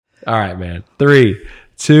All right, man. 3,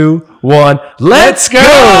 2, 1. Let's go!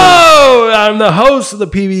 I'm the host of the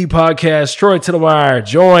PBE podcast, Troy to the Wire,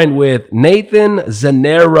 joined with Nathan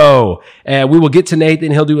Zenero. And we will get to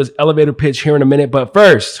Nathan. He'll do his elevator pitch here in a minute. But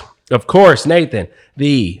first, of course, Nathan,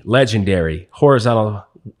 the legendary horizontal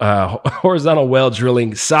well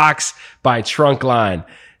drilling socks by Trunkline.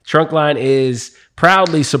 Trunkline is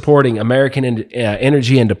proudly supporting American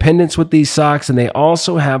energy independence with these socks, and they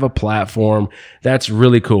also have a platform that's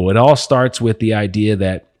really cool. It all starts with the idea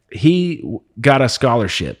that he got a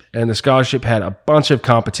scholarship, and the scholarship had a bunch of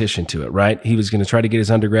competition to it, right? He was going to try to get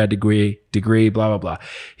his undergrad degree, blah, blah, blah.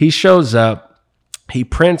 He shows up. He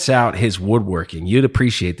prints out his woodworking. You'd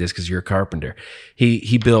appreciate this because you're a carpenter.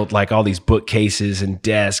 He built like all these bookcases and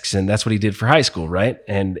desks, and that's what he did for high school, right?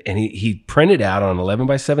 And he printed out on 11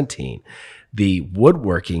 by 17 the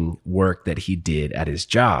woodworking work that he did at his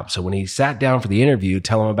job. So when he sat down for the interview,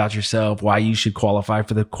 tell him about yourself, why you should qualify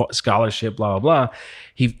for the scholarship, blah, blah, blah.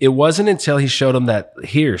 It wasn't until he showed him that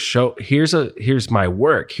here's my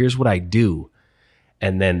work. Here's what I do.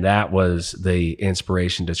 And then that was the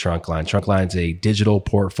inspiration to Trunkline. Trunkline's a digital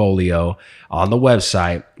portfolio on the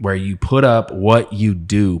website where you put up what you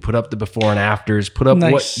do, put up the before and afters, put up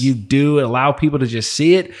what you do, and allow people to just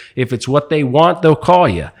see it. If it's what they want, they'll call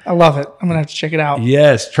you. I love it. I'm going to have to check it out.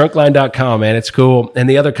 Yes, trunkline.com, man. It's cool. And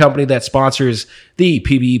the other company that sponsors the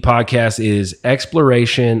PBE podcast is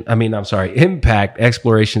Impact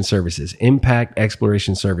Exploration Services. Impact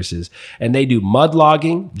Exploration Services. And they do mud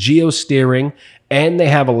logging, geosteering, and they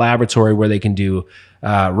have a laboratory where they can do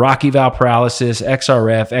rock eval paralysis,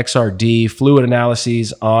 XRF, XRD, fluid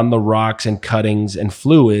analyses on the rocks and cuttings and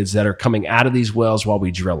fluids that are coming out of these wells while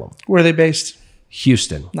we drill them. Where are they based?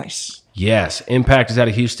 Houston. Nice. Yes, Impact is out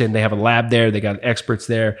of Houston. They have a lab there. They got experts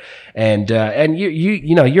there, and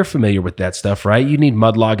you're familiar with that stuff, right? You need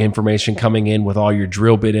mud log information coming in with all your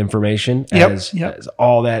drill bit information as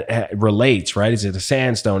all that relates, right? Is it a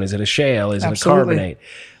sandstone? Is it a shale? Is it a carbonate?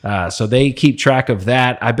 So they keep track of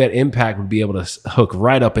that. I bet Impact would be able to hook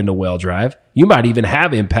right up into Well Drive. You might even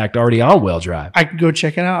have Impact already on Well Drive. I could go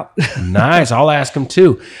check it out. Nice. I'll ask them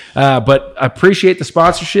too. But I appreciate the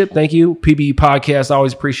sponsorship. Thank you. PBE Podcast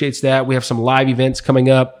always appreciates that. We have some live events coming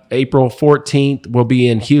up. April 14th, we'll be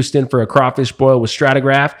in Houston for a crawfish boil with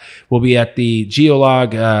Stratigraph. We'll be at the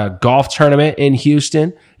Geolog golf tournament in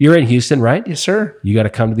Houston. You're in Houston, right? Yes, sir. You got to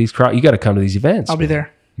come to these events. I'll be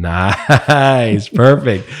there. Nice.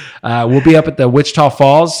 Perfect. We'll be up at the Wichita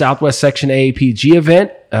Falls Southwest Section AAPG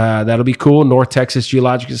event. That'll be cool. North Texas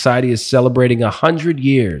Geological Society is celebrating 100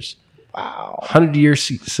 years. Wow. 100-year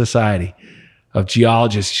society of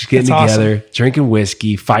geologists just getting together, drinking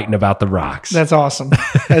whiskey, fighting about the rocks. That's awesome.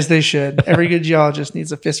 As they should. Every good geologist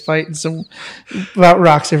needs a fist fight and some about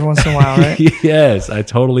rocks every once in a while, right? Yes, I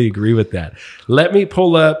totally agree with that. Let me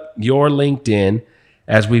pull up your LinkedIn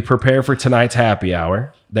as we prepare for tonight's happy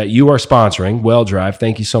hour that you are sponsoring, Well Drive.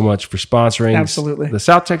 Thank you so much for sponsoring. Absolutely. The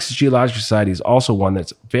South Texas Geological Society is also one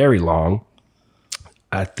that's very long.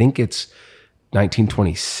 I think it's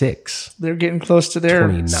 1926. They're getting close to their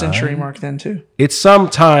 29. Century mark then too. It's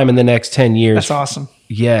sometime in the next 10 years. That's awesome.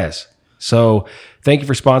 Yes. So thank you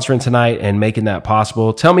for sponsoring tonight and making that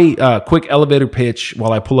possible. Tell me a quick elevator pitch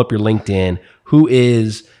while I pull up your LinkedIn. Who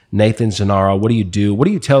is Nathan Zenero? What do you do? What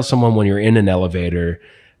do you tell someone when you're in an elevator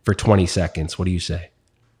for 20 seconds? What do you say?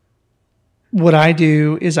 What I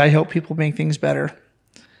do is I help people make things better.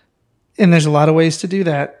 And there's a lot of ways to do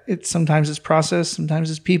that. Sometimes it's process, sometimes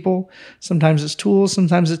it's people, sometimes it's tools,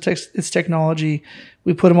 sometimes it's technology.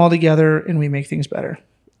 We put them all together and we make things better.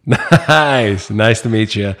 Nice to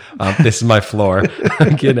meet you. This is my floor. All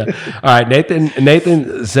right, Nathan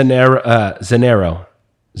Zenero.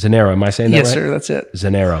 Am I saying that right? Yes, sir. That's it.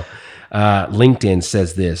 Zenero. LinkedIn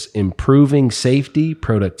says this: improving safety,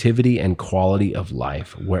 productivity, and quality of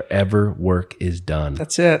life wherever work is done.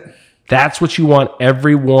 That's it. That's what you want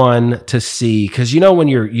everyone to see. Because when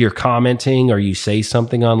you're commenting or you say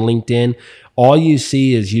something on LinkedIn, all you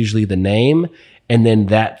see is usually the name and then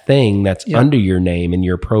that thing that's under your name in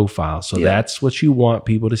your profile. So that's what you want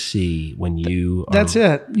people to see when you... That's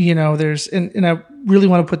it. There's... And I really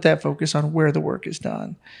want to put that focus on where the work is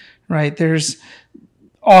done, right? There's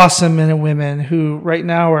awesome men and women who right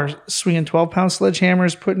now are swinging 12-pound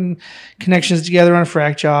sledgehammers, putting connections together on a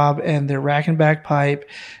frac job, and they're racking back pipe,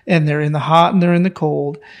 and they're in the hot and they're in the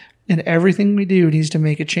cold, and everything we do needs to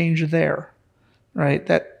make a change there, right?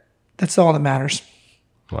 That's all that matters.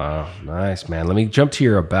 Wow, nice, man. Let me jump to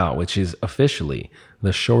your about, which is officially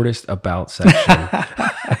the shortest about section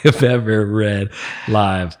I have ever read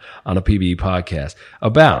live on a PBE podcast.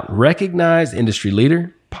 About: recognized industry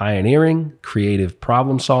leader, pioneering, creative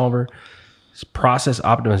problem solver, process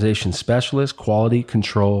optimization specialist, quality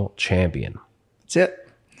control champion. That's it.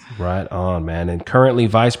 Right on, man. And currently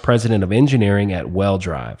vice president of engineering at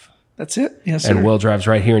WellDrive. That's it. Yes, sir. And WellDrive's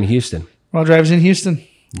right here in Houston. WellDrive's in Houston.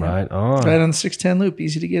 Right on. Right on the 610 loop.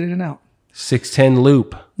 Easy to get in and out. 610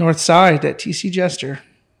 loop. North side at TC Jester.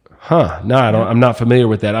 Huh. No, I'm not familiar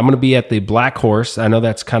with that. I'm going to be at the Black Horse. I know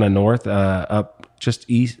that's kind of north, up just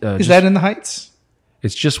east. Is that in the Heights?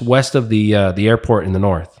 It's just west of the airport in the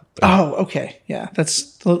north. Oh, okay. Yeah,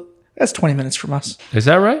 that's 20 minutes from us. Is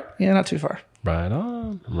that right? Yeah, not too far. Right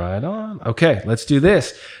on. Right on. Okay, let's do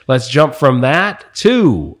this. Let's jump from that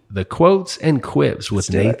to the quotes and quips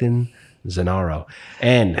with Nathan Zenero.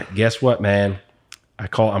 And guess what, man?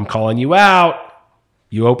 I'm calling you out.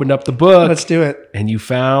 You opened up the book. Let's do it. And you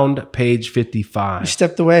found page 55. You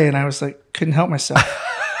stepped away, and I was like, couldn't help myself.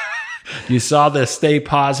 You saw the Stay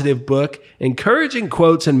Positive book, encouraging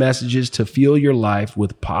quotes and messages to fuel your life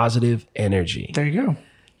with positive energy. There you go.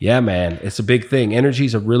 Yeah, man. It's a big thing. Energy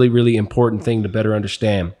is a really, really important thing to better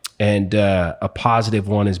understand. And a positive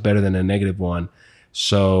one is better than a negative one.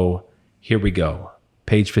 So here we go.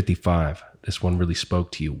 Page 55. This one really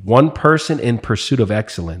spoke to you. One person in pursuit of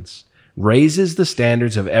excellence raises the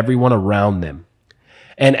standards of everyone around them.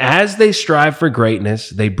 And as they strive for greatness,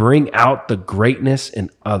 they bring out the greatness in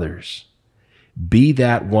others. Be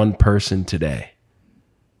that one person today.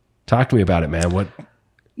 Talk to me about it, man. What?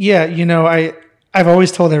 Yeah, I've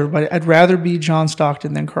always told everybody I'd rather be John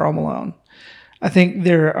Stockton than Karl Malone. I think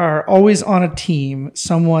there are always on a team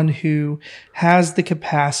someone who has the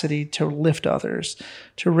capacity to lift others,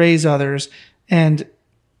 to raise others. And,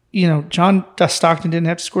 John Stockton didn't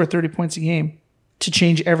have to score 30 points a game to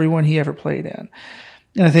change everyone he ever played in.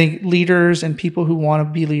 And I think leaders and people who want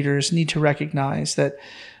to be leaders need to recognize that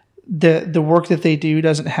the work that they do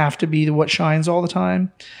doesn't have to be what shines all the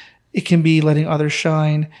time. It can be letting others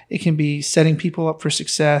shine. It can be setting people up for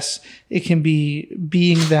success. It can be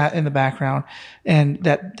being that in the background. And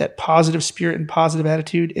that positive spirit and positive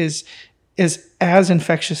attitude is as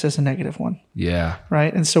infectious as a negative one. Yeah.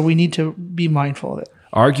 Right? And so we need to be mindful of it.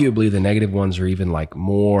 Arguably, the negative ones are even like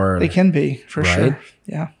more. They can be, for right? sure.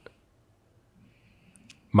 Yeah.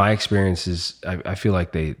 My experience is, I feel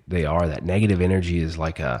like they are. That negative energy is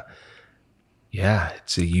like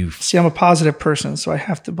it's a youth. See, I'm a positive person, so I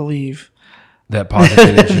have to believe that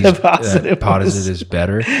positive energy positive is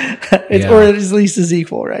better. Or at least is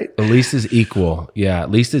equal, right? At least is equal. Yeah, at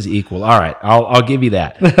least is equal. All right, I'll give you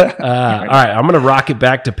that. All right, I'm going to rock it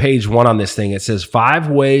back to page 1 on this thing. It says 5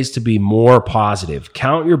 ways to be more positive.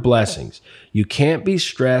 Count your blessings. You can't be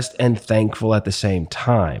stressed and thankful at the same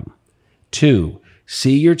time. 2,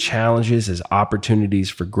 see your challenges as opportunities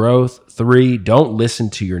for growth. 3, don't listen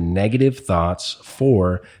to your negative thoughts.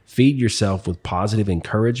 4, feed yourself with positive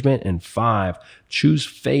encouragement. And 5, choose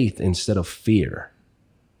faith instead of fear.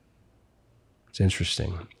 It's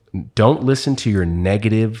interesting. Don't listen to your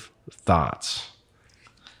negative thoughts.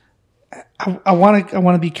 I want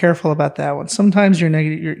to be careful about that one. Sometimes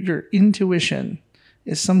your intuition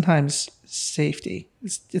is sometimes safety.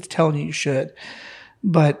 It's telling you should.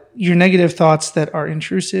 But your negative thoughts that are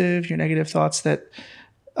intrusive, your negative thoughts that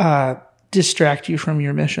distract you from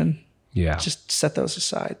your mission, just set those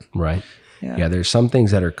aside. Right. Yeah, there's some things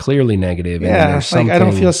that are clearly negative. Yeah, and there's something, I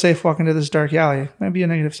don't feel safe walking to this dark alley. Might be a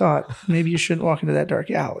negative thought. Maybe you shouldn't walk into that dark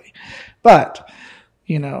alley. But,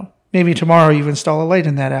 maybe tomorrow you install a light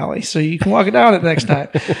in that alley so you can walk it down it next time.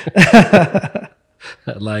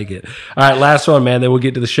 I like it. All right, last one, man. Then we'll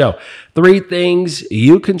get to the show. 3 things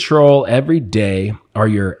you control every day are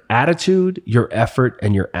your attitude, your effort,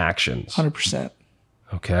 and your actions. 100%.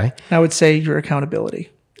 Okay. I would say your accountability.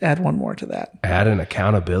 Add one more to that. Add an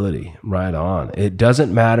accountability. Right on. It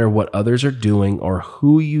doesn't matter what others are doing or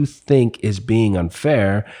who you think is being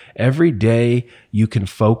unfair. Every day you can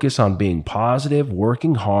focus on being positive,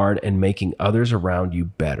 working hard, and making others around you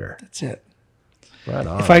better. That's it. Right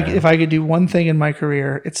on. If I could do one thing in my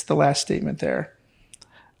career, it's the last statement there.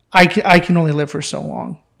 I can only live for so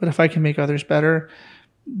long, but if I can make others better,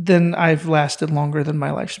 then I've lasted longer than my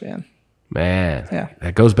lifespan. Man, yeah,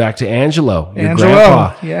 that goes back to Angelo, your Angelo,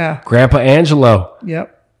 grandpa. Yeah, Grandpa Angelo.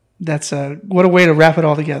 Yep, that's what a way to wrap it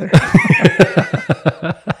all together.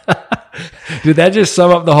 Did that just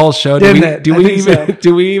sum up the whole show?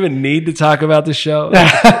 Do we even need to talk about the show?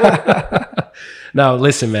 No,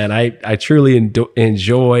 listen, man, I truly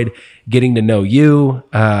enjoyed getting to know you,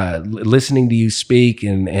 listening to you speak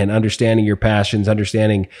and understanding your passions,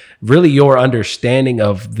 understanding really your understanding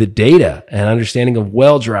of the data and understanding of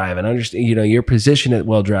WellDrive and understand, your position at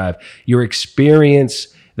WellDrive, your experience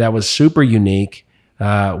that was super unique.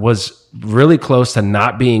 was really close to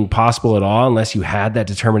not being possible at all unless you had that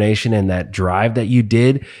determination and that drive that you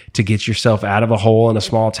did to get yourself out of a hole in a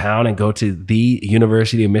small town and go to the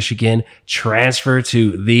University of Michigan, transfer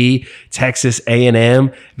to the Texas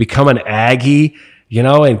A&M, become an Aggie,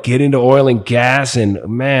 and get into oil and gas. And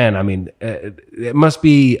man, I mean, it must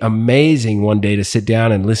be amazing one day to sit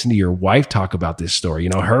down and listen to your wife talk about this story,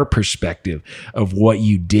 her perspective of what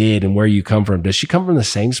you did and where you come from. Does she come from the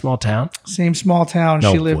same small town? Same small town.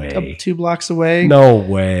 No she lived way. up 2 blocks away. No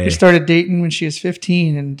way. We started dating when she was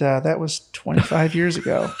 15, and that was 25 years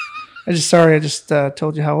ago. I just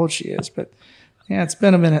told you how old she is, but yeah, it's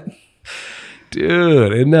been a minute.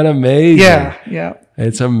 Dude, isn't that amazing? Yeah.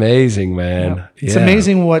 It's amazing, man. Yeah. It's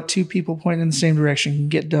amazing what 2 people pointing in the same direction can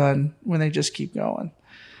get done when they just keep going.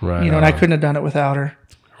 Right. And I couldn't have done it without her.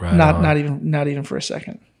 Right. Not even for a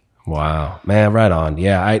second. Wow, man, right on.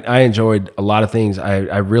 Yeah, I enjoyed a lot of things.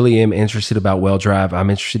 I really am interested about well drive. I'm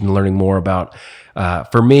interested in learning more about,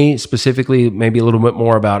 for me specifically, maybe a little bit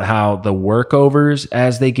more about how the workovers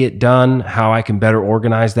as they get done, how I can better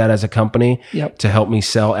organize that as a company to help me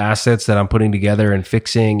sell assets that I'm putting together and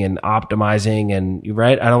fixing and optimizing. And you're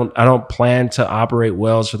right, I don't plan to operate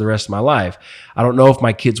wells for the rest of my life. I don't know if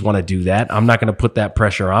my kids want to do that. I'm not going to put that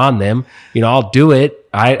pressure on them. I'll do it.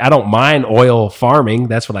 I don't mind oil farming.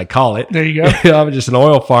 That's what I call it. There you go. I'm just an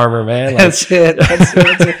oil farmer, man. That's it.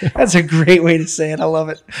 That's a great way to say it. I love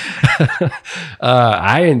it.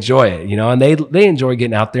 I enjoy it, and they enjoy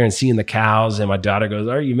getting out there and seeing the cows. And my daughter goes,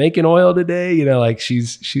 "Are you making oil today?" Like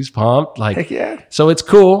she's pumped. Like, heck yeah. So it's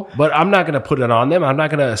cool, but I'm not going to put it on them. I'm not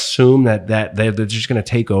going to assume that they're just going to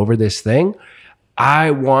take over this thing.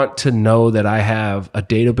 I want to know that I have a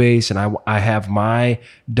database and I have my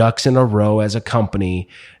ducks in a row as a company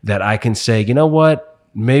that I can say, you know what,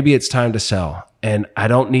 maybe it's time to sell. And I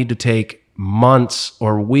don't need to take months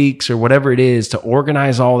or weeks or whatever it is to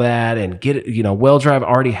organize all that and get it. Well Drive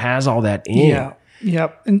already has all that in. Yeah.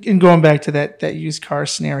 Yep. And going back to that used car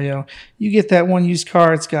scenario, you get that one used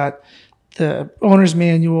car, it's got the owner's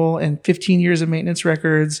manual and 15 years of maintenance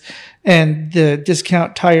records and the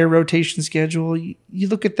discount tire rotation schedule. You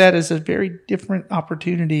look at that as a very different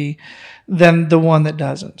opportunity than the one that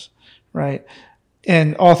doesn't, right?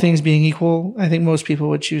 And all things being equal, I think most people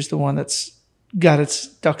would choose the one that's got its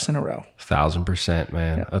ducks in a row. 1,000%,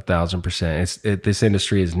 man. Yeah. 1,000%. This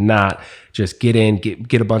industry is not just get in,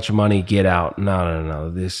 get a bunch of money, get out. No.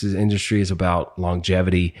 This industry is about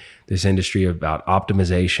longevity. This industry is about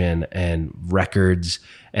optimization and records.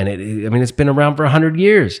 And it's been around for 100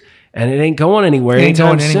 years and it ain't going anywhere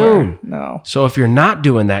anytime soon. No. So if you're not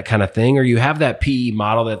doing that kind of thing, or you have that PE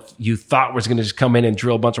model that you thought was going to just come in and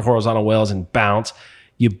drill a bunch of horizontal wells and bounce,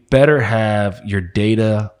 you better have your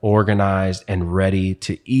data organized and ready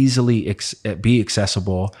to easily be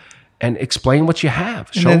accessible and explain what you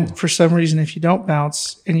have. And then for some reason, if you don't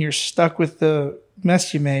bounce and you're stuck with the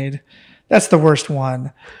mess you made, that's the worst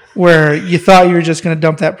one, where you thought you were just going to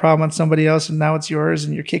dump that problem on somebody else and now it's yours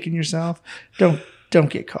and you're kicking yourself. Don't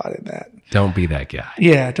get caught in that. Don't be that guy.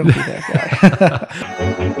 Yeah, don't be that guy.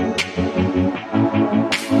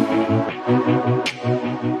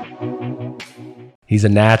 He's a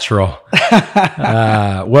natural.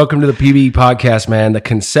 Welcome to the PBE podcast, man. The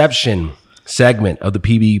conception segment of the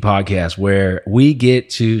PBE podcast, where we get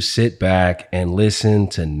to sit back and listen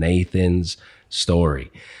to Nathan's story.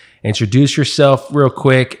 Introduce yourself real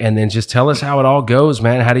quick, and then just tell us how it all goes,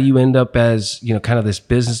 man. How do you end up as, kind of this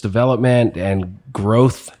business development and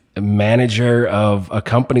growth manager of a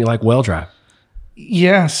company like Well Drive?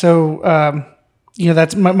 Yeah. So,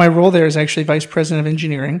 that's my role there is actually vice president of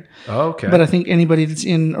engineering. Okay. But I think anybody that's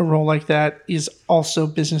in a role like that is also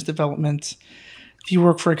business development. If you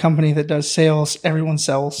work for a company that does sales, everyone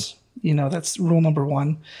sells. That's rule number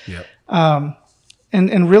one. Yep.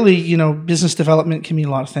 And really, business development can mean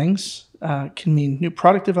a lot of things. It can mean new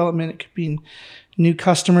product development. It could mean new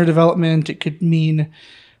customer development. It could mean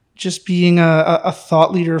just being a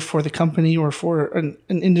thought leader for the company or for an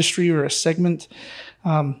industry or a segment.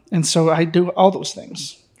 And so I do all those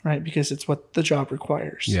things, right? Because it's what the job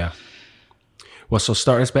requires. Yeah. Well, so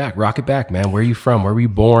start us back, rock it back, man. Where are you from? Where were you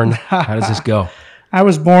born? How does this go? I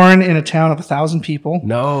was born in a town of 1,000 people.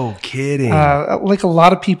 No kidding. Like a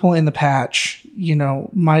lot of people in the patch,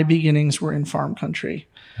 my beginnings were in farm country.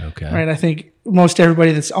 Okay. Right. I think most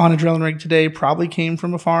everybody that's on a drilling rig today probably came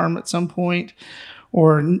from a farm at some point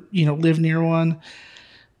or, lived near one.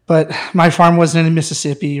 But my farm wasn't in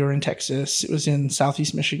Mississippi or in Texas. It was in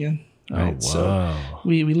Southeast Michigan. Right? Oh, wow. So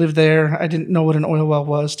we lived there. I didn't know what an oil well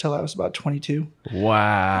was till I was about 22.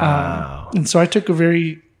 Wow. And so I took a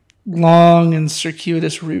very long and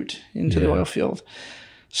circuitous route into the oil field.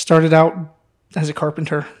 Started out as a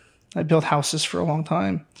carpenter. I built houses for a long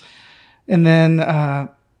time. And then,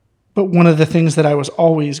 but one of the things that I was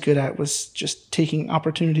always good at was just taking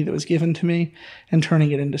opportunity that was given to me and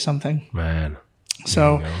turning it into something. Man.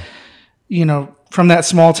 So, from that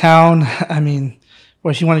small town, I mean,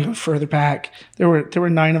 well, if you want to go further back, there were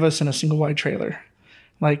 9 of us in a single wide trailer.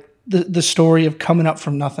 Like the story of coming up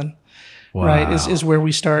from nothing, Wow. right, is where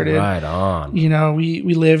we started. Right on. We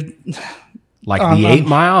lived like the 8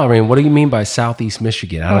 Mile. I mean, what do you mean by Southeast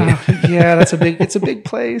Michigan? Yeah, it's a big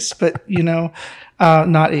place, but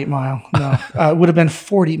not 8 Mile. No, it would have been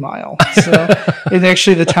 40 Mile. So, and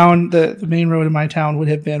actually, the main road in my town would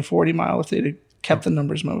have been 40 Mile if they'd kept the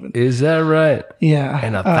numbers moving. Is that right? Yeah,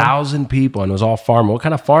 and 1,000 people, and it was all farming. What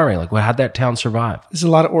kind of farming? Like, how'd that town survive? There's a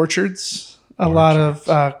lot of orchards, a lot of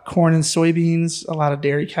corn and soybeans, a lot of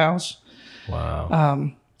dairy cows.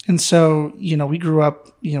 Wow. And so, we grew up,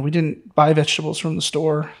 we didn't buy vegetables from the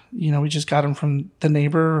store. We just got them from the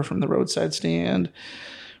neighbor or from the roadside stand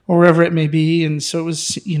or wherever it may be. And so it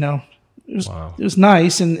was, Wow. it was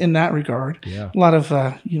nice in that regard. Yeah. A lot of,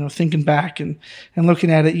 thinking back and looking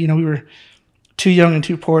at it, we were too young and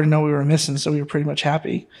too poor to know we were missing. So we were pretty much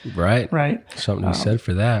happy. Right. Right. Something to be said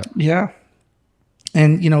for that. Yeah.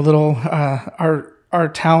 And, our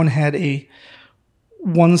town had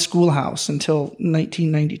one schoolhouse until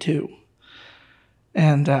 1992.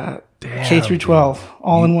 And K through 12,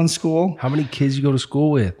 all in one school. How many kids you go to school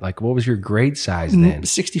with? Like, what was your grade size then?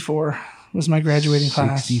 64 was my graduating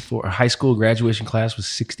class. 64. High school graduation class was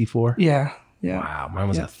 64? Yeah. Wow, mine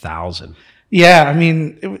was 1,000. Yeah, I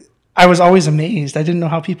mean, I was always amazed. I didn't know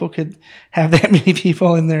how people could have that many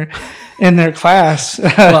people in their class.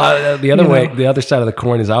 Well, the other side of the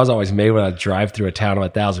coin is I was always made when I drive through a town of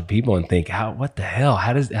 1,000 people and think, what the hell?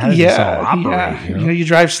 How does this all operate? Yeah. You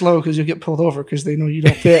drive slow because you'll get pulled over because they know you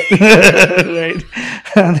don't fit.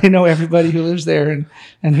 Right? They know everybody who lives there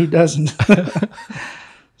and who doesn't.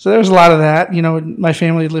 So there was a lot of that. My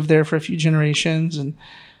family lived there for a few generations, and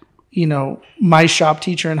my shop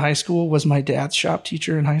teacher in high school was my dad's shop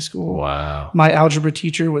teacher in high school. Wow. My algebra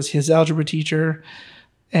teacher was his algebra teacher.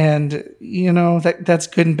 And, that's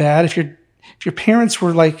good and bad. If your parents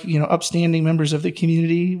were like, upstanding members of the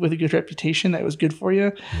community with a good reputation, that was good for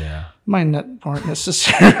you. Yeah. Mine weren't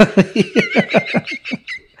necessarily.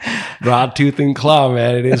 Rod, tooth, and claw,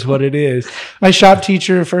 man. It is what it is. My shop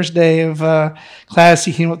teacher, first day of class,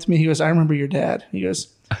 he came up to me. He goes, "I remember your dad." He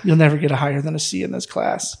goes, "You'll never get a higher than a C in this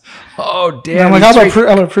class." Oh, damn. And I'm like, I'm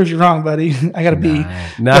going to prove you wrong, buddy. I got a B.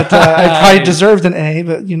 But I probably deserved an A,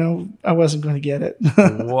 but, I wasn't going to get it.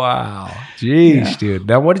 Wow. Jeez, dude.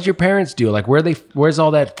 Now, what did your parents do? Like, where's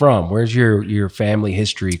all that from? Where's your family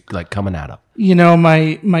history, like, coming out of?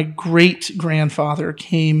 My great-grandfather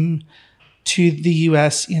came to the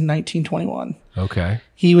U.S. in 1921. Okay.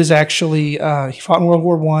 He was actually, he fought in World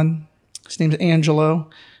War I. His name's Angelo.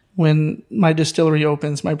 When my distillery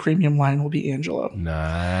opens, my premium line will be Angelo.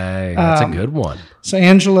 Nice. That's a good one. So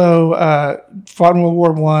Angelo fought in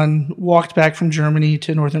World War I, walked back from Germany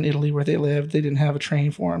to northern Italy where they lived. They didn't have a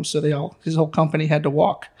train for him, so his whole company had to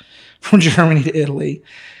walk from Germany to Italy.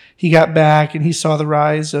 He got back and he saw the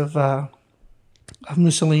rise of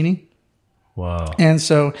Mussolini. Wow. And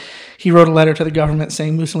so he wrote a letter to the government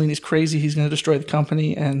saying Mussolini's crazy. He's going to destroy the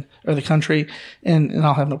company or the country, and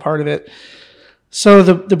I'll have no part of it. So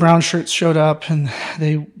the brown shirts showed up and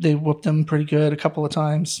they whooped him pretty good a couple of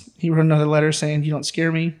times. He wrote another letter saying, "You don't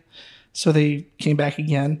scare me." So they came back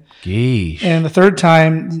again. Geesh. And the third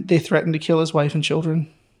time they threatened to kill his wife and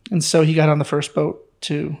children. And so he got on the first boat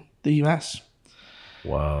to the U.S.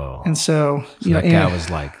 Whoa. And so that guy was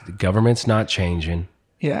like, the government's not changing.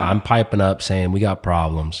 Yeah. I'm piping up saying we got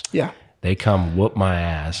problems. Yeah. They come whoop my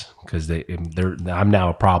ass because I'm now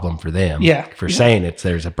a problem for them. Yeah. For saying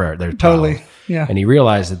there's a totally. Problem. Yeah. And he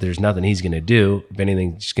realized that there's nothing he's going to do. If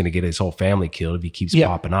anything, he's going to get his whole family killed if he keeps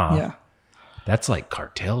popping off. Yeah. That's like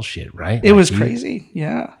cartel shit, right? It was crazy.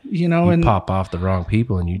 Yeah. You pop off the wrong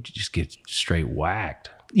people and you just get straight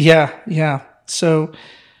whacked. Yeah. Yeah. So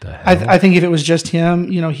I think if it was just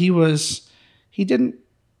him, he didn't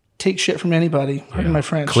take shit from anybody. Pardon my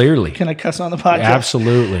French. Clearly. Can I cuss on the podcast?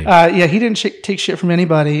 Absolutely. He didn't take shit from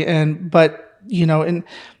anybody. But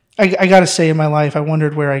I got to say in my life, I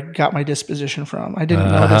wondered where I got my disposition from. I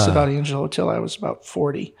didn't know this about Angelo until I was about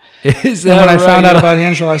 40. Is that and when right? I found out about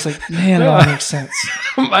Angelo, I was like, man, it all makes sense.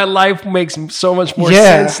 My life makes so much more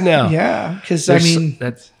sense now. Yeah. Because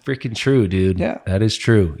that's freaking true, dude. Yeah. That is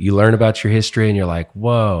true. You learn about your history and you're like,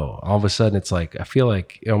 whoa. All of a sudden it's like, I feel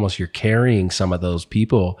like almost you're carrying some of those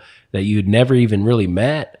people that you'd never even really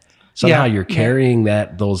met. Somehow you're carrying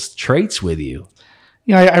those traits with you.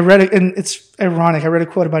 I read it, and it's ironic. I read a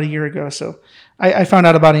quote about a year ago. So I found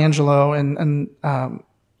out about Angelo and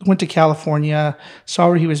went to California, saw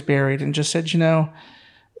where he was buried, and just said,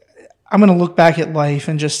 I'm going to look back at life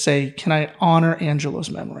and just say, can I honor Angelo's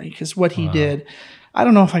memory? Because what he did, I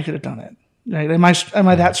don't know if I could have done it. Right? Am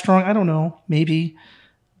I that strong? I don't know. Maybe,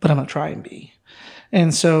 but I'm going to try and be.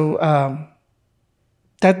 And so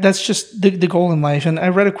that's just the goal in life. And I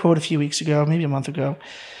read a quote a few weeks ago, maybe a month ago.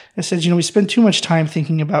 It says, we spend too much time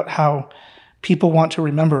thinking about how people want to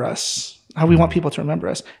remember us, how we want people to remember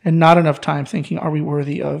us, and not enough time thinking, are we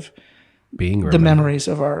worthy of being the memories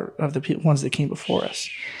of the ones that came before us,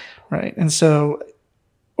 right? And so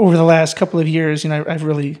over the last couple of years, I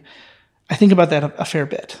think about that a fair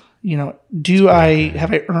bit. Have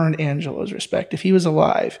I earned Angelo's respect? If he was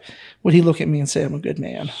alive, would he look at me and say, I'm a good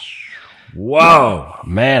man? Whoa,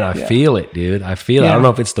 man, I feel it, dude. I feel it. I don't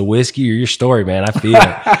know if it's the whiskey or your story, man. I feel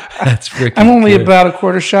it. That's freaking I'm only good. about a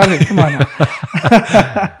quarter shot in. Come on now.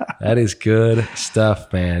 That is good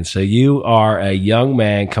stuff, man. So you are a young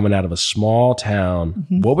man coming out of a small town.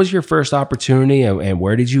 Mm-hmm. What was your first opportunity and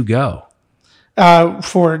where did you go?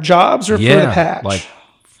 For jobs or for the patch? Like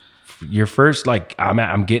your first,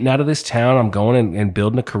 I'm getting out of this town. I'm going and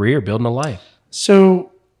building a career, building a life. So,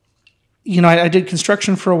 I did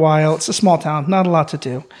construction for a while. It's a small town, not a lot to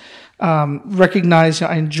do. Recognize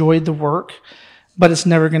I enjoyed the work, but it's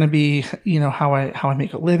never going to be, how I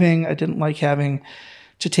make a living. I didn't like having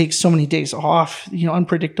to take so many days off,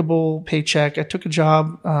 unpredictable paycheck. I took a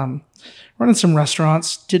job running some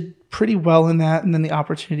restaurants, did pretty well in that, and then the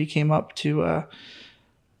opportunity came up to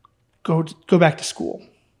go back to school.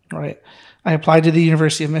 Right, I applied to the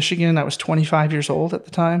University of Michigan. I was 25 years old at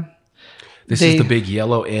the time. This is the big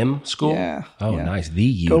yellow M school? Yeah. Oh, yeah. Nice. The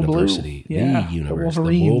university. Yeah. The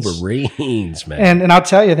university. The Wolverines, man. And I'll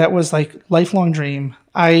tell you, that was like lifelong dream.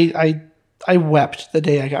 I wept the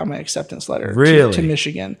day I got my acceptance letter to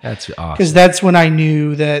Michigan. That's awesome. Because that's when I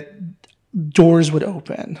knew that doors would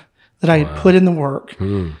open, that I had put in the work,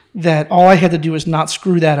 that all I had to do was not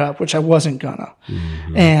screw that up, which I wasn't gonna.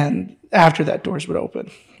 Mm-hmm. And after that, doors would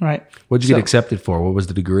open, right? What did you get accepted for? What was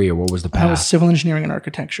the degree or what was the path? I was civil engineering and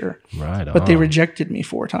architecture. Right on. But they rejected me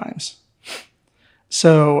 4 times.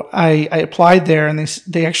 So I applied there, and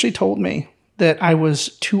they actually told me that I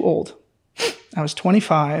was too old. I was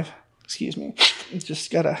 25. Excuse me.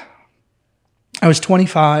 I was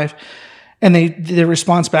 25, and their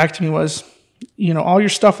response back to me was, all your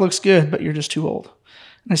stuff looks good, but you're just too old.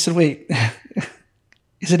 And I said, wait,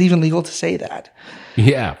 is it even legal to say that?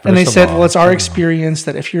 Yeah. And they said, well, it's our experience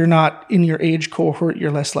that if you're not in your age cohort,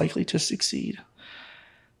 you're less likely to succeed.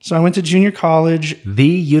 So I went to junior college. The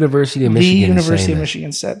University of Michigan. The University of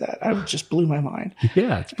Michigan said that. It just blew my mind.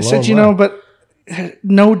 Yeah. It's I said, but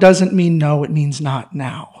no doesn't mean no. It means not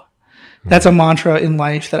now. That's a mantra in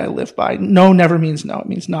life that I live by. No never means no. It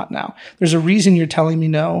means not now. There's a reason you're telling me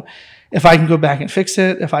no. If I can go back and fix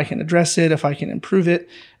it, if I can address it, if I can improve it,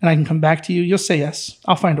 and I can come back to you, you'll say yes.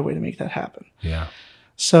 I'll find a way to make that happen. Yeah.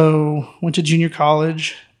 So went to junior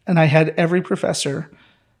college, and I had every professor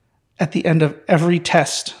at the end of every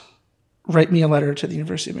test write me a letter to the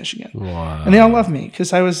University of Michigan. Wow. And they all loved me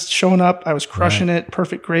because I was showing up, I was crushing it,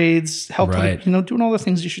 perfect grades, helping, doing all the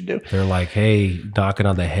things you should do. They're like, hey, knocking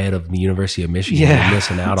on the head of the University of Michigan. Yeah. You're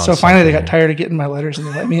missing out on So finally they got tired of getting my letters and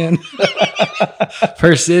they let me in.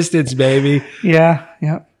 Persistence, baby. Yeah.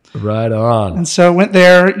 Right on. And so I went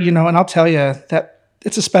there, and I'll tell you that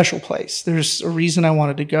it's a special place. There's a reason I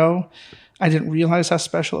wanted to go. I didn't realize how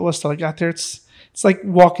special it was till I got there. It's like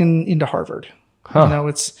walking into Harvard.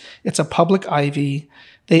 Huh. It's a public Ivy.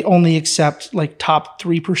 They only accept like top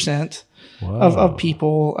 3% of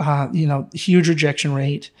people. Huge rejection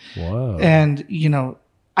rate. Wow. And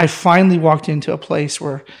I finally walked into a place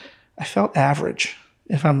where I felt average.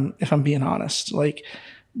 If I'm being honest, like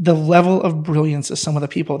the level of brilliance of some of the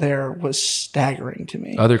people there was staggering to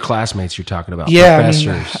me. Other classmates you're talking about,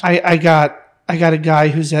 professors. I got a guy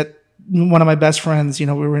who's at one of my best friends. We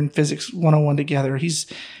were in physics 101 together.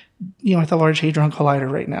 He's at the Large Hadron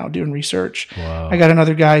Collider right now doing research. Wow. I got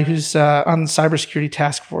another guy who's on the cybersecurity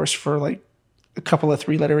task force for like a couple of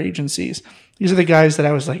 3-letter agencies. These are the guys that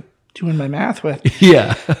I was like doing my math with.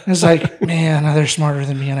 Yeah. I was like, man, they're smarter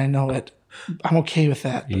than me and I know it. I'm okay with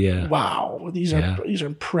that. But yeah. Wow. These are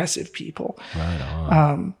impressive people. Right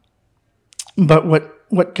on. But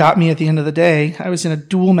what got me at the end of the day, I was in a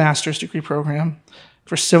dual master's degree program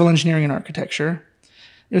for civil engineering and architecture.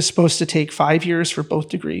 It was supposed to take 5 years for both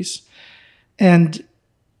degrees. And,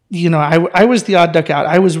 I was the odd duck out.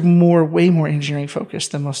 I was way more engineering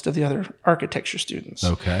focused than most of the other architecture students.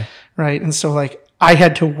 Okay. Right. And so I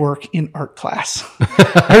had to work in art class.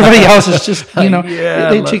 Everybody else is just,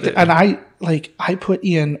 they take and like I put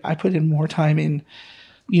in more time in,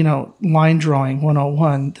 line drawing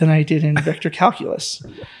 101 than I did in vector calculus.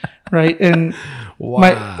 Right. And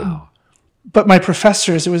wow. But my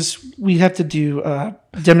professors, we have to do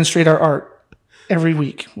demonstrate our art every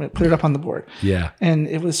week. We put it up on the board. Yeah. And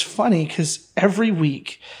it was funny because every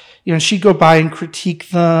week, she'd go by and critique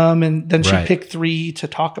them, and then she'd pick 3 to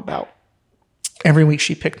talk about. Every week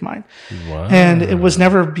she picked mine. Wow. And it was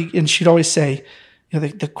never, and she'd always say,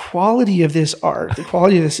 the quality of this art, the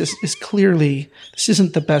quality of this is clearly, this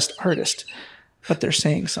isn't the best artist, but they're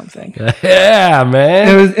saying something. Yeah,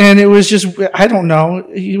 man. It was just, I don't know.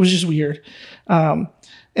 It was just weird.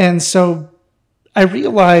 And so I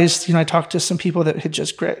realized, I talked to some people that had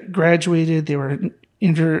just graduated. They were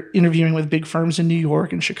interviewing with big firms in New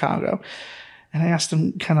York and Chicago. And I asked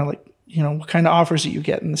them kind of like, what kind of offers are you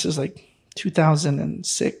getting? This is like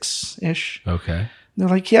 2006-ish. Okay. And they're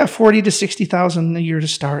like, yeah, 40 to 60,000 a year to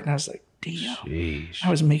start. And I was like, damn, Sheesh. I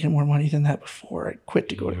was making more money than that before I quit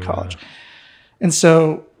to go to college. And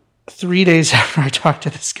so 3 days after I talked to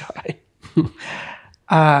this guy,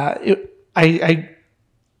 I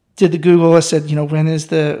did the Google. I said, when is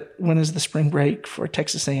the spring break for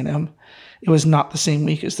Texas A&M? It was not the same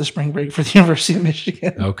week as the spring break for the University of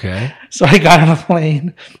Michigan. Okay. So I got on a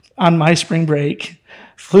plane on my spring break,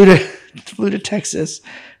 flew to Texas,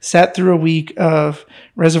 sat through a week of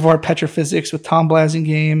reservoir petrophysics with Tom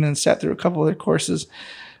Blasingame, and sat through a couple other courses,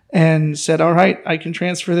 and said, all right, I can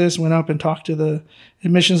transfer this. Went up and talked to the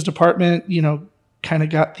admissions department, kind of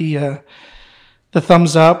got the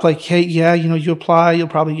thumbs up, like, hey, yeah, you apply, you'll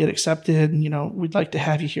probably get accepted. And, we'd like to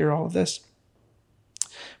have you here, all of this.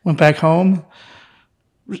 Went back home,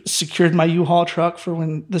 secured my U-Haul truck for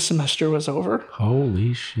when the semester was over.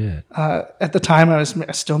 Holy shit. At the time, I was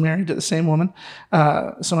still married to the same woman.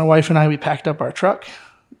 So my wife and I, we packed up our truck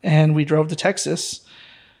and we drove to Texas,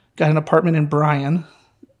 got an apartment in Bryan,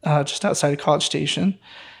 just outside of College Station.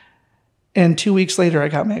 And 2 weeks later, I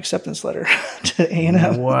got my acceptance letter to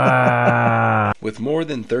A&M. Wow. With more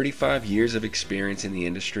than 35 years of experience in the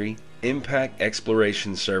industry, Impact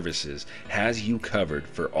Exploration Services has you covered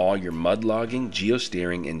for all your mud logging,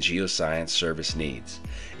 geosteering, and geoscience service needs.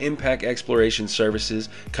 Impact Exploration Services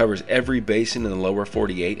covers every basin in the lower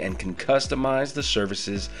 48 and can customize the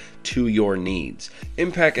services to your needs.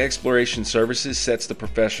 Impact Exploration Services sets the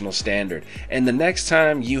professional standard, and the next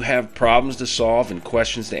time you have problems to solve and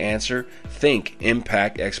questions to answer, think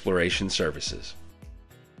Impact Exploration Services.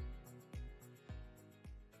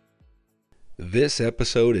 This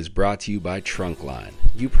episode is brought to you by Trunkline.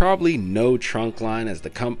 You probably know Trunkline as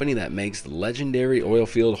the company that makes the legendary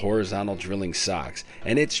oilfield horizontal drilling socks,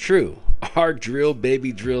 and it's true. Our Drill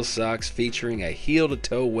Baby Drill socks featuring a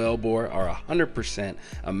heel-to-toe wellbore are 100%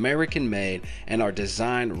 American-made and are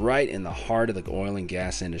designed right in the heart of the oil and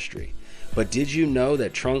gas industry. But did you know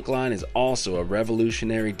that Trunkline is also a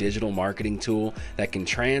revolutionary digital marketing tool that can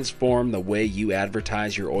transform the way you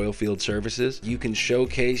advertise your oilfield services? You can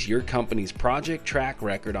showcase your company's project track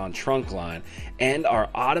record on Trunkline, and our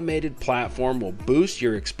automated platform will boost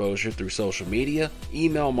your exposure through social media,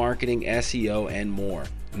 email marketing, SEO, and more.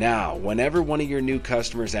 Now, whenever one of your new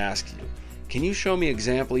customers asks you, "Can you show me an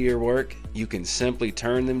example of your work?" you can simply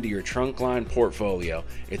turn them to your Trunkline portfolio.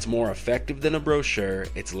 It's more effective than a brochure,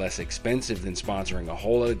 it's less expensive than sponsoring a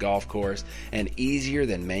whole other golf course, and easier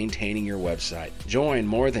than maintaining your website. Join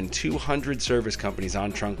more than 200 service companies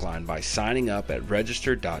on Trunkline by signing up at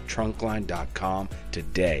register.trunkline.com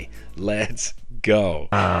today. Let's go.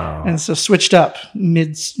 And so switched up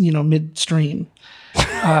midstream.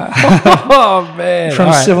 Oh, man.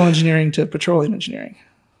 From civil engineering to petroleum engineering.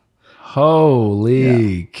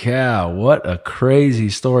 Holy cow. What a crazy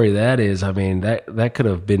story that is. I mean, that could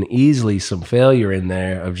have been easily some failure in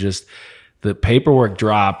there of just the paperwork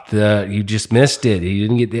dropped. You just missed it.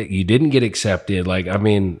 You didn't get accepted. Like, I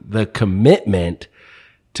mean, the commitment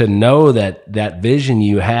to know that vision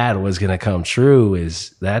you had was going to come true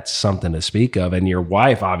that's something to speak of. And your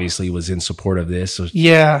wife obviously was in support of this. So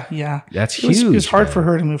yeah. That's huge. It was hard for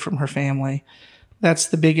her to move from her family. That's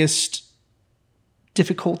the biggest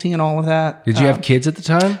difficulty in all of that. Did you have kids at the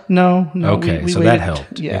time? No. Okay, we so waited, that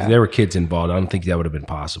helped. Yeah. If there were kids involved, I don't think that would have been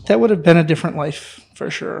possible. That would have been a different life for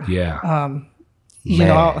sure. Yeah.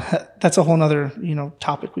 That's a whole nother,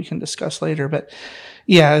 topic we can discuss later. But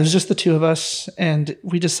yeah, it was just the two of us, and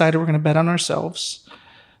we decided we're going to bet on ourselves.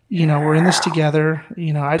 We're in this together.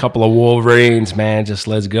 A couple of Wolverines, man. Just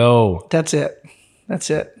let's go. That's it.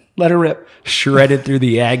 Let her rip. Shredded through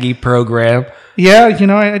the Aggie program. Yeah,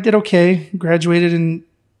 I did okay. Graduated in,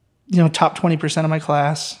 top 20% of my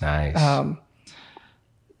class. Nice.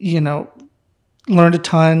 Learned a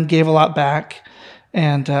ton, gave a lot back.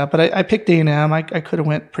 And but I picked A&M. I could have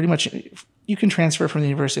went pretty much. You can transfer from the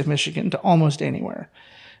University of Michigan to almost anywhere,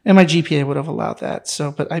 and my GPA would have allowed that.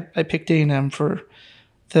 So, but I picked A&M for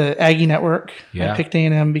the Aggie network. Yeah. I picked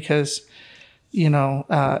A&M because, Ann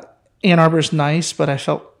Arbor's nice, but I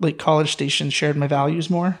felt like College Station shared my values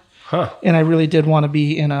more. Huh. And I really did want to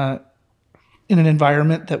be in an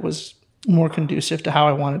environment that was more conducive to how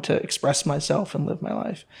I wanted to express myself and live my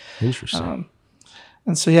life. Interesting.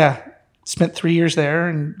 And so, spent 3 years there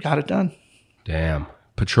and got it done. Damn.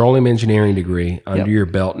 Petroleum engineering degree under your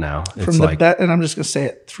belt now. It's And I'm just going to say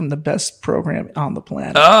it, from the best program on the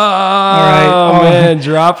planet. Oh, all right. Man,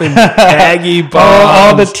 dropping Aggie bombs.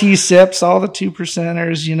 All the T-SIPs, all the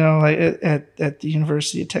 2%ers, at the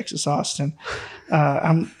University of Texas, Austin.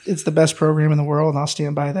 It's the best program in the world, and I'll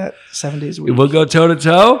stand by that 7 days a week. We'll go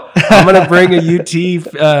toe-to-toe. I'm going to bring a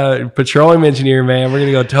UT petroleum engineer, man. We're going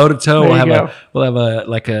to go toe-to-toe. We'll have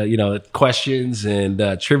a questions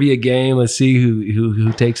and trivia game. Let's see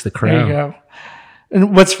who takes the crown. There you go.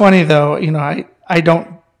 And what's funny, though, I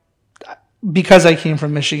don't, because I came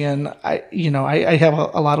from Michigan, I have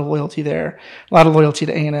a lot of loyalty there, a lot of loyalty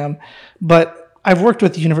to A&M. But I've worked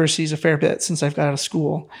with universities a fair bit since I've got out of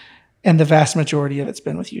school. And the vast majority of it's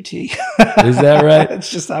been with UT. Is that right? It's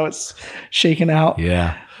just how it's shaken out.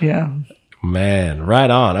 Yeah. Yeah. Man, right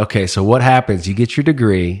on. Okay, so what happens? You get your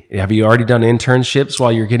degree. Have you already done internships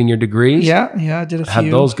while you're getting your degrees? Yeah, I did a few.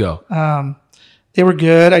 How'd those go? They were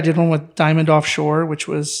good. I did one with Diamond Offshore, which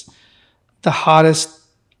was the hottest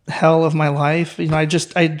hell of my life. I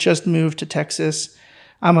just moved to Texas.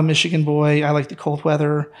 I'm a Michigan boy. I like the cold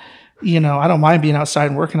weather. I don't mind being outside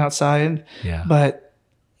and working outside. Yeah. But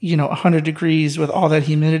 100 degrees with all that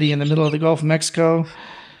humidity in the middle of the Gulf of Mexico.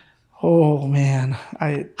 Oh man,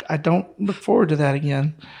 I don't look forward to that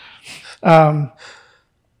again. So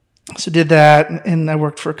did that, and I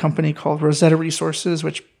worked for a company called Rosetta Resources,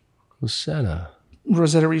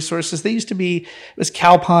 Rosetta Resources. They used to be, it was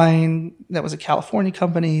Calpine. That was a California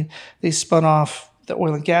company. They spun off the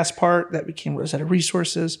oil and gas part. That became Rosetta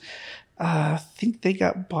Resources. I think they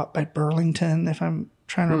got bought by Burlington, if I'm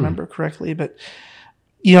trying to remember correctly, but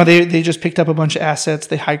they just picked up a bunch of assets.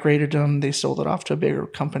 They high graded them. They sold it off to a bigger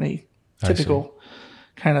company. Typical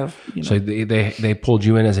kind of. So they pulled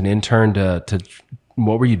you in as an intern to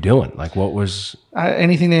what were you doing? Like what was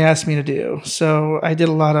anything they asked me to do. So I did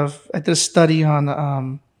a study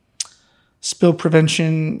on spill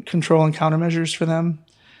prevention, control, and countermeasures for them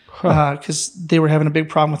because they were having a big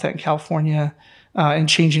problem with that in California and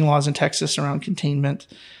changing laws in Texas around containment.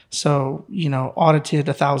 So, audited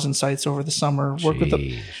 1,000 sites over the summer,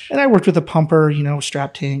 and I worked with a pumper,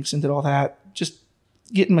 strap tanks and did all that, just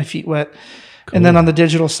getting my feet wet. Cool. And then on the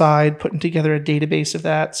digital side, putting together a database of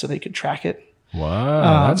that so they could track it.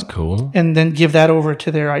 Wow, that's cool. And then give that over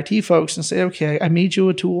to their IT folks and say, okay, I made you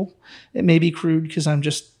a tool. It may be crude because I'm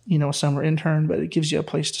just, a summer intern, but it gives you a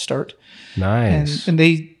place to start. Nice. And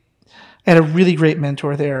they had a really great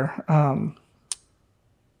mentor there,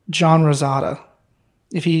 John Rosada.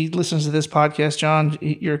 If he listens to this podcast, John,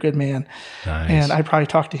 you're a good man. Nice. And I probably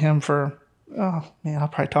talked to him I'll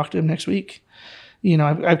probably talk to him next week.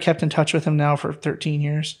 I've kept in touch with him now for 13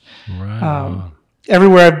 years. Right.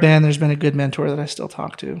 Everywhere I've been, there's been a good mentor that I still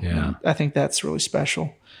talk to. Yeah. And I think that's really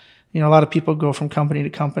special. A lot of people go from company to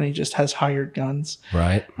company just as hired guns.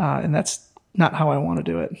 Right. And that's not how I want to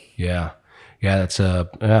do it. Yeah. Yeah. It's a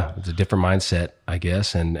different mindset, I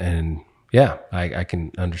guess. And yeah, I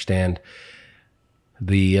can understand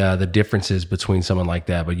the differences between someone like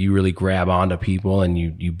that, but you really grab onto people and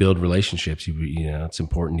you build relationships. It's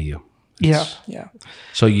important to you. Yeah.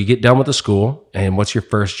 So you get done with the school, and what's your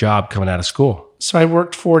first job coming out of school? So I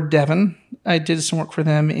worked for Devon. I did some work for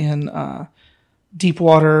them in deep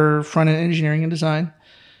water front-end engineering and design.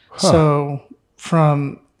 Huh. So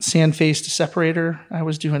from sand face to separator, I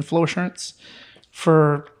was doing flow assurance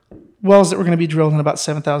for wells that were going to be drilled in about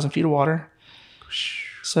 7,000 feet of water.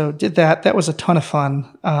 So did that. That was a ton of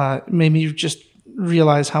fun. Made me just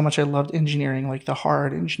realize how much I loved engineering, like the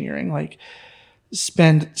hard engineering, like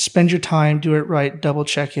spend your time, do it right, double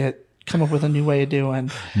check it, come up with a new way of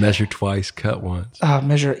doing. Measure twice, cut once.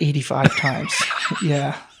 Measure 85 times.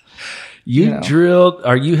 Yeah. You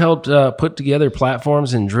helped put together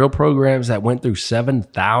platforms and drill programs that went through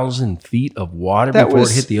 7,000 feet of water before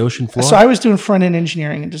it hit the ocean floor? So I was doing front-end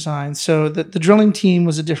engineering and design. So the drilling team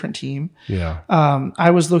was a different team. Yeah.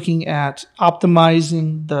 I was looking at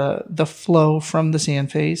optimizing the flow from the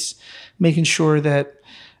sand face, making sure that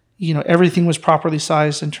everything was properly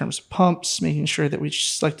sized in terms of pumps, making sure that we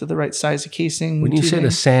selected the right size of casing. When you say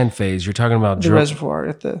the sand phase, you're talking about the reservoir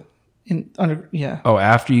at the Oh,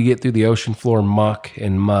 after you get through the ocean floor muck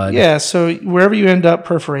and mud. Yeah, so wherever you end up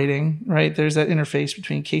perforating, right, there's that interface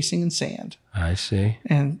between casing and sand. I see.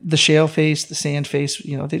 And the shale face, the sand face,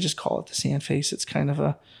 they just call it the sand face. It's kind of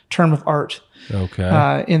a term of art in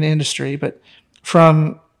the industry. But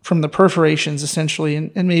from the perforations, essentially,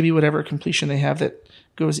 and maybe whatever completion they have that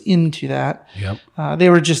goes into that, they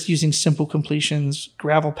were just using simple completions,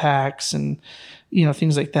 gravel packs, and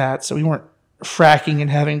things like that. So we weren't fracking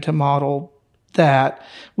and having to model that.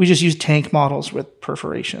 We just used tank models with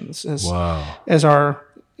perforations as our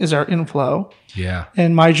inflow. Yeah.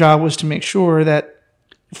 And my job was to make sure that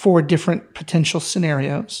for different potential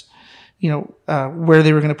scenarios, where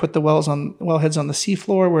they were going to put the wellheads on the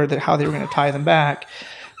seafloor, how they were going to tie them back,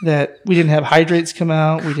 that we didn't have hydrates come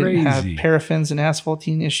out, we didn't have paraffins and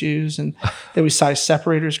asphaltene issues, and that we sized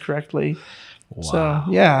separators correctly. Wow. So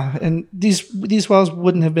yeah, and these wells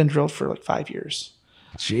wouldn't have been drilled for like 5 years.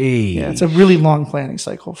 Gee. Yeah, it's a really long planning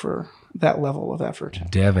cycle for that level of effort.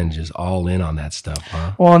 Devin just all in on that stuff,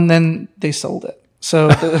 huh? Well, and then they sold it.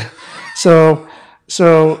 So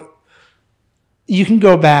so you can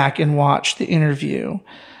go back and watch the interview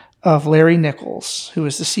of Larry Nichols, who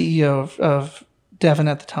was the CEO of Devon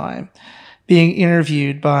at the time, being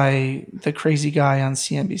interviewed by the crazy guy on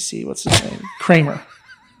CNBC. What's his name? Kramer.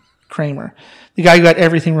 The guy who got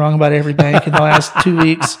everything wrong about every bank in the last 2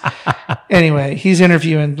 weeks. Anyway, he's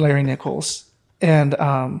interviewing Larry Nichols. And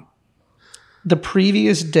the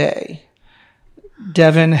previous day,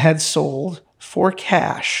 Devon had sold for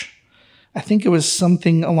cash, I think it was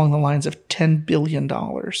something along the lines of $10 billion,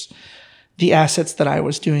 the assets that I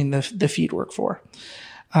was doing the feed work for.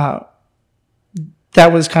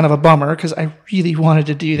 That was kind of a bummer because I really wanted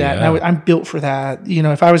to do that. Yeah. And I'm built for that.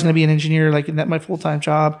 If I was going to be an engineer, like in my full-time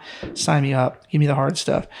job, sign me up, give me the hard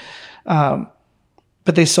stuff. But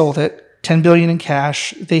they sold it, $10 billion in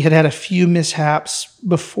cash. They had a few mishaps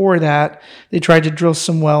before that. They tried to drill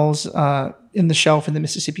some wells in the shelf in the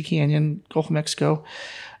Mississippi Canyon, Gulf of Mexico.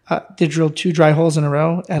 They drilled 2 dry holes in a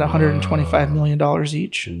row at $125 million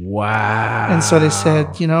each. Wow. And so they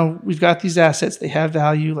said, we've got these assets. They have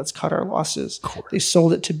value. Let's cut our losses. They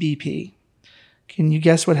sold it to BP. Can you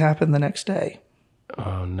guess what happened the next day?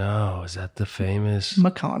 Oh, no. Is that the famous?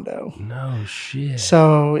 Macondo. No shit.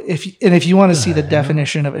 So if you want to see the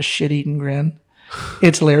definition of a shit-eating grin,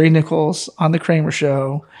 it's Larry Nichols on the Kramer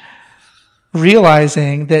Show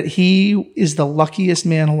realizing that he is the luckiest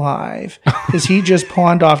man alive because he just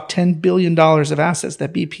pawned off $10 billion of assets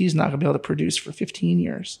that BP is not going to be able to produce for 15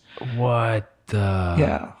 years. What the?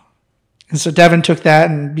 Yeah. And so Devon took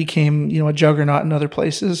that and became, a juggernaut in other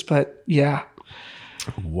places. But yeah.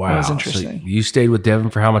 Wow. That was interesting. So you stayed with Devon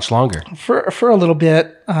for how much longer? For a little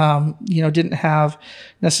bit. Didn't have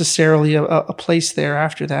necessarily a place there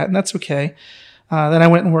after that. And that's okay. Then I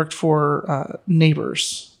went and worked for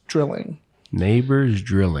Neighbors Drilling. Neighbors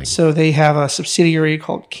Drilling. So they have a subsidiary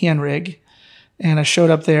called CanRig, and I showed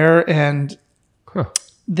up there, and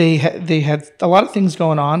they had a lot of things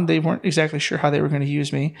going on. They weren't exactly sure how they were going to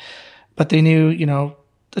use me, but they knew,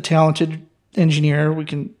 a talented engineer, we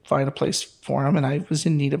can find a place for him, and I was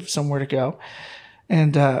in need of somewhere to go.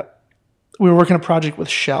 And we were working a project with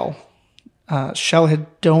Shell. Shell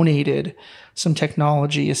had donated some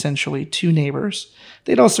technology essentially to Neighbors.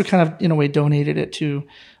 They'd also kind of, in a way, donated it to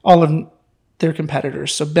all of their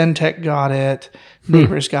competitors. So Bentech got it,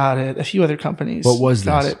 Neighbors got it, a few other companies What was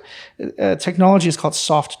got this? it. Technology is called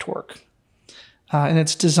soft torque. And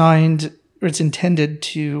it's intended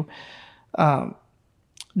to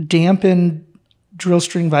dampen drill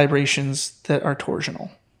string vibrations that are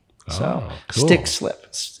torsional. So cool. Stick slip.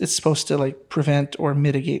 It's supposed to prevent or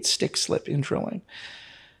mitigate stick slip in drilling.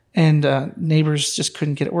 And Neighbors just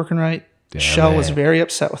couldn't get it working right. Shell was very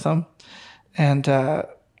upset with them. And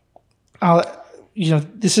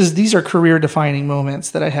these are career defining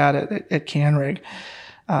moments that I had at CanRig.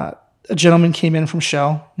 A gentleman came in from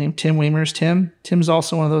Shell named Tim Weimers. Tim's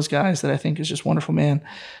also one of those guys that I think is just a wonderful man.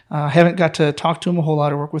 I haven't got to talk to him a whole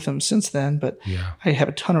lot or work with him since then, but I have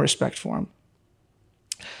a ton of respect for him.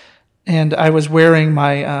 And I was wearing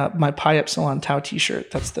my Pi Epsilon Tau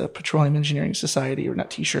T-shirt. That's the Petroleum Engineering Society, or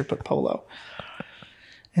not T-shirt, but polo.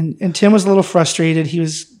 And Tim was a little frustrated. He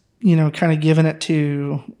was, kind of giving it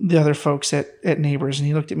to the other folks at Neighbors. And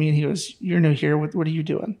he looked at me and he goes, "You're new here. What are you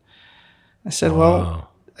doing?" I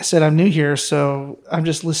said, I'm new here, so I'm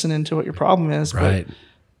just listening to what your problem is. Right. But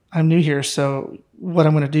I'm new here, so what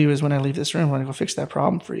I'm going to do is when I leave this room, I'm going to go fix that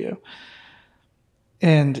problem for you.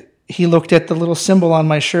 And he looked at the little symbol on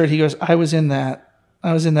my shirt. He goes, I was in that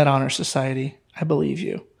honor society. I believe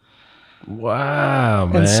you. Wow,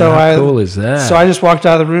 man. And so How cool is that? So I just walked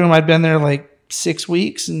out of the room. I'd been there 6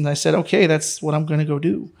 weeks, and I said, okay, that's what I'm going to go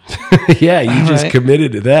do. Yeah, you just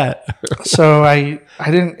committed to that. So I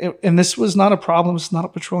didn't, and this was not a problem. It's not a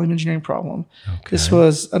petroleum engineering problem. Okay. This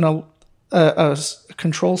was a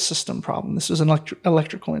control system problem. This was an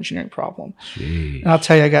electrical engineering problem. Jeez. And I'll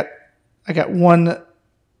tell you, I got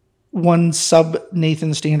one sub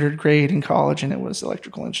Nathan standard grade in college, and it was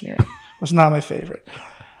electrical engineering. It was not my favorite.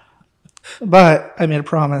 But I made a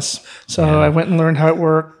promise. So I went and learned how it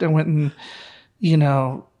worked. I went and,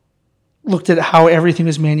 looked at how everything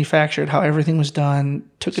was manufactured, how everything was done,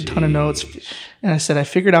 took a ton of notes. And I said, I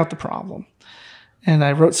figured out the problem. And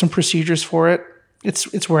I wrote some procedures for it.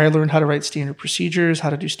 It's where I learned how to write standard procedures,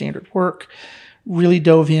 how to do standard work, really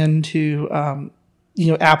dove into,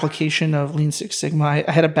 application of Lean Six Sigma.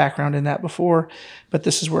 I had a background in that before, but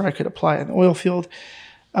this is where I could apply it in the oil field.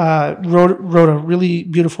 Wrote a really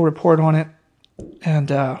beautiful report on it,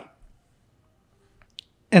 and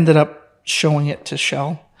ended up showing it to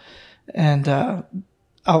Shell. And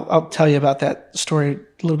I'll tell you about that story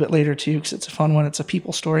a little bit later too, because it's a fun one. It's a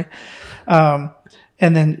people story.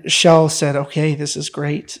 And then Shell said, "Okay, this is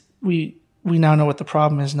great. We now know what the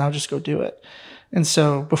problem is. Now just go do it." And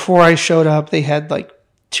so before I showed up, they had like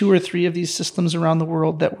 2 or 3 of these systems around the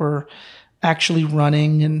world that were actually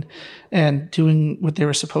running and doing what they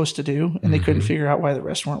were supposed to do, and they couldn't figure out why the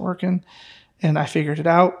rest weren't working. And I figured it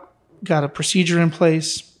out, got a procedure in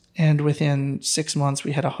place, and within 6 months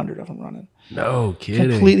we had 100 of them running. No kidding.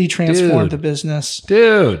 Completely transformed the business.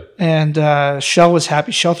 Dude. And Shell was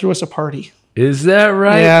happy. Shell threw us a party. Is that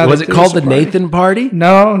right? Yeah, was it called the Nathan Party?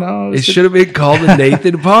 No. It should have been called the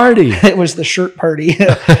Nathan Party. It was the shirt party.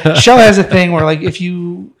 Shell has a thing where, like, if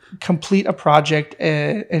you complete a project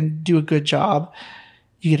and do a good job,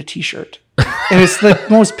 you get a T-shirt. And it's the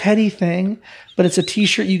most petty thing, but it's a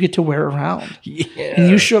T-shirt you get to wear around. Yeah.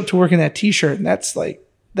 And you show up to work in that T-shirt, and that's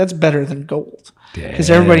better than gold. Because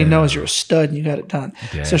everybody knows you're a stud and you got it done.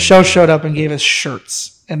 Damn. So Shell showed up and gave us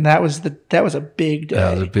shirts. And that was a big day.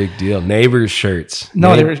 That was a big deal. Neighbors shirts.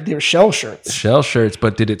 No, they were Shell shirts. Shell shirts.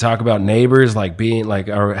 But did it talk about neighbors, like being like,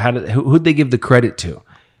 or who'd they give the credit to?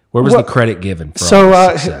 Where was the credit given for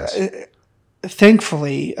all this success?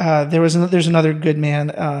 Thankfully, there's another good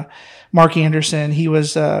man, Mark Anderson. He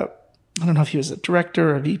was I don't know if he was a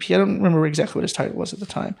director or a VP. I don't remember exactly what his title was at the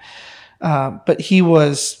time, but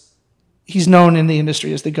he's known in the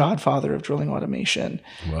industry as the godfather of drilling automation.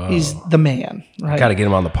 Whoa. He's the man, right? Got to get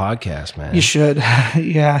him on the podcast, man. You should.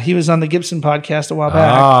 Yeah, he was on the Gibson podcast a while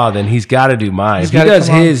back. Oh, then he's got to do mine. If he does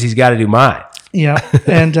his, he's got to do mine. Yeah,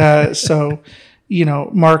 and so,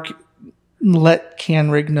 Mark let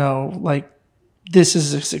Canrig know, like, this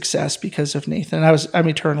is a success because of Nathan. And I'm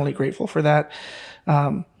eternally grateful for that.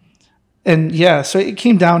 And yeah, so it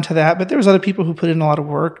came down to that, but there was other people who put in a lot of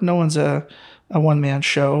work. No one's a one-man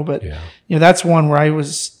show, but that's one where I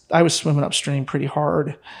was swimming upstream pretty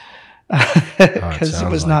hard because it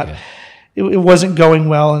was not, it wasn't going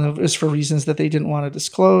well, and it was for reasons that they didn't want to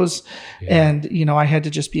disclose. Yeah. And I had to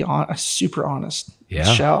just be super honest with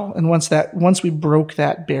Shell. And once we broke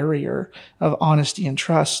that barrier of honesty and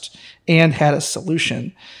trust and had a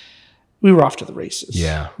solution, we were off to the races.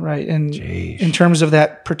 Yeah. Right. And in terms of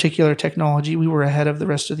that particular technology, we were ahead of the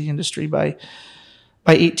rest of the industry by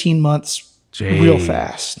 18 months. Real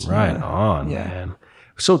fast. Right on, man.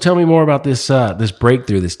 So tell me more about this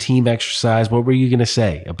breakthrough, this team exercise. What were you going to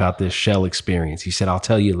say about this Shell experience? You said, I'll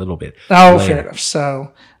tell you a little bit. Oh, later. Fair enough.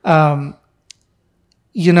 So, I'm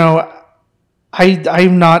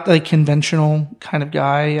not a conventional kind of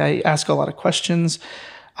guy. I ask a lot of questions.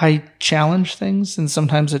 I challenge things, and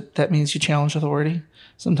sometimes that means you challenge authority.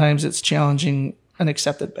 Sometimes it's challenging an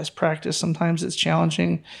accepted best practice. Sometimes it's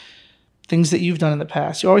challenging things that you've done in the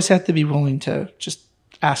past. You always have to be willing to just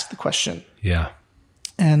ask the question. Yeah.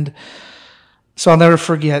 And so I'll never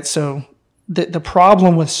forget. So the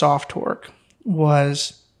problem with soft torque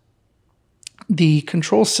was the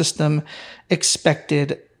control system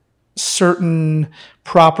expected certain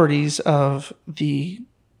properties of the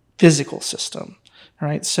physical system,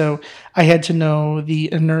 right? So I had to know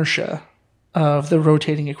the inertia of the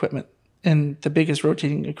rotating equipment. And the biggest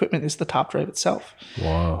rotating equipment is the top drive itself.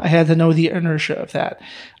 Wow. I had to know the inertia of that.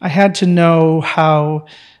 I had to know how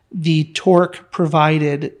the torque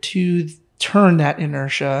provided to turn that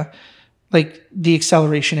inertia, like the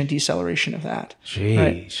acceleration and deceleration of that. Jeez.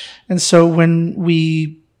 Right? And so when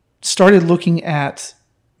we started looking at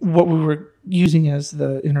what we were using as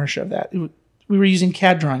the inertia of that, we were using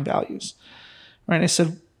CAD drawing values. Right? And I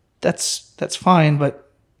said, that's fine, but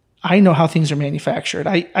I know how things are manufactured.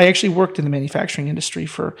 I actually worked in the manufacturing industry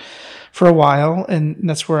for a while, and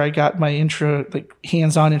that's where I got my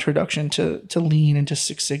hands-on introduction to Lean and to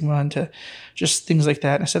Six Sigma and to just things like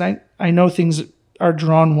that. And I said, I know things are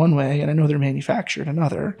drawn one way, and I know they're manufactured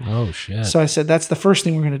another. Oh, shit. So I said, that's the first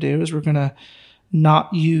thing we're going to do is we're going to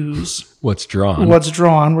not use what's drawn.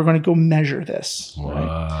 We're going to go measure this. Wow.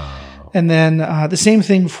 Right? And then the same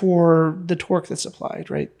thing for the torque that's applied,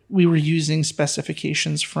 right? We were using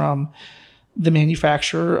specifications from the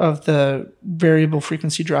manufacturer of the variable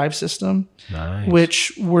frequency drive system,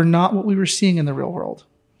 which were not what we were seeing in the real world.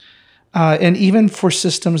 And even for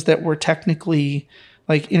systems that were technically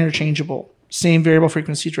like interchangeable, same variable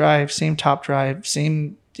frequency drive, same top drive,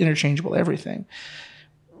 same interchangeable everything,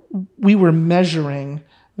 we were measuring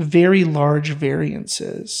very large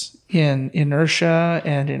variances in inertia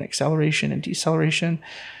and in acceleration and deceleration.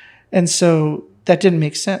 And so that didn't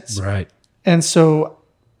make sense. Right. And so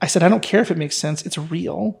I said, I don't care if it makes sense. It's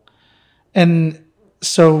real. And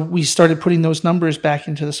so we started putting those numbers back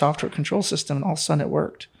into the software control system, and all of a sudden it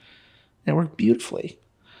worked. It worked beautifully.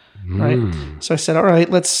 Right. So I said, all right,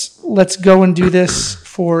 let's go and do this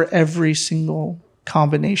for every single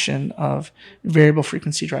combination of variable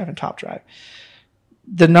frequency drive and top drive.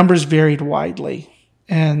 The numbers varied widely.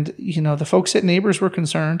 And, the folks at Neighbors were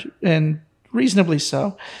concerned, and reasonably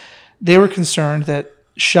so. They were concerned that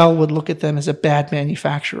Shell would look at them as a bad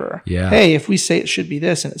manufacturer. Yeah. Hey, if we say it should be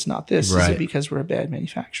this and it's not this, right. Is it because we're a bad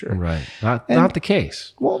manufacturer? Right. Not the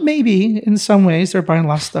case. Well, maybe in some ways they're buying a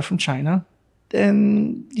lot of stuff from China.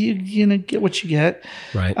 Then you get what you get.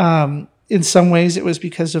 Right. In some ways it was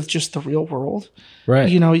because of just the real world.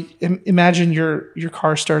 Right. Imagine your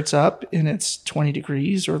car starts up and it's 20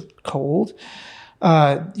 degrees or cold.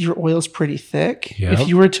 Your oil's pretty thick. Yep. If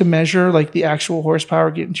you were to measure like the actual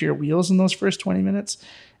horsepower getting to your wheels in those first 20 minutes,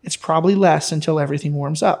 it's probably less until everything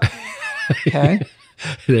warms up. Okay.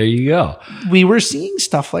 There you go. We were seeing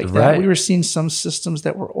stuff like that. Right. We were seeing some systems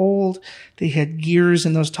that were old. They had gears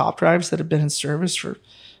in those top drives that had been in service for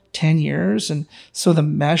 10 years. And so the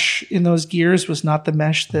mesh in those gears was not the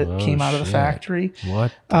mesh that came out of the factory.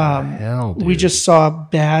 What the hell, dude? We just saw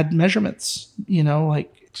bad measurements,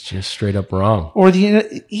 It's just straight up wrong. Or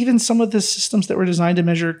even some of the systems that were designed to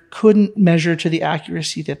measure couldn't measure to the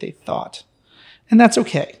accuracy that they thought. And that's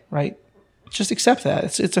okay, right? Just accept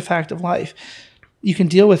that. It's a fact of life. You can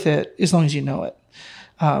deal with it as long as you know it.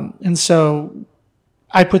 And so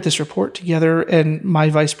I put this report together, and my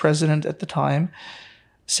vice president at the time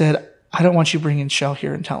said, I don't want you bringing Shell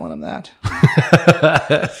here and telling them that.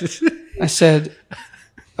 I said,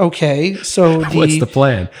 okay, so what's the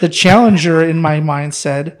plan? The challenger in my mind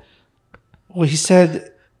said, well, he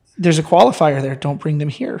said, there's a qualifier there. Don't bring them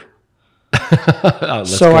here.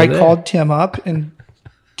 So I called Tim up, and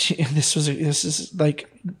this is like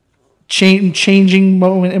changing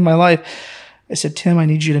moment in my life. I said, Tim, I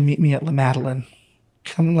need you to meet me at La Madeleine.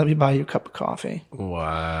 Come and let me buy you a cup of coffee.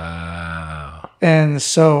 Wow. And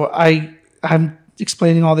so I'm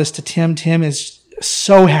explaining all this to Tim. Tim is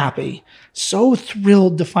so happy, so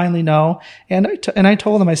thrilled to finally know. And I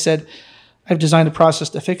told him, I said, I've designed a process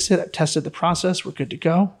to fix it. I've tested the process. We're good to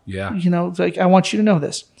go. Yeah. I want you to know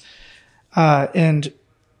this. And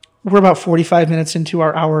we're about 45 minutes into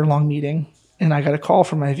our hour-long meeting, and I got a call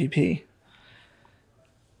from my VP.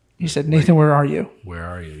 He said, Nathan, where are you? Where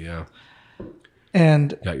are you? Yeah.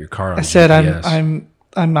 And got your car on I said, GPS.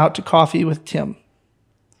 I'm out to coffee with Tim.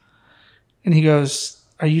 And he goes,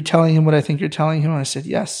 are you telling him what I think you're telling him? And I said,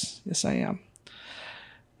 yes, I am.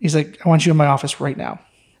 He's like, I want you in my office right now.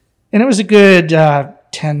 And it was a good 10,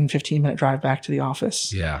 15-minute drive back to the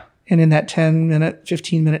office. Yeah. And in that 10-minute,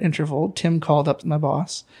 15-minute interval, Tim called up to my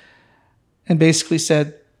boss and basically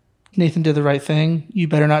said, Nathan did the right thing. You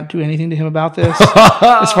better not do anything to him about this.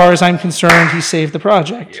 As far as I'm concerned, he saved the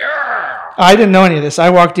project. Yeah. I didn't know any of this. I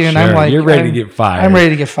walked in. Sure, I'm like, you're ready to get fired. I'm ready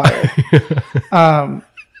to get fired.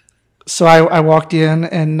 So I walked in,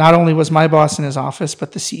 and not only was my boss in his office,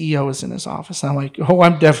 but the CEO was in his office. I'm like, oh,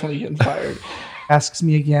 I'm definitely getting fired. Asks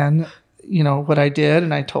me again, what I did,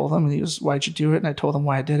 and I told him. And he goes, why'd you do it? And I told him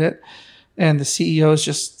why I did it. And the CEO is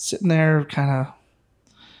just sitting there, kind of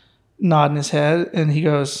nodding his head, and he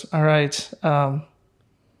goes, all right.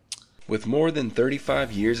 With more than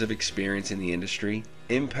 35 years of experience in the industry,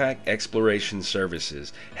 Impact Exploration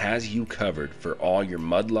Services has you covered for all your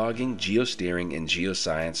mud logging, geosteering, and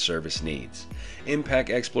geoscience service needs. Impact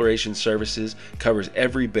Exploration Services covers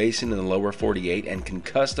every basin in the lower 48 and can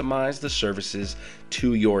customize the services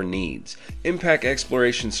to your needs. Impact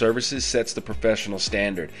Exploration Services sets the professional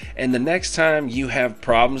standard, and the next time you have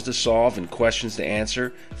problems to solve and questions to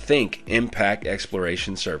answer, think Impact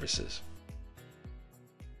Exploration Services.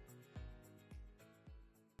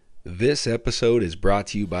 This episode is brought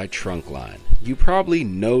to you by Trunkline. You probably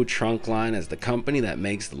know Trunkline as the company that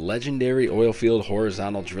makes the legendary oilfield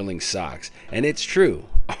horizontal drilling socks. And it's true.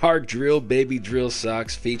 Our Drill Baby Drill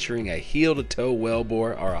socks featuring a heel-to-toe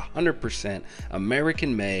wellbore are 100%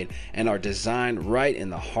 American-made and are designed right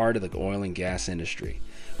in the heart of the oil and gas industry.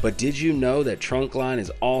 But did you know that Trunkline is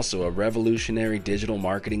also a revolutionary digital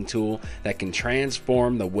marketing tool that can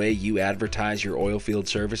transform the way you advertise your oilfield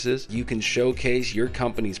services? You can showcase your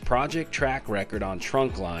company's project track record on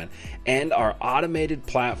Trunkline, and our automated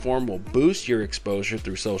platform will boost your exposure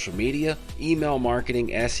through social media, email marketing,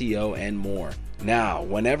 SEO, and more. Now,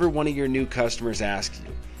 whenever one of your new customers asks you,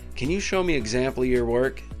 "Can you show me an example of your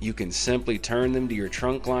work?" you can simply turn them to your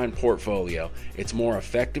Trunkline portfolio. It's more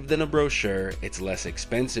effective than a brochure, it's less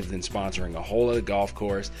expensive than sponsoring a hole at a golf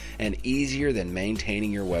course, and easier than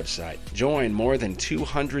maintaining your website. Join more than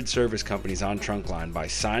 200 service companies on Trunkline by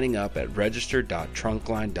signing up at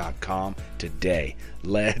register.trunkline.com today.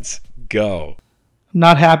 Let's go. I'm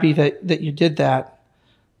not happy that you did that,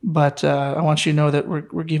 but I want you to know that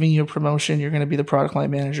we're giving you a promotion. You're going to be the product line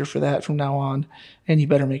manager for that from now on, and you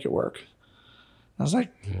better make it work. I was like,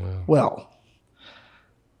 well,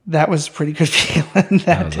 that was a pretty good feeling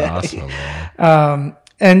that day. Awesome, man.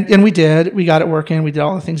 And we did. We got it working. We did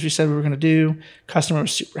all the things we said we were going to do. Customer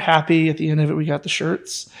was super happy. At the end of it, we got the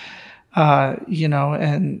shirts,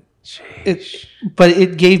 and but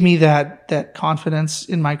it gave me that confidence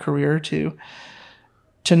in my career to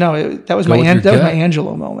know that was my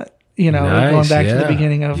Angelo moment. Nice, going back to the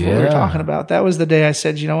beginning of what we were talking about. That was the day I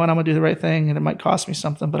said, you know what, I'm going to do the right thing, and it might cost me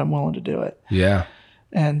something, but I'm willing to do it. Yeah.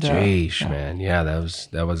 And man. Yeah, that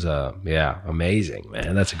was amazing,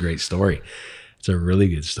 man. That's a great story. It's a really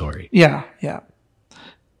good story. Yeah. Yeah.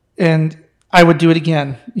 And I would do it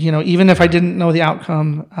again, even if I didn't know the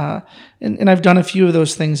outcome. And I've done a few of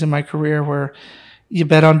those things in my career where you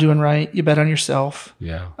bet on doing right, you bet on yourself.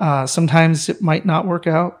 Yeah. Sometimes it might not work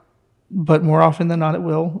out, but more often than not, it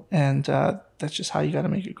will. And that's just how you got to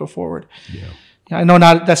make it go forward. Yeah. I know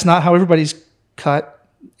that's not how everybody's cut,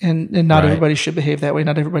 and not everybody should behave that way.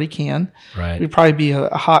 Not everybody can. Right. It'd probably be a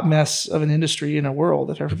hot mess of an industry in a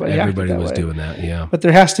world if everybody was doing that. Yeah. But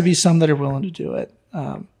there has to be some that are willing to do it.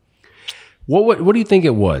 What do you think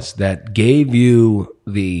it was that gave you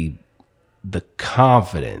the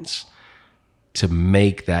confidence to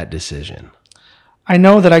make that decision? I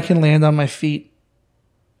know that I can land on my feet.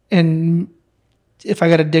 And if I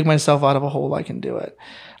got to dig myself out of a hole, I can do it.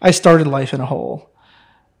 I started life in a hole,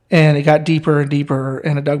 and it got deeper and deeper,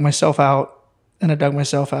 and I dug myself out, and I dug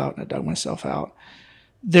myself out, and I dug myself out.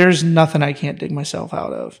 There's nothing I can't dig myself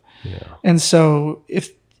out of. Yeah. And so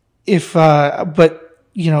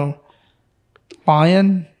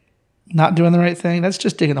lying, not doing the right thing, that's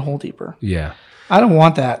just digging a hole deeper. Yeah. I don't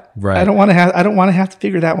want that. Right. I don't want to have to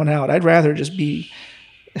figure that one out. I'd rather just be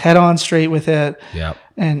head on straight with it. Yeah.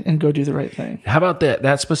 And go do the right thing. How about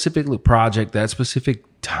that specific project, that specific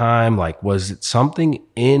time? Like, was it something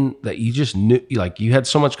in that you just knew, like you had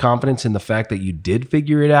so much confidence in the fact that you did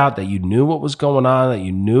figure it out, that you knew what was going on, that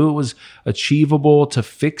you knew it was achievable to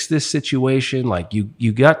fix this situation? Like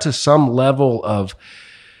you got to some level of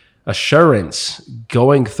assurance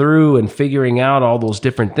going through and figuring out all those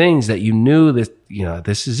different things that you knew that,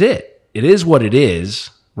 this is it. It is what it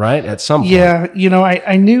is. Right? At some point. Yeah.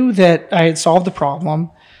 I knew that I had solved the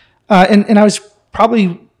problem, and I was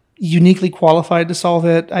probably uniquely qualified to solve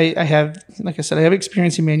it. I have, like I said, I have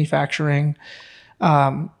experience in manufacturing.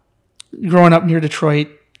 Growing up near Detroit,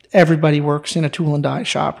 everybody works in a tool and die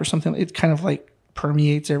shop or something. It kind of like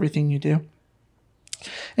permeates everything you do.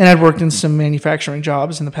 And I'd worked in some manufacturing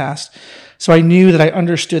jobs in the past. So I knew that I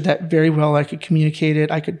understood that very well. I could communicate it.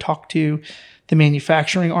 I could talk to the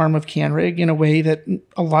manufacturing arm of CanRig in a way that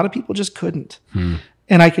a lot of people just couldn't.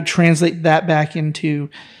 And I could translate that back into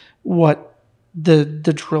what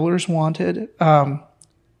the drillers wanted.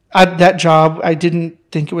 That job, I didn't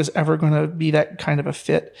think it was ever going to be that kind of a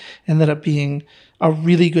fit. Ended up being a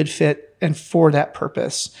really good fit and for that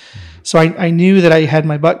purpose. So I knew that I had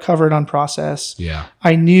my butt covered on process. Yeah.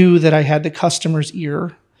 I knew that I had the customer's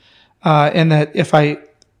ear, and that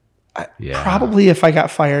probably if I got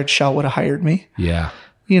fired, Shell would have hired me. Yeah.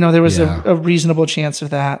 There was a reasonable chance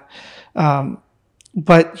of that.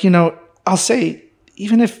 But I'll say,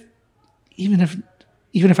 even if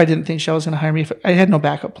I didn't think Shell was going to hire me, I had no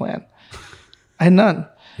backup plan. I had none.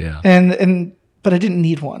 Yeah. But I didn't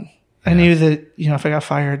need one. I knew that, if I got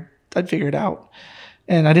fired, I'd figure it out.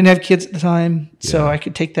 And I didn't have kids at the time, so I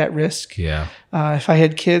could take that risk. Yeah. If I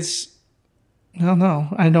had kids, well, no,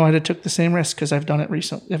 I know I'd have took the same risk because I've done it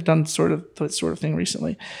recently. I've done that sort of thing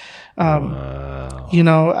recently. Wow.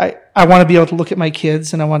 I want to be able to look at my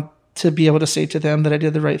kids, and I want to be able to say to them that I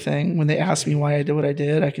did the right thing. When they ask me why I did what I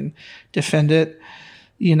did, I can defend it.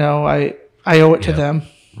 I owe it to them.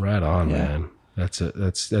 Right on, man. That's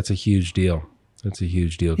a huge deal. That's a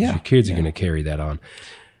huge deal because your kids are going to carry that on.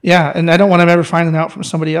 Yeah, and I don't want them ever finding out from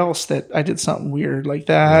somebody else that I did something weird like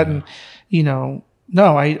that. And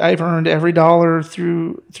no, I've earned every dollar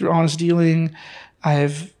through honest dealing.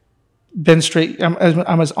 I've been straight. I'm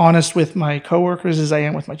as honest with my coworkers as I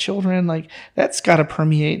am with my children. Like, that's got to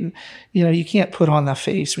permeate. And you can't put on that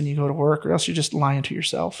face when you go to work, or else you're just lying to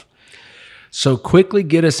yourself. So quickly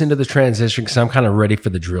get us into the transition, because I'm kind of ready for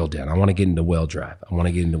the drill down. I want to get into well drive. I want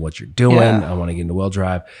to get into what you're doing. I want to get into well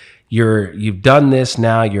drive. You've done this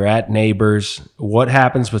now. You're at Neighbors. What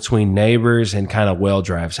happens between Neighbors and kind of well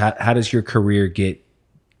drives? How does your career get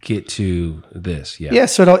to this?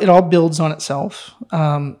 So it all builds on itself.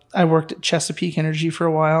 I worked at Chesapeake Energy for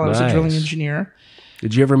a while. I was a drilling engineer.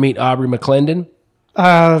 Did you ever meet Aubrey McClendon?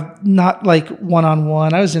 Not like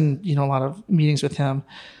one-on-one. I was in a lot of meetings with him.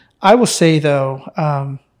 I will say, though,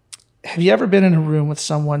 have you ever been in a room with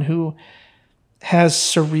someone who has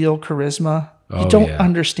surreal charisma? You don't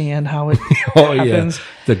understand how it happens.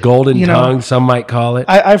 The golden tongue, some might call it.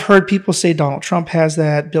 I've heard people say Donald Trump has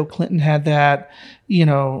that, Bill Clinton had that,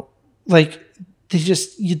 like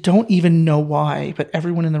you don't even know why, but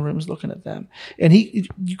everyone in the room is looking at them. And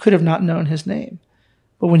you could have not known his name.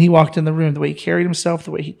 But when he walked in the room, the way he carried himself,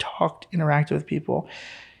 the way he talked, interacted with people,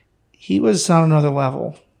 he was on another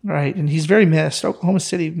level. Right. And he's very missed. Oklahoma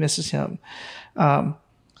City misses him. But,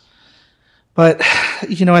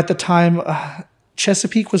 at the time,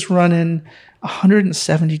 Chesapeake was running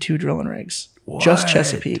 172 drilling rigs. What? Just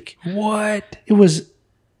Chesapeake. What? It was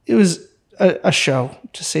a show,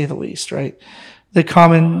 to say the least, right?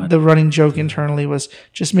 The running joke internally was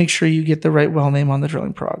just make sure you get the right well name on the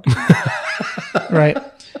drilling prog. Right.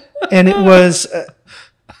 And it was,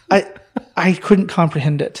 I couldn't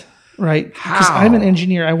comprehend it. Right. Because I'm an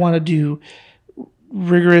engineer. I want to do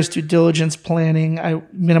rigorous due diligence planning. I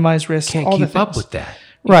minimize risk. Can't keep up with that.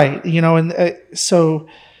 Right. So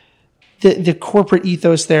the corporate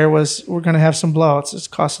ethos there was we're going to have some blowouts. It's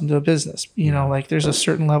costing to a business. Like there's a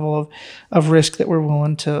certain level of risk that we're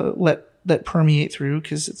willing to let permeate through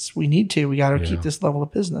because we need to. We got to keep this level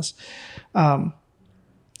of business. I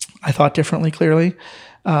thought differently, clearly.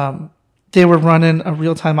 They were running a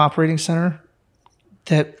real-time operating center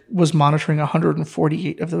that was monitoring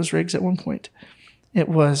 148 of those rigs at one point. It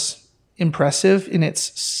was impressive in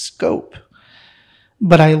its scope.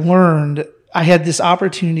 But I had this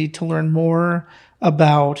opportunity to learn more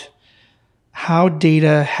about how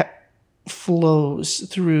data flows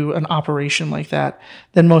through an operation like that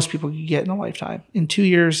than most people could get in a lifetime. In 2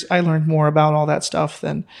 years, I learned more about all that stuff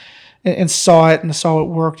and saw it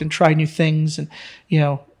worked and tried new things. And,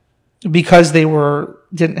 because they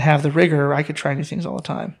didn't have the rigor, I could try new things all the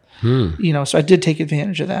time. So I did take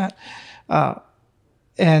advantage of that.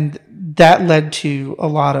 And that led to a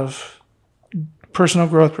lot of personal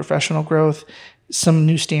growth, professional growth, some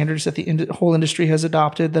new standards that the whole industry has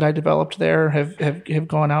adopted that I developed there have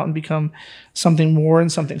gone out and become something more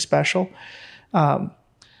and something special. And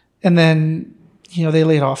then, they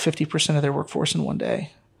laid off 50% of their workforce in one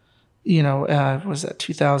day. Was that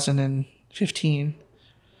 2015?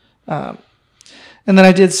 And then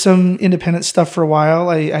I did some independent stuff for a while.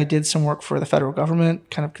 I did some work for the federal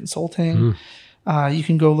government, kind of consulting. You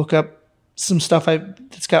can go look up some stuff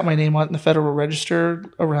that's got my name on it in the Federal Register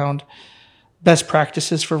around best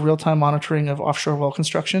practices for real-time monitoring of offshore well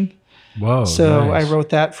construction. Whoa! So nice. I wrote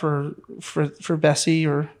that for BSEE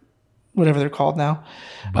or whatever they're called now.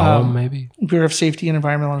 BOEM, maybe? Bureau of Safety and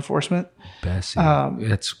Environmental Enforcement. BSEE.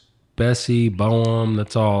 It's BSEE, BOEM,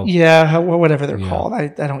 that's all. Yeah, whatever they're called. I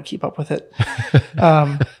don't keep up with it.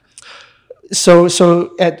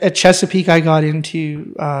 So at Chesapeake, I got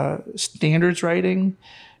into standards writing,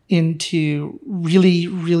 into really,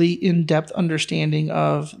 really in-depth understanding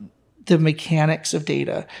of the mechanics of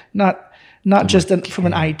data, not just from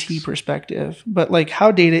an IT perspective, but like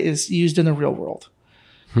how data is used in the real world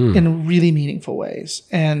in really meaningful ways.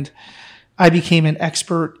 And I became an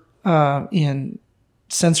expert in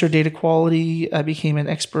sensor data quality. I became an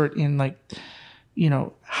expert in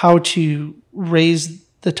how to raise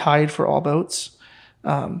the tide for all boats.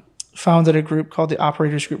 Founded a group called the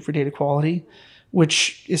Operators Group for Data Quality,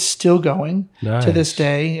 which is still going to this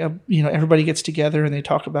day. Everybody gets together and they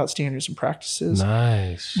talk about standards and practices.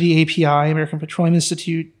 Nice. The API, American Petroleum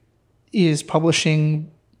Institute, is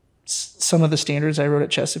publishing some of the standards I wrote at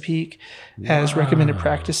Chesapeake as recommended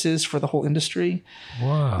practices for the whole industry.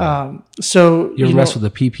 Wow. So you ever mess with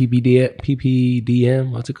the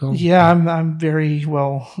PPDM? What's it called? Yeah, I'm very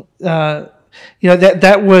well.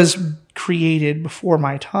 That was created before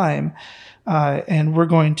my time, and we're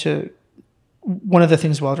going to. One of the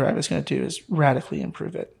things WellDrive is going to do is radically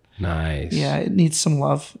improve it. Nice. Yeah, it needs some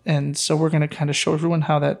love, and so we're going to kind of show everyone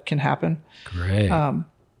how that can happen. Great.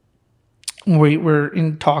 We're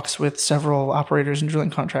in talks with several operators and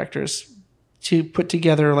drilling contractors to put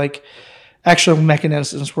together like actual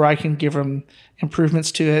mechanisms where I can give them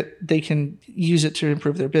improvements to it. They can use it to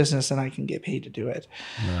improve their business, and I can get paid to do it.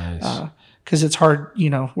 Nice. Because it's hard,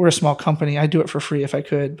 we're a small company. I'd do it for free if I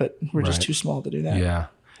could, but we're just too small to do that. Yeah.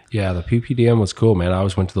 Yeah, the PPDM was cool, man. I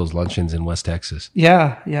always went to those luncheons in West Texas.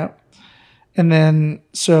 Yeah. And then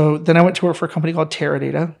I went to work for a company called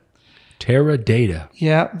Teradata. Teradata.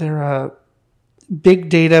 Yeah, they're big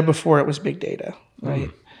data before it was big data,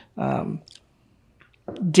 right?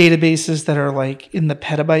 Databases that are like in the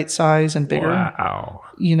petabyte size and bigger. Wow.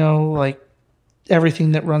 Like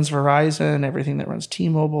everything that runs Verizon, everything that runs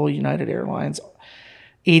T-Mobile, United Airlines,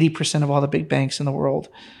 80% of all the big banks in the world.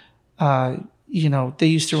 They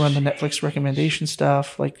used to run the Netflix recommendation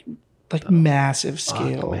stuff, like massive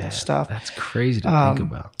scale stuff. That's crazy to think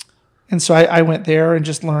about. And so I went there and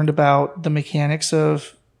just learned about the mechanics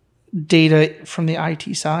of data from the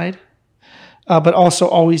IT side, but also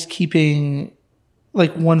always keeping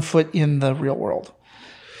like 1 foot in the real world,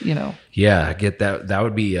 Yeah, I get that. That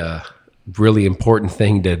would be a really important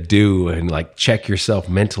thing to do, and like check yourself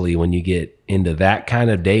mentally when you get into that kind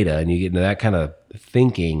of data and you get into that kind of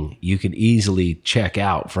thinking. You can easily check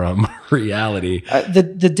out from reality.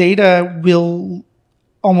 The data will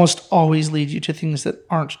almost always lead you to things that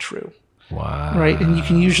aren't true. Wow. Right. And you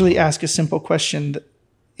can usually ask a simple question that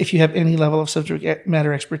if you have any level of subject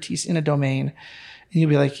matter expertise in a domain, and you'll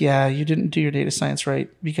be like, yeah, you didn't do your data science right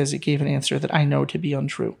because it gave an answer that I know to be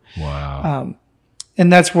untrue. Wow.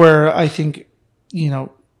 And that's where I think,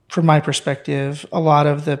 from my perspective, a lot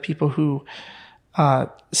of the people who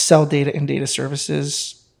sell data and data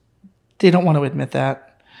services, they don't want to admit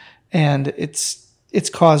that. And it's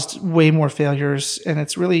caused way more failures. And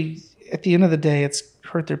it's really, at the end of the day, it's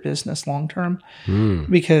hurt their business long term.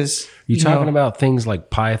 Because you're talking about things like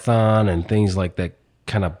Python and things like that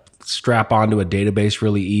kind of strap onto a database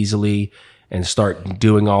really easily and start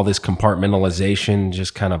doing all this compartmentalization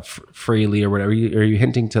just kind of freely or whatever. Are you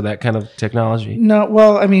hinting to that kind of technology? No,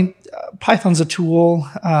 well, I mean, Python's a tool.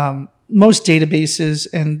 Most databases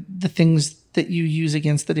and the things that you use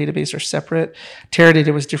against the database are separate.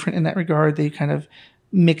 Teradata was different in that regard. They kind of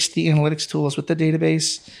mixed the analytics tools with the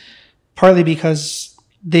database, partly because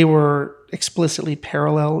they were explicitly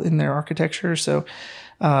parallel in their architecture. So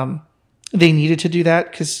they needed to do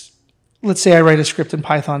that because let's say I write a script in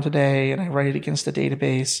Python today and I write it against a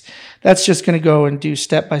database. That's just going to go and do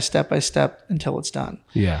step by step by step until it's done.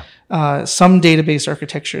 Yeah. Some database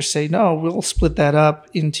architectures say, no, we'll split that up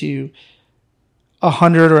into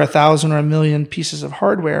 100 or 1,000 or 1,000,000 pieces of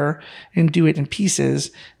hardware and do it in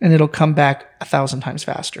pieces, and it'll come back 1,000 times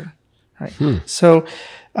faster. Right. So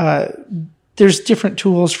there's different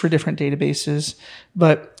tools for different databases,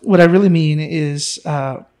 but what I really mean is,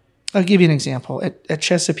 I'll give you an example. At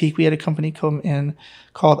Chesapeake, we had a company come in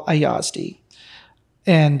called Ayazdi,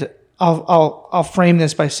 and I'll frame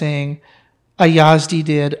this by saying Ayazdi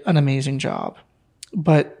did an amazing job,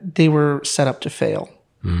 but they were set up to fail.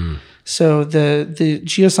 So the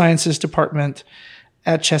geosciences department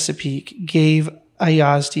at Chesapeake gave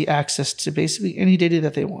Ayazdi access to basically any data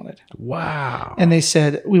that they wanted. Wow. And they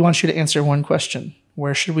said, we want you to answer one question.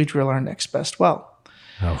 Where should we drill our next best well?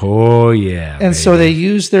 Oh, yeah. And so they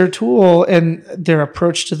used their tool, and their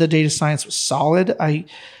approach to the data science was solid. I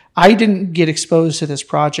didn't get exposed to this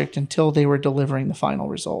project until they were delivering the final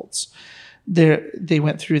results. They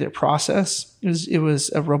went through their process. It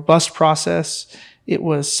was a robust process. It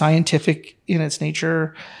was scientific in its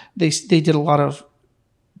nature. They did all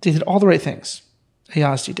the right things.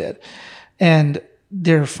 Ayazdi did. And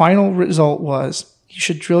their final result was, you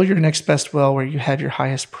should drill your next best well where you have your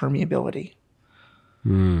highest permeability.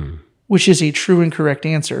 Which is a true and correct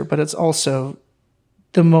answer, but it's also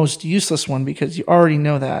the most useless one because you already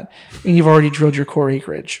know that and you've already drilled your core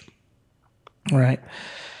acreage. Right.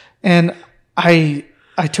 And I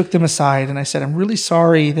took them aside and I said, I'm really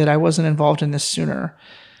sorry that I wasn't involved in this sooner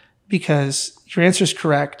because your answer is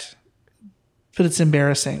correct, but it's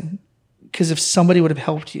embarrassing because if somebody would have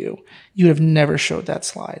helped you, you would have never showed that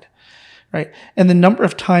slide. right? And the number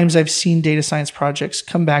of times I've seen data science projects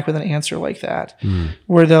come back with an answer like that,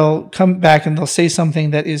 where they'll come back and they'll say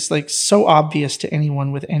something that is like so obvious to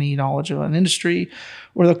anyone with any knowledge of an industry,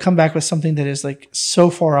 or they'll come back with something that is like so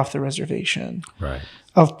far off the reservation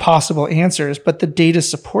of possible answers, but the data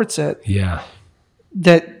supports it. Yeah.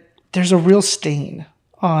 That there's a real stain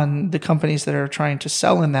on the companies that are trying to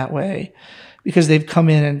sell in that way because they've come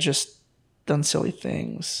in and just done silly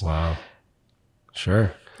things. Wow.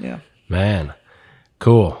 Sure. Yeah. Man.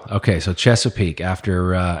 Cool. Okay. So Chesapeake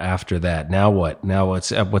after that. Now what? Now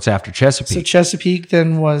what's after Chesapeake? So Chesapeake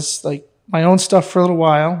then was like my own stuff for a little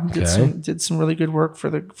while. Did some really good work for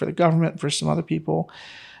the government, for some other people.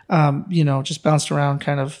 Just bounced around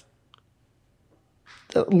kind of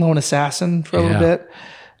the lone assassin for a little bit.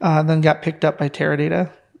 Then got picked up by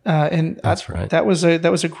Teradata. And that's right. That was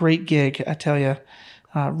a great gig, I tell you.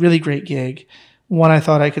 Really great gig. One I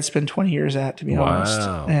thought I could spend 20 years at, to be honest.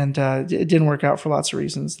 And it didn't work out for lots of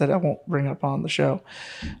reasons that I won't bring up on the show.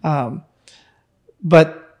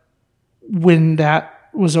 But when that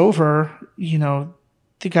was over, the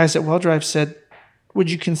guys at WellDrive said,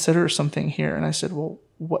 would you consider something here? And I said, well,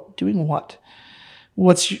 doing what?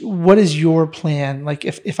 What is your plan? Like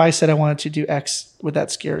if I said I wanted to do X, would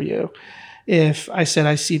that scare you? If I said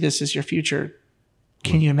I see this as your future,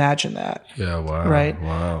 can you imagine that? Yeah, wow. Right?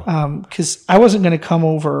 Wow. Because I wasn't going to come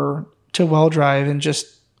over to WellDrive and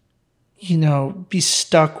just, be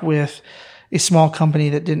stuck with a small company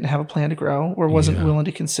that didn't have a plan to grow or wasn't willing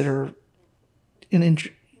to consider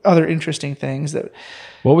other interesting things.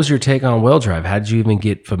 What was your take on WellDrive? How did you even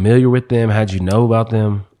get familiar with them? How did you know about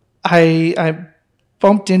them? I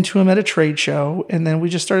bumped into him at a trade show, and then we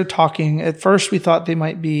just started talking. At first, we thought they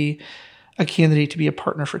might be a candidate to be a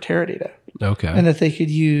partner for Teradata. Okay. And that they could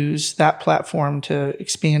use that platform to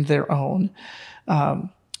expand their own,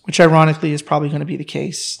 which ironically is probably going to be the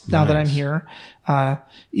case now that I'm here.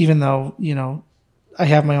 Even though, I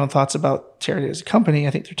have my own thoughts about Teradata as a company, I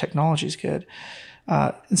think their technology is good.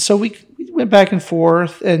 And so we went back and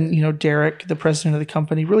forth, and, Derek, the president of the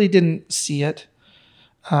company, really didn't see it.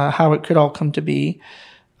 How it could all come to be.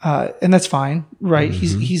 And that's fine, right?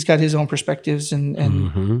 Mm-hmm. He's got his own perspectives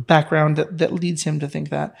and background that leads him to think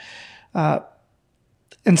that.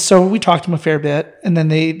 And so we talked to him a fair bit, and then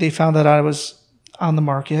they found that I was on the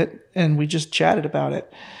market, and we just chatted about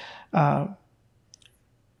it.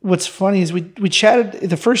 What's funny is we chatted,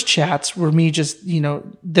 the first chats were me just,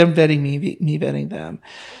 them vetting me vetting them.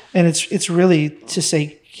 And it's really to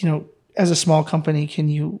say, as a small company, can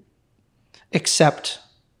you accept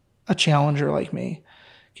a challenger like me?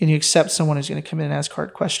 Can you accept someone who's going to come in and ask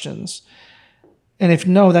hard questions? And if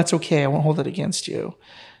no, that's okay. I won't hold it against you.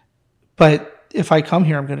 But if I come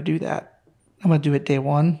here, I'm going to do that. I'm going to do it day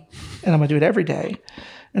one, and I'm going to do it every day.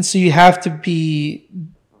 And so you have to be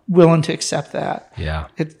willing to accept that. Yeah.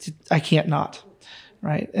 I can't not.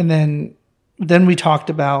 Right. And then we talked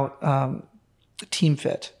about team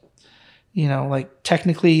fit. Like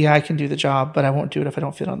technically I can do the job, but I won't do it if I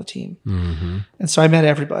don't fit on the team. Mm-hmm. And so I met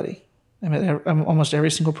everybody. I met almost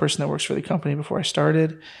every single person that works for the company before I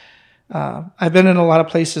started. I've been in a lot of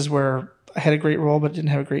places where I had a great role, but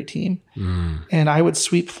didn't have a great team. And I would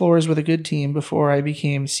sweep floors with a good team before I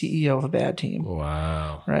became CEO of a bad team.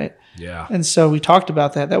 Wow. Right. Yeah. And so we talked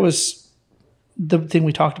about that. That was the thing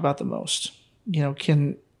we talked about the most.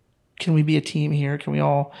 Can we be a team here? Can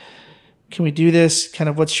we do this? Kind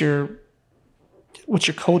of what's your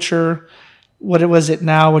culture? What was it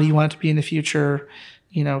now? What do you want it to be in the future?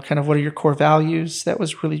 Kind of what are your core values? That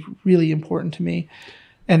was really, really important to me.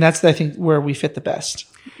 And that's, I think, where we fit the best,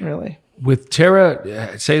 really. With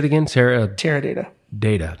say it again, Teradata.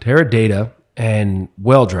 Teradata and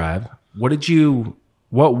WellDrive,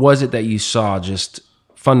 what was it that you saw just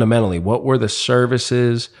fundamentally? What were the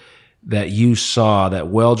services that you saw that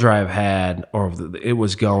WellDrive had or it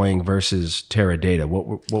was going versus Teradata?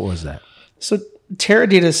 What was that? So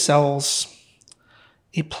Teradata sells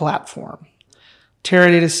a platform.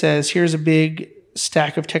 Teradata says, here's a big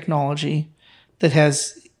stack of technology that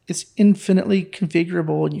it's infinitely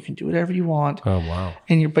configurable and you can do whatever you want. Oh, wow.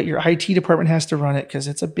 But your IT department has to run it because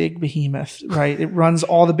it's a big behemoth, right? It runs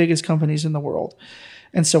all the biggest companies in the world.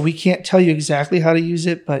 And so we can't tell you exactly how to use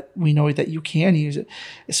it, but we know that you can use it.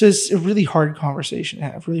 So it's a really hard conversation to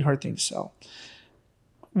have, really hard thing to sell.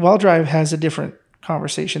 WellDrive has a different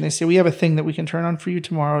conversation. They say, we have a thing that we can turn on for you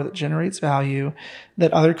tomorrow that generates value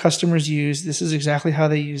that other customers use. This is exactly how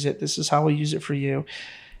they use it. This is how we use it for you.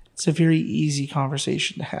 It's a very easy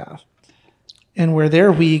conversation to have. And where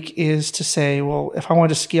they're weak is to say, well, if I want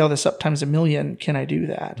to scale this up times 1,000,000, can I do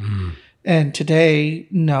that? And today,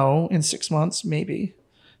 no. In 6 months, maybe.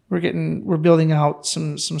 We're building out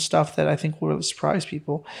some stuff that I think will really surprise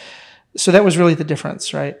people. So that was really the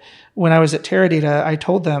difference, right? When I was at Teradata, I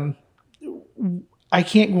told them, I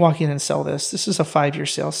can't walk in and sell this. This is a 5-year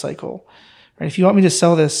sales cycle, right? If you want me to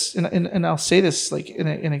sell this, and I'll say this like in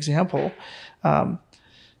an example,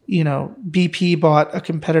 BP bought a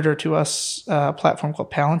competitor to us, a platform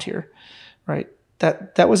called Palantir, right?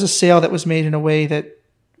 That was a sale that was made in a way that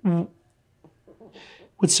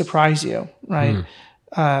would surprise you, right?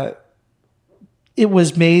 It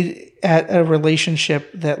was made at a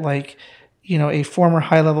relationship that a former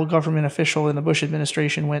high-level government official in the Bush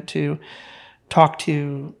administration went to talk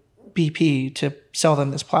to BP to sell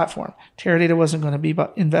them this platform. Teradata wasn't going to be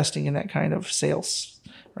investing in that kind of sales,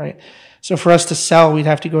 right? So for us to sell, we'd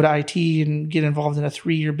have to go to IT and get involved in a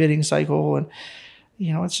 3-year bidding cycle. And,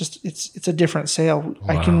 it's a different sale. Wow.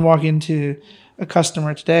 I can walk into a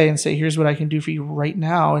customer today and say, here's what I can do for you right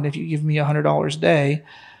now. And if you give me $100 a day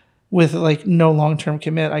with no long-term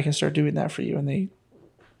commit, I can start doing that for you. And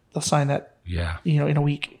they'll sign that, in a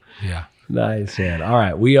week. Yeah. Nice, man. All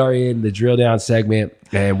right. We are in the drill down segment,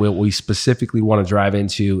 and what we specifically want to drive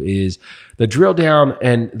into is the drill down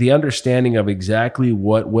and the understanding of exactly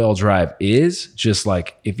what well drive is. Just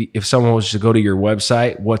like if someone was to go to your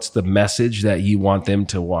website, what's the message that you want them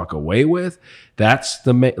to walk away with? That's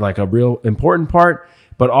a real important part.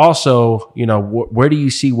 But also, where do you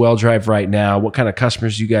see well drive right now? What kind of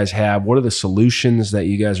customers you guys have? What are the solutions that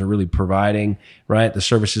you guys are really providing, right? The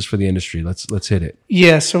services for the industry. Let's hit it.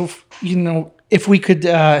 Yeah. So, if we could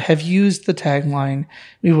have used the tagline,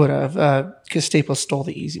 we would have, because Staples stole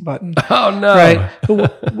the easy button. Oh, no. Right.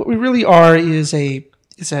 But what we really are is a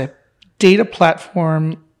data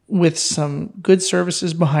platform with some good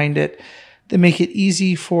services behind it that make it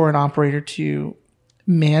easy for an operator to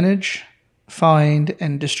manage, find,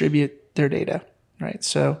 and distribute their data, right?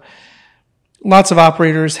 So lots of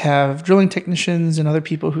operators have drilling technicians and other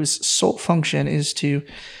people whose sole function is to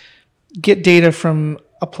get data from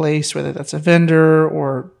a place, whether that's a vendor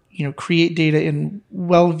or, create data in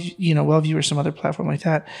WellView or some other platform like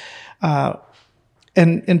that,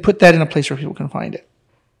 and put that in a place where people can find it.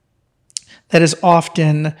 That is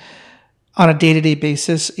often on a day-to-day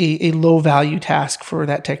basis a low-value task for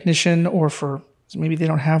that technician, or for maybe they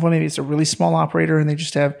don't have one. Maybe it's a really small operator and they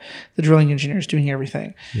just have the drilling engineers doing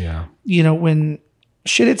everything. Yeah. When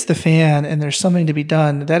shit hits the fan and there's something to be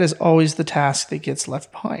done, that is always the task that gets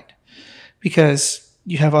left behind, because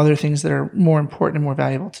you have other things that are more important and more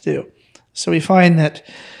valuable to do. So we find that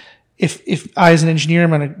if I, as an engineer, I'm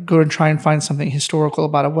going to go and try and find something historical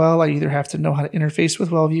about a well, I either have to know how to interface with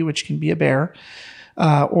WellView, which can be a bear,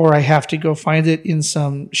 or I have to go find it in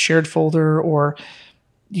some shared folder, or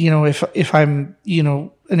if I'm, an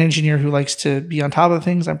engineer who likes to be on top of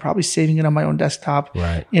things, I'm probably saving it on my own desktop,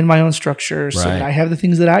 right, in my own structure, so that I have the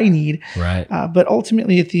things that I need. Right. But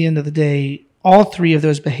ultimately, at the end of the day, all three of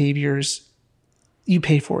those behaviors you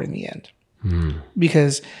pay for in the end,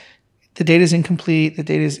 because the data is incomplete, the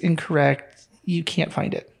data is incorrect, you can't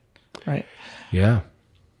find it, right? Yeah.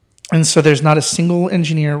 And so there's not a single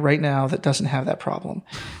engineer right now that doesn't have that problem.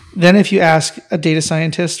 Then if you ask a data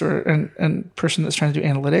scientist or a person that's trying to do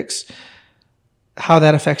analytics, how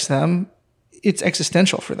that affects them, it's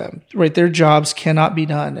existential for them, right? Their jobs cannot be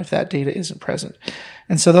done if that data isn't present.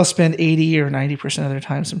 And so they'll spend 80 or 90% of their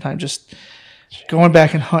time sometimes just going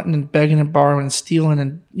back and hunting and begging and borrowing and stealing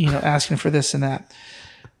and, asking for this and that.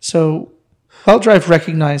 So WellDrive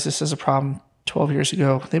recognized this as a problem 12 years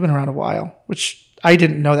ago. They've been around a while, which I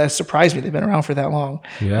didn't know. That surprised me. They've been around for that long,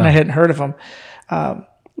 and I hadn't heard of them.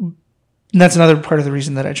 And that's another part of the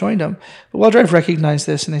reason that I joined them. But WellDrive recognized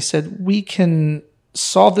this, and they said, we can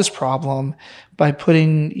solve this problem by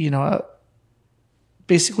putting,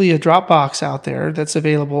 basically a Dropbox out there that's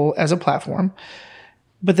available as a platform,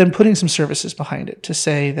 but then putting some services behind it to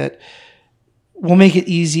say that we'll make it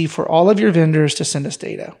easy for all of your vendors to send us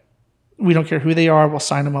data. We don't care who they are. We'll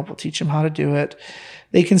sign them up. We'll teach them how to do it.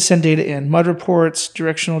 They can send data in, mud reports,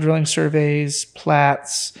 directional drilling surveys,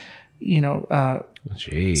 plats,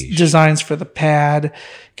 designs for the pad,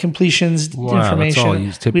 completions, information.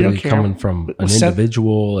 That's all typically coming from an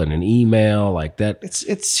individual and an email like that.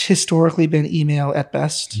 It's historically been email at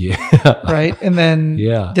best. Yeah. Right. And then,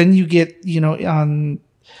 then you get, on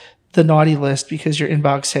the naughty list because your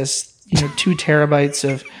inbox has, 2 terabytes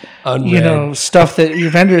of, stuff that your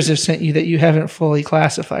vendors have sent you that you haven't fully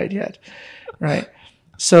classified yet. Right.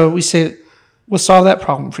 So we say, we'll solve that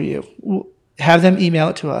problem for you. We'll have them email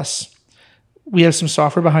it to us. We have some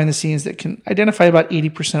software behind the scenes that can identify about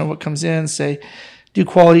 80% of what comes in, say, do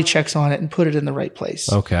quality checks on it and put it in the right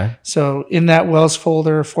place. Okay. So in that Wells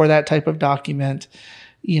folder for that type of document,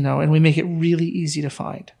 and we make it really easy to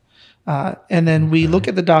find. And then we look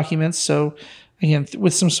at the documents. So again,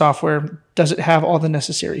 with some software, does it have all the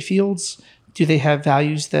necessary fields? Do they have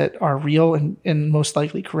values that are real and most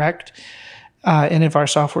likely correct? And if our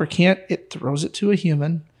software can't, it throws it to a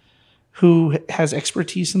human who has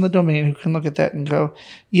expertise in the domain, who can look at that and go,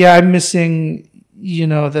 yeah, I'm missing,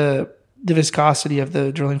 the viscosity of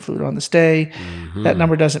the drilling fluid on this day. That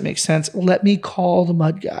number doesn't make sense. Let me call the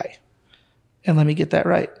mud guy and let me get that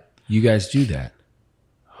right. You guys do that?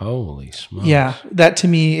 Holy smokes. Yeah, that to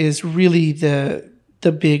me is really the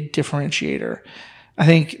big differentiator. I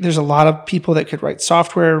think there's a lot of people that could write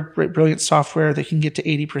brilliant software that can get to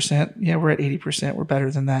 80%. Yeah, we're at 80%. We're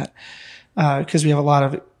better than that because we have a lot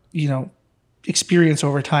of, experience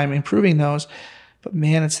over time improving those. But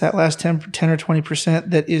man, it's that last 10 or 20%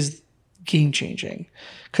 that is game changing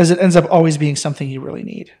because it ends up always being something you really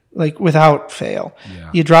need, like without fail.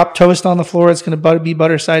 Yeah. You drop toast on the floor, it's going to be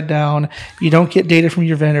butter side down. You don't get data from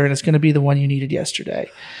your vendor, and it's going to be the one you needed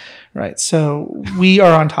yesterday. Right. So we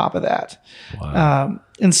are on top of that. Wow.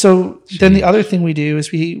 And so then the other thing we do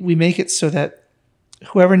is we make it so that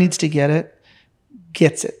whoever needs to get it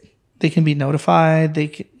gets it. They can be notified, they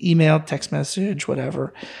can email, text message,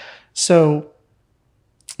 whatever. So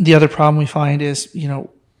the other problem we find is,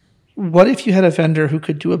 what if you had a vendor who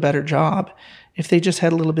could do a better job if they just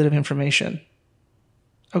had a little bit of information?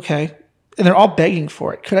 Okay. And they're all begging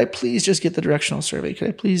for it. Could I please just get the directional survey? Could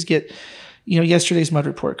I please get, yesterday's mud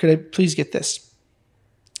report? Could I please get this?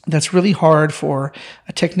 That's really hard for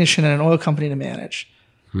a technician at an oil company to manage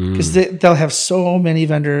because they'll have so many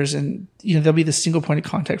vendors and, they'll be the single point of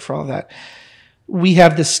contact for all of that. We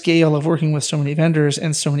have the scale of working with so many vendors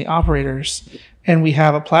and so many operators, and we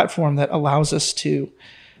have a platform that allows us to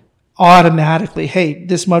automatically, hey,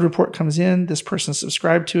 this mud report comes in, this person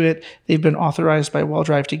subscribed to it, they've been authorized by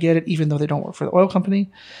WellDrive to get it, even though they don't work for the oil company.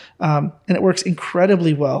 And it works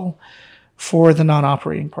incredibly well for the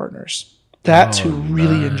non-operating partners. That's who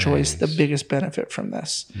really enjoys the biggest benefit from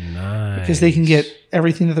this. Nice. Because they can get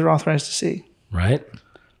everything that they're authorized to see. Right.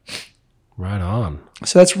 Right on.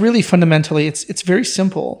 So that's really fundamentally, it's very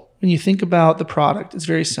simple. When you think about the product, it's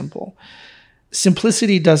very simple.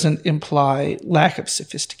 Simplicity doesn't imply lack of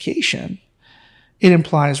sophistication. It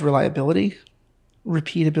implies reliability,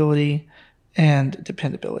 repeatability, and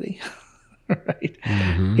dependability. Right?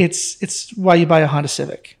 Mm-hmm. It's why you buy a Honda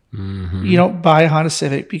Civic. Mm-hmm. You don't buy a Honda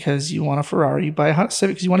Civic because you want a Ferrari. You buy a Honda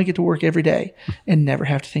Civic because you want to get to work every day and never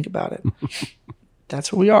have to think about it.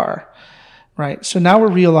 That's what we are. Right. So now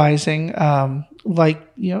we're realizing, and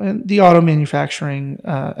the auto manufacturing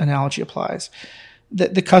analogy applies,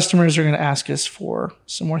 that the customers are going to ask us for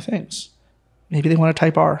some more things. Maybe they want a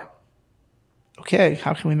Type R. Okay,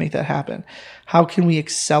 how can we make that happen? How can we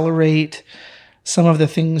accelerate some of the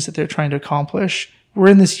things that they're trying to accomplish? We're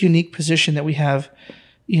in this unique position that we have,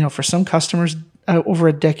 for some customers, over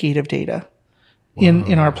a decade of data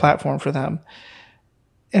in our platform for them.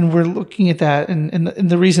 And we're looking at that. And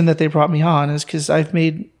the reason that they brought me on is because I've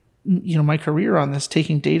made, my career on this,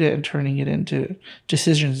 taking data and turning it into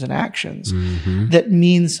decisions and actions that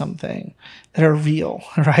mean something, that are real,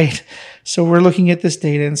 right? So we're looking at this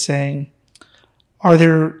data and saying,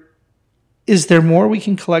 is there more we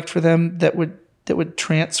can collect for them that would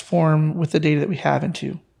transform with the data that we have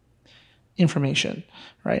into information,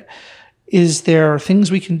 right? Is there things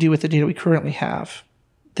we can do with the data we currently have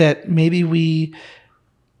that maybe we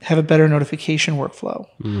have a better notification workflow,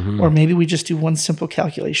 or maybe we just do one simple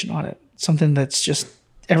calculation on it, something that's just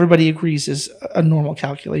everybody agrees is a normal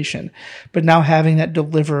calculation, but now having that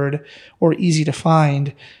delivered or easy to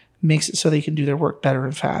find makes it so they can do their work better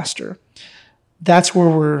and faster. That's where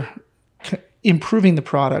we're improving the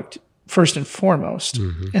product first and foremost.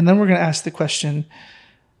 And then we're going to ask the question,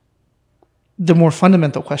 the more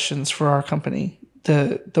fundamental questions for our company,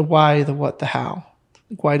 the why, the what, the how.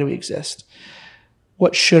 Why do we exist?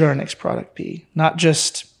 What should our next product be? Not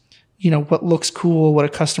just, what looks cool, what a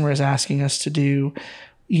customer is asking us to do,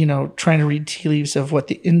 trying to read tea leaves of what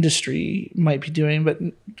the industry might be doing, but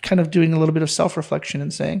kind of doing a little bit of self-reflection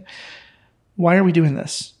and saying, why are we doing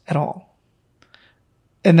this at all?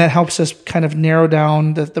 And that helps us kind of narrow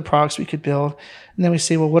down the products we could build. And then we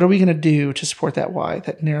say, well, what are we going to do to support that why?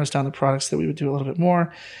 That narrows down the products that we would do a little bit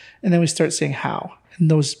more. And then we start saying how.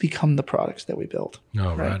 And those become the products that we build.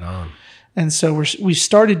 Oh, right on. And so we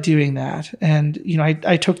started doing that. And,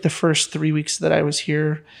 I took the first 3 weeks that I was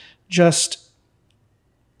here just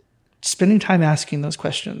spending time asking those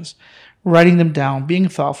questions, writing them down, being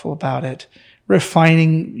thoughtful about it,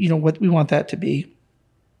 refining, what we want that to be.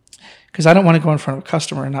 Because I don't want to go in front of a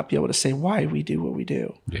customer and not be able to say why we do what we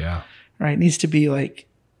do. Yeah. Right? It needs to be like,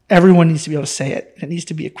 everyone needs to be able to say it. It needs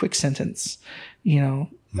to be a quick sentence,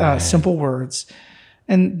 simple words.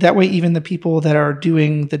 And that way, even the people that are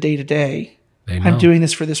doing the day-to-day, I'm doing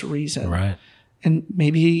this for this reason. Right. And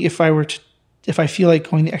maybe if I feel like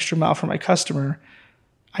going the extra mile for my customer,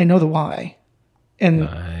 I know the why. And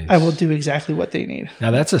I will do exactly what they need.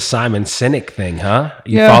 Now that's a Simon Sinek thing, huh?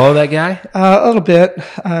 You follow that guy? A little bit.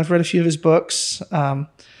 I've read a few of his books. I'm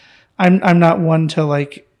not one to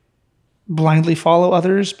like blindly follow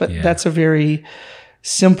others, but that's a very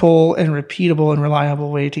simple and repeatable and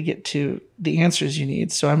reliable way to get to the answers you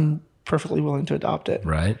need. So I'm perfectly willing to adopt it.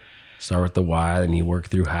 Right. Start with the why, and you work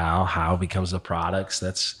through how becomes the products.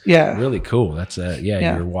 That's really cool. That's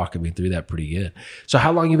you're walking me through that pretty good. So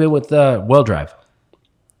how long you been with WellDrive?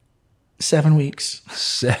 7 weeks.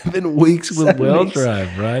 7 weeks with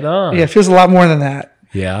WellDrive. Right on. Yeah, it feels a lot more than that.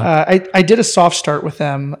 Yeah. I did a soft start with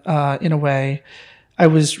them in a way. I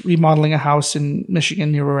was remodeling a house in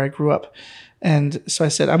Michigan near where I grew up. And so I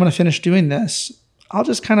said, I'm going to finish doing this. I'll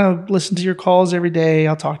just kind of listen to your calls every day.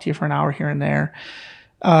 I'll talk to you for an hour here and there.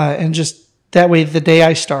 And just that way, the day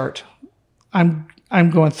I start, I'm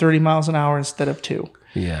going 30 miles an hour instead of 2.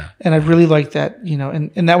 Yeah. And I really like that,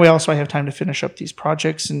 and that way also I have time to finish up these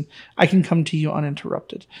projects and I can come to you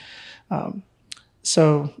uninterrupted.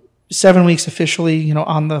 So 7 weeks officially,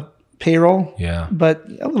 on the payroll. Yeah. But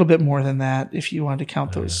a little bit more than that if you wanted to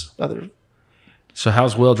count those other. So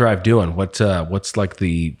how's WellDrive doing? What's like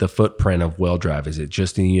the footprint of WellDrive? Is it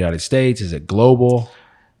just in the United States? Is it global?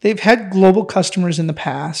 They've had global customers in the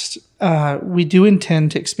past. We do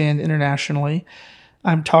intend to expand internationally.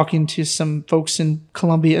 I'm talking to some folks in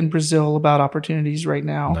Colombia and Brazil about opportunities right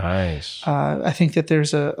now. Nice. I think that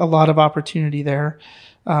there's a lot of opportunity there.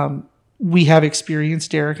 We have experience,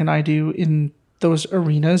 Derek and I do, in those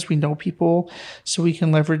arenas. We know people, so we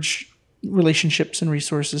can leverage relationships and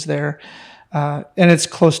resources there. And it's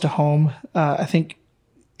close to home. I think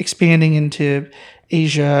expanding into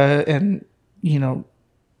Asia and,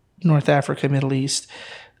 North Africa, Middle East,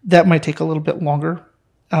 that might take a little bit longer.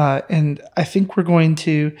 And I think we're going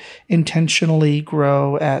to intentionally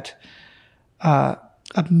grow at a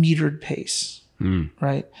metered pace,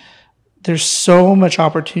 right? There's so much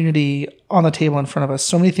opportunity on the table in front of us.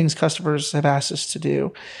 So many things customers have asked us to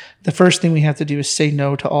do. The first thing we have to do is say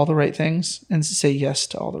no to all the right things and say yes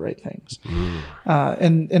to all the right things.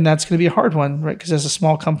 And that's going to be a hard one, right? Because as a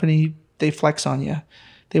small company, they flex on you.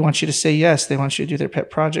 They want you to say yes. They want you to do their pet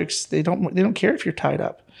projects. They don't care if you're tied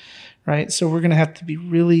up. Right. So we're going to have to be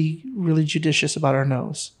really, really judicious about our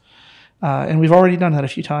no's. And we've already done that a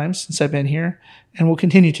few times since I've been here, and we'll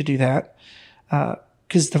continue to do that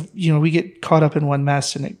because, we get caught up in one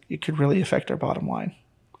mess and it could really affect our bottom line.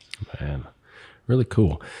 Man, really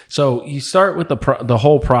cool. So you start with the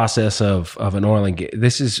whole process of an oil and gas.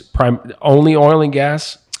 This is only oil and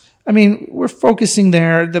gas? I mean, we're focusing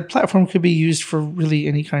there. The platform could be used for really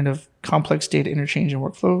any kind of complex data interchange and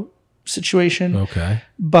workflow situation. Okay.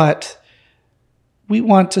 But we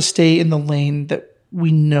want to stay in the lane that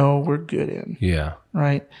we know we're good in. Yeah.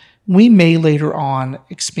 Right. We may later on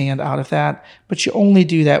expand out of that, but you only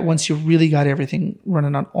do that once you really got everything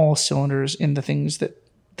running on all cylinders in the things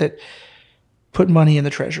that put money in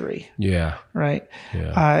the treasury. Yeah. Right.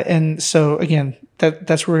 Yeah. And so again,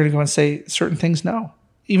 that's where we're going to go and say certain things no.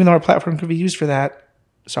 Even though our platform could be used for that,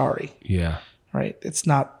 sorry. Yeah. Right. It's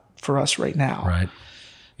not for us right now. Right.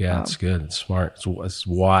 Yeah, it's good. It's smart. It's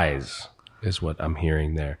wise is what I'm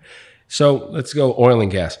hearing there. So let's go oil and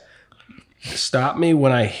gas. Stop me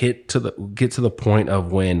when I get to the point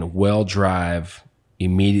of when WellDrive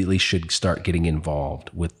immediately should start getting involved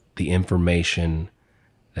with the information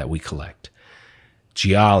that we collect.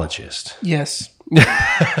 Geologist. Yes.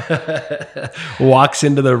 Walks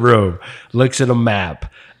into the room, looks at a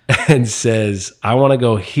map, and says, I want to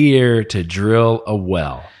go here to drill a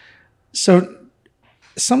well. So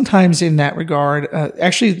sometimes in that regard,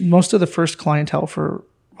 actually, most of the first clientele for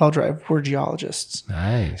WellDrive were geologists.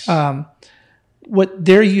 Nice. What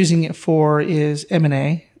they're using it for is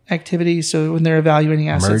M&A activity. So when they're evaluating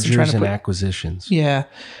assets mergers and acquisitions. Yeah.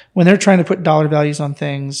 When they're trying to put dollar values on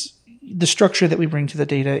things, the structure that we bring to the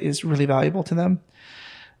data is really valuable to them.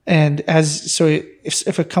 And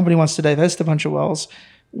if a company wants to divest a bunch of wells,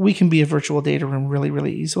 we can be a virtual data room really,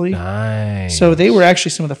 really easily. Nice. So they were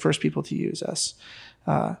actually some of the first people to use us.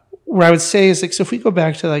 Where I would say is so if we go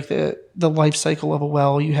back to like the life cycle of a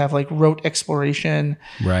well, you have like rote exploration,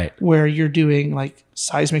 right? Where you're doing like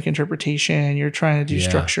seismic interpretation, you're trying to do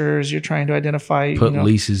structures, you're trying to identify, put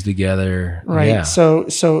leases together, right? Yeah. So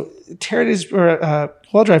Teradata's or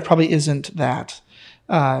WellDrive probably isn't that.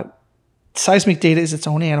 Seismic data is its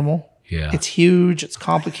own animal. Yeah, it's huge, it's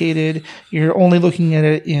complicated. You're only looking at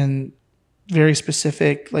it in very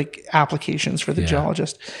specific like applications for the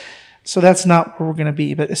geologist. So that's not where we're going to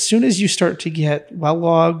be. But as soon as you start to get well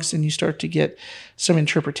logs and you start to get some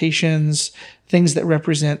interpretations, things that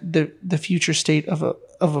represent the future state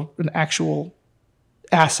of an actual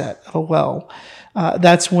asset of a well,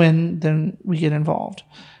 that's when then we get involved.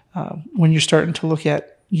 When you're starting to look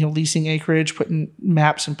at leasing acreage, putting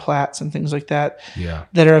maps and plats and things like that,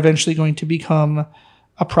 that are eventually going to become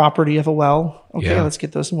a property of a well. Okay, let's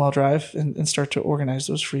get those in Well Drive and start to organize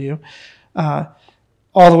those for you.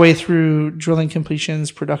 All the way through drilling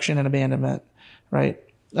completions, production, and abandonment, right?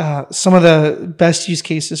 Some of the best use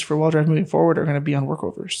cases for Well Drive moving forward are going to be on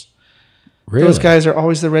workovers. Really? Those guys are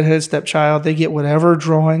always the redheaded stepchild. They get whatever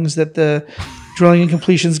drawings that the drilling and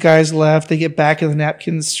completions guys left. They get back in the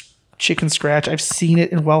napkins, chicken scratch. I've seen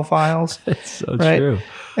it in well files. It's so true.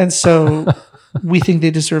 And so we think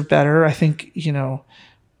they deserve better. I think,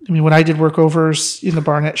 when I did workovers in the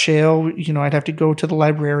Barnett Shale, I'd have to go to the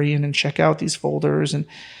librarian and check out these folders and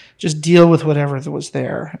just deal with whatever was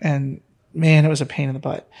there. And man, it was a pain in the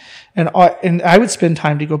butt. And I would spend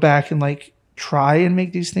time to go back and like try and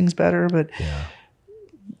make these things better. But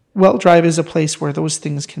Well Drive is a place where those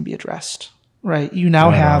things can be addressed, right? You now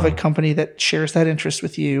have a company that shares that interest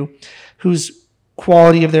with you, whose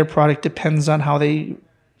quality of their product depends on how they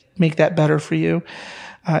make that better for you.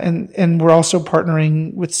 And we're also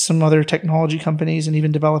partnering with some other technology companies and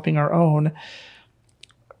even developing our own.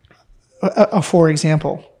 For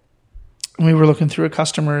example, we were looking through a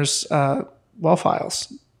customer's well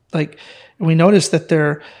files, and we noticed that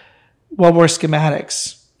their wellbore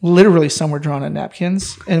schematics, literally some were drawn on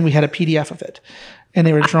napkins, and we had a PDF of it. And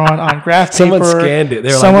they were drawn on graph paper. Someone scanned it.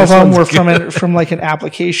 Some of them were from like an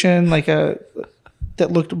application, that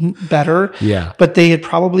looked better. Yeah. But they had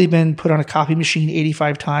probably been put on a copy machine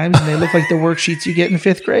 85 times, and they looked like the worksheets you get in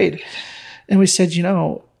 5th grade. And we said,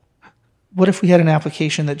 what if we had an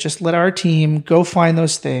application that just let our team go find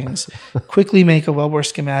those things, quickly make a wellbore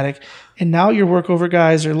schematic, and now your workover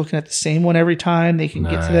guys are looking at the same one every time. They can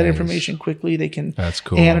get to that information quickly. They can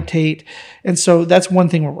annotate. And so that's one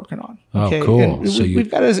thing we're working on. Okay. Oh, cool. And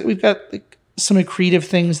we've got some accretive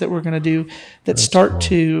things that we're going to do that start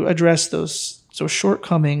to address those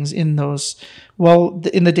shortcomings in in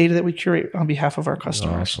the data that we curate on behalf of our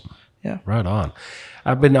customers. Awesome. Yeah. Right on.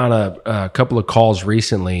 I've been on a couple of calls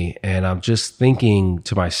recently, and I'm just thinking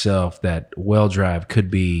to myself that Well Drive could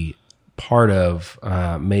be part of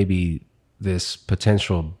maybe this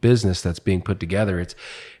potential business that's being put together.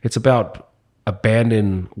 It's about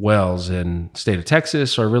abandoned wells in the state of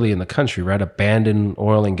Texas, or really in the country, right? Abandoned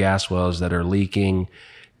oil and gas wells that are leaking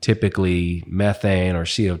typically methane or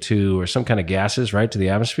CO2 or some kind of gases, right, to the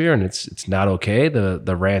atmosphere, and it's not okay.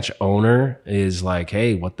 The ranch owner is like,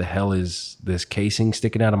 hey, what the hell is this casing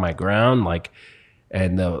sticking out of my ground?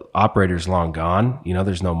 And the operator's long gone.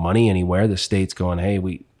 There's no money anywhere. The state's going, hey,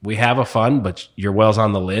 we have a fund, but your well's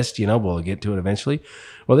on the list. We'll get to it eventually.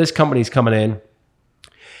 Well, this company's coming in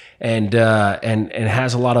and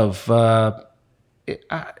has a lot of I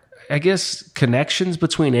guess connections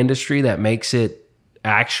between industry that makes it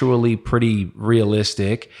actually pretty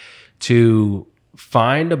realistic to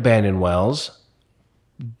find abandoned wells,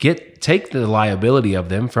 take the liability of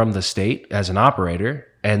them from the state as an operator,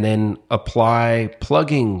 and then apply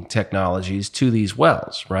plugging technologies to these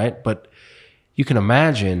wells, right? But you can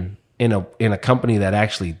imagine in a company that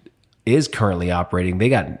actually is currently operating, they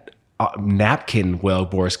got napkin well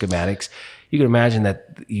bore schematics. You can imagine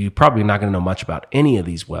that you're probably not going to know much about any of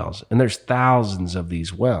these wells, and there's thousands of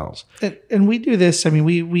these wells. And we do this. I mean,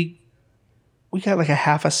 we got like a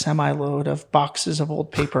half a semi load of boxes of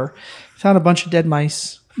old paper. Found a bunch of dead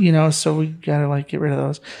mice, so we got to get rid of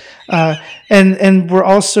those. And we're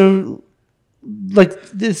also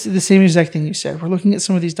the same exact thing you said. We're looking at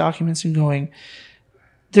some of these documents and going,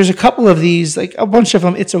 there's a couple of these, a bunch of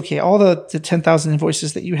them, it's okay. All the 10,000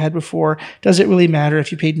 invoices that you had before, does it really matter if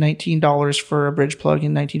you paid $19 for a bridge plug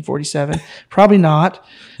in 1947? Probably not.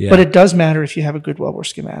 Yeah. But it does matter if you have a good wellbore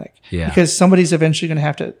schematic. Yeah. Because somebody's eventually going to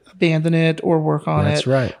have to abandon it or work on it. That's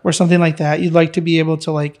right. Or something like that. You'd like to be able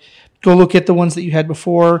to go look at the ones that you had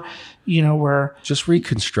before, where just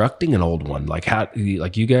reconstructing an old one,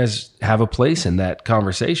 you guys have a place in that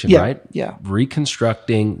conversation, right? Yeah.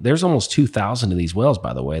 Reconstructing. There's almost 2,000 of these wells,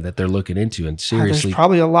 by the way, that they're looking into, and seriously, there's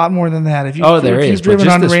probably a lot more than that. If you've driven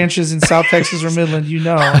on ranches in South Texas or Midland,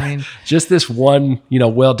 just this one,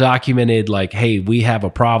 well documented. Hey, we have a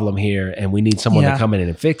problem here, and we need someone to come in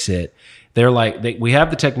and fix it. They're we have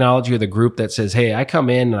the technology or the group that says, hey, I come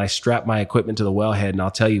in and I strap my equipment to the wellhead and I'll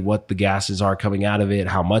tell you what the gases are coming out of it,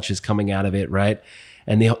 how much is coming out of it, right?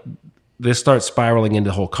 And this starts spiraling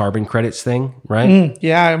into the whole carbon credits thing, right?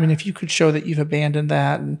 Yeah, I mean, if you could show that you've abandoned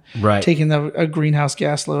that and taken a greenhouse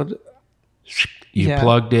gas load, you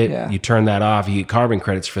plugged it, you turn that off, you get carbon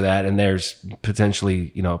credits for that, and there's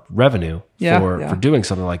potentially, revenue for doing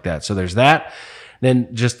something like that. So there's that.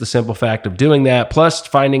 Then just the simple fact of doing that, plus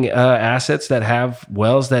finding assets that have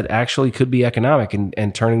wells that actually could be economic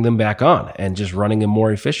and turning them back on and just running them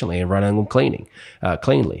more efficiently and running them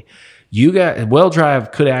cleanly. You got Well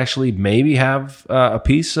Drive could actually maybe have a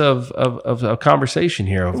piece of a conversation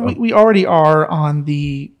here. We already are on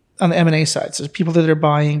the M&A side. So people that are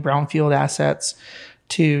buying brownfield assets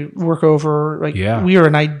to work over, we are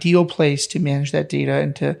an ideal place to manage that data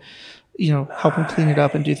and to, help them clean it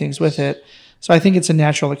up and do things with it. So I think it's a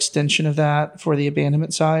natural extension of that for the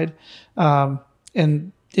abandonment side.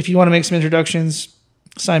 And if you want to make some introductions,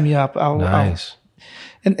 sign me up. Nice.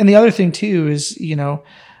 And the other thing too is,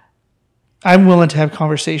 I'm willing to have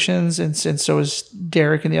conversations, and so is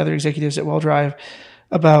Derek and the other executives at Well Drive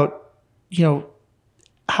about,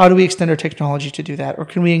 how do we extend our technology to do that? Or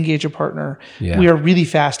can we engage a partner? Yeah. We are really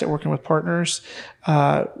fast at working with partners.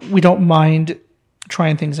 We don't mind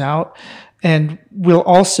trying things out. And we'll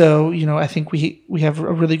also, I think we have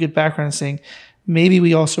a really good background in saying maybe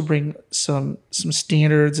we also bring some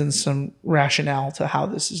standards and some rationale to how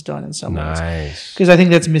this is done in some ways. Because I think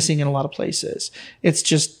that's missing in a lot of places. It's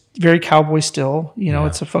just very cowboy still.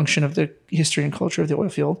 It's a function of the history and culture of the oil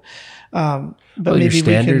field. But maybe your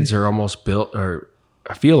standards are almost built, or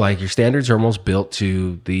I feel like your standards are almost built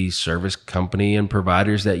to the service company and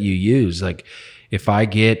providers that you use. Like if I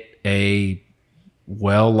get a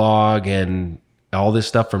well log and all this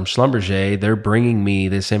stuff from Schlumberger, they're bringing me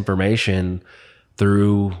this information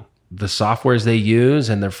through the softwares they use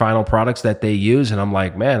and their final products that they use. And I'm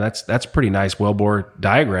like, man, that's pretty nice wellbore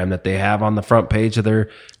diagram that they have on the front page of their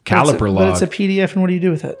caliper log. But it's a PDF, and what do you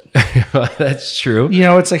do with it? That's true.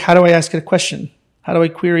 It's like, how do I ask it a question? How do I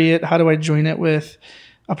query it? How do I join it with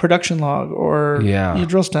a production log or a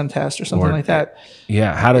drill stem test or something like that?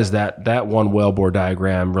 Yeah. How does that one wellbore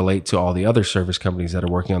diagram relate to all the other service companies that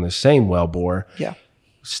are working on the same wellbore? Yeah.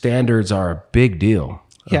 Standards are a big deal.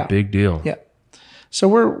 A big deal. Yeah. So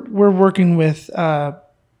we're working with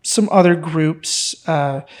some other groups,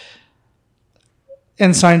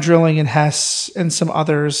 Ensign Drilling and Hess and some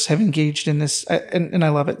others have engaged in this, and I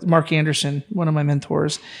love it. Mark Anderson, one of my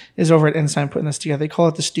mentors, is over at Ensign putting this together. They call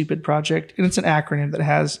it the STUPID Project, and it's an acronym that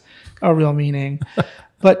has a real meaning.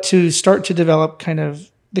 But to start to develop kind of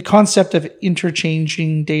the concept of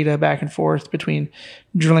interchanging data back and forth between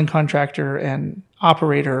drilling contractor and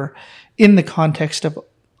operator in the context of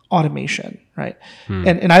automation, right?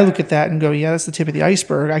 And I look at that and go, yeah, that's the tip of the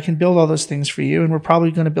iceberg. I can build all those things for you, and we're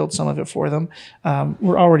probably going to build some of it for them.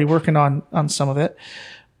 We're already working on some of it,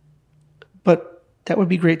 but that would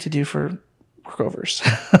be great to do for workovers,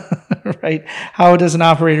 right? How does an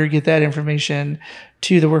operator get that information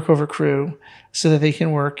to the workover crew so that they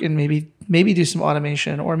can work and maybe do some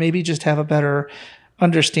automation, or maybe just have a better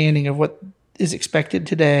understanding of what is expected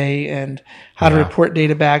today and how to report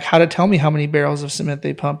data back, how to tell me how many barrels of cement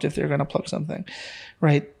they pumped if they're going to plug something,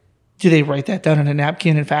 right? Do they write that down on a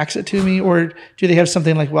napkin and fax it to me? Or do they have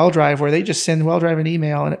something like Well Drive where they just send Well Drive an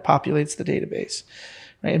email and it populates the database,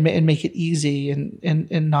 right? And make it easy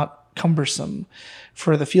and not cumbersome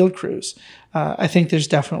for the field crews. I think there's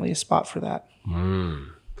definitely a spot for that.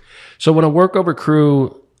 So when a workover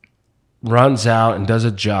crew runs out and does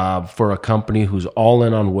a job for a company who's all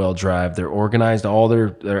in on Well Drive, they're organized, all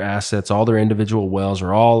their assets, all their individual wells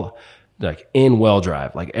are all like in Well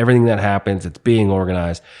Drive, like everything that happens, it's being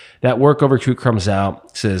organized. That workover crew comes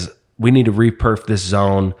out, says, we need to reperf this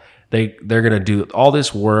zone. They're going to do all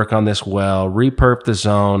this work on this well, reperf the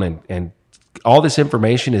zone, and all this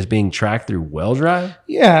information is being tracked through Well Drive?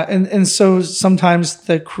 Yeah, and so sometimes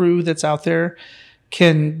the crew that's out there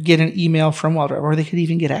can get an email from Well Drive, or they could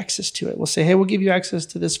even get access to it. We'll say, hey, we'll give you access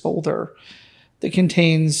to this folder that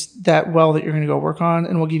contains that well that you're going to go work on,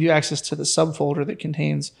 and we'll give you access to the subfolder that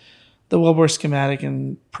contains the wellbore schematic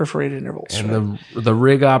and perforated intervals. And the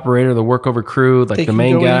rig operator, the workover crew, like the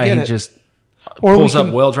main guy, he just pulls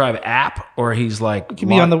up Well Drive app, or he's like... It can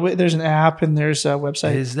be on there's an app and there's a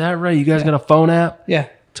website. Is that right? You guys got a phone app? Yeah.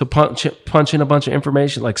 To punch in a bunch of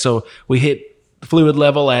information? Like, so we hit fluid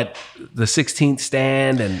level at the 16th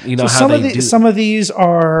stand, and so some of these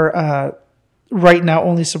are right now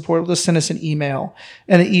only support. Let's send us an email,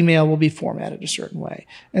 and the email will be formatted a certain way.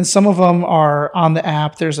 And some of them are on the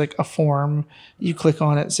app. There's like a form. You click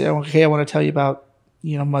on it and say, okay, I want to tell you about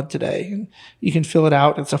mud today, and you can fill it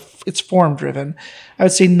out. It's form driven. I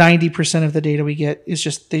would say 90% of the data we get is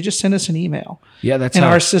they just send us an email. Yeah, that's and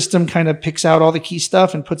our system kind of picks out all the key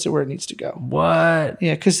stuff and puts it where it needs to go. What?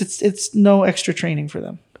 Yeah, because it's no extra training for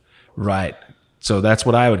them. Right. So that's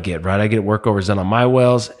what I would get, right? I get workovers done on my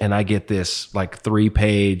wells, and I get this like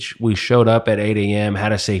 3-page. We showed up at 8 a.m.,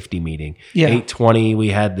 had a safety meeting. Yeah. 8:20, we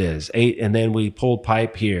had this. And then we pulled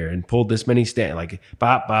pipe here and pulled this many stand, like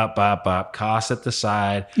bop, bop, bop, bop, costs at the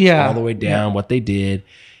side, all the way down, what they did.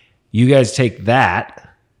 You guys take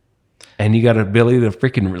that, and you got an ability to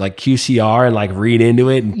freaking like QCR and like read into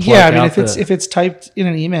it and yeah. I mean, if it's typed in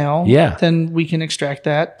an email, then we can extract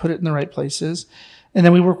that, put it in the right places. And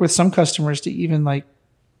then we work with some customers to even like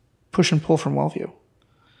push and pull from WellView.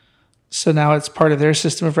 So now it's part of their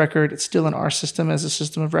system of record. It's still in our system as a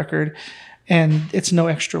system of record. And it's no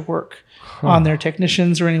extra work on their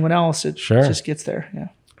technicians or anyone else. It just gets there. Yeah.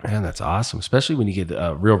 Man, that's awesome. Especially when you get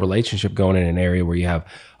a real relationship going in an area where you have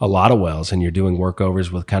a lot of wells and you're doing workovers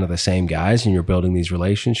with kind of the same guys and you're building these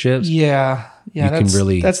relationships. Yeah.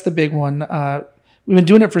 That's the big one. We've been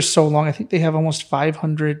doing it for so long. I think they have almost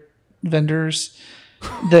 500 vendors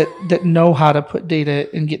that know how to put data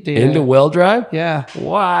and get data into Well Drive. Yeah.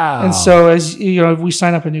 Wow. And so as we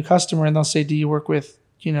sign up a new customer and they'll say, do you work with,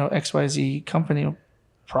 XYZ company?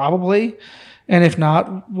 Probably. And if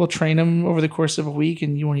not, we'll train them over the course of a week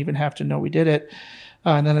and you won't even have to know we did it.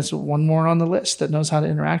 And then it's one more on the list that knows how to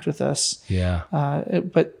interact with us. Yeah.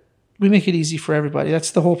 But we make it easy for everybody. That's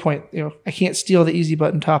the whole point. I can't steal the easy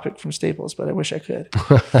button topic from Staples, but I wish I could.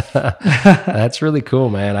 That's really cool,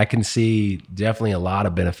 man. I can see definitely a lot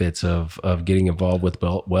of benefits of getting involved with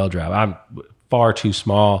Well Drive. I'm far too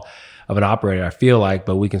small of an operator, I feel like,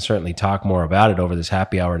 but we can certainly talk more about it over this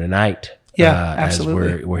happy hour tonight. Yeah,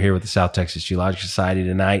 absolutely. As we're here with the South Texas Geological Society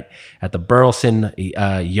tonight at the Burleson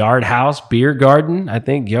Yard House Beer Garden, I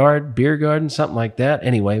think Beer Garden, something like that.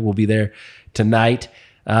 Anyway, we'll be there tonight.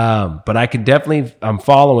 But I can definitely, I'm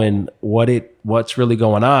following what's really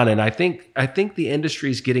going on. And I think the industry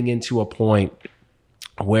is getting into a point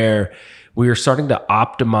where we are starting to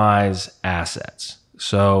optimize assets.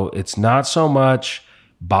 So it's not so much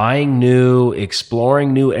buying new,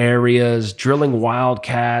 exploring new areas, drilling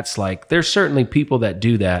wildcats. Like there's certainly people that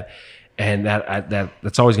do that. And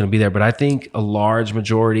that's always going to be there. But I think a large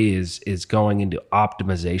majority is going into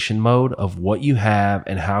optimization mode of what you have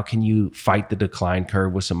and how can you fight the decline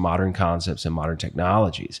curve with some modern concepts and modern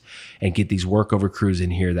technologies and get these workover crews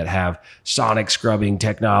in here that have sonic scrubbing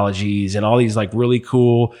technologies and all these like really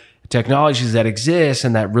cool technologies that exist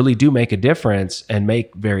and that really do make a difference and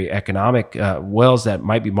make very economic wells that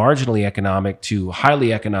might be marginally economic to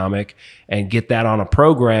highly economic, and get that on a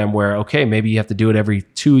program where, okay, maybe you have to do it every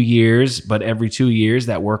 2 years, but every 2 years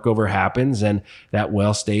that workover happens and that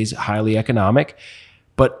well stays highly economic.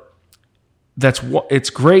 But it's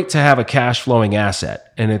great to have a cash flowing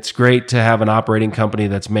asset, and it's great to have an operating company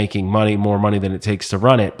that's making more money than it takes to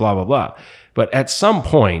run it, blah, blah, blah. But at some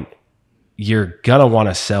point, you're going to want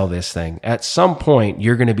to sell this thing. At some point,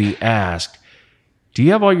 you're going to be asked, do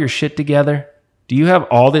you have all your shit together? Do you have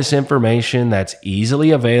all this information that's easily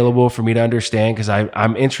available for me to understand? Because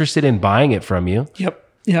I'm interested in buying it from you.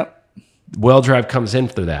 Yep. Well Drive comes in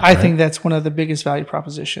through that. I think that's one of the biggest value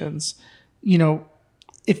propositions.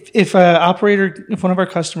 If one of our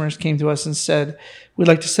customers came to us and said, we'd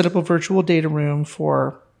like to set up a virtual data room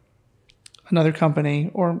for another company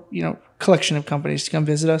or, collection of companies to come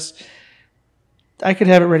visit us, I could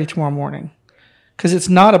have it ready tomorrow morning, because it's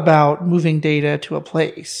not about moving data to a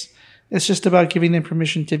place. It's just about giving them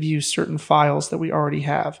permission to view certain files that we already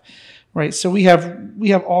have, right? So we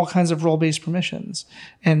have all kinds of role-based permissions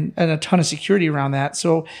and a ton of security around that.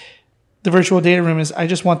 So the virtual data room is, I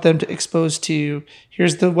just want them to expose to,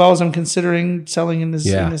 here's the wells I'm considering selling in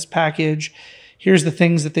this package. Here's the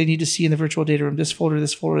things that they need to see in the virtual data room. This folder,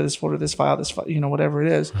 this folder, this folder, this file, whatever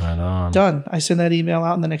it is. Right on. Done. I send that email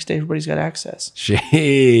out and the next day everybody's got access.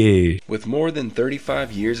 Gee. With more than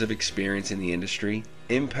 35 years of experience in the industry,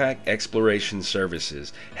 Impact Exploration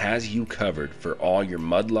Services has you covered for all your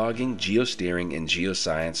mud logging, geosteering, and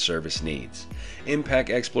geoscience service needs. Impact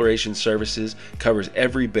Exploration Services covers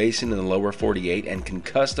every basin in the lower 48 and can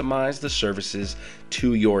customize the services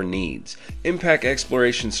to your needs. Impact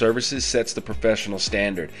Exploration Services sets the professional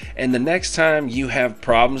standard, and the next time you have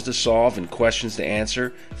problems to solve and questions to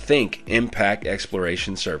answer, think Impact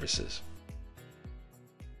Exploration Services.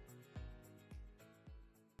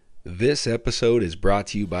 This episode is brought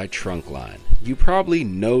to you by Trunkline. You probably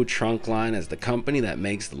know Trunkline as the company that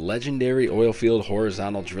makes the legendary oilfield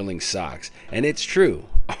horizontal drilling socks, and it's true.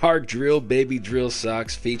 Our Drill Baby Drill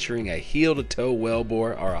socks featuring a heel-to-toe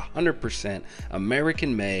wellbore are 100%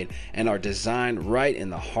 American-made and are designed right in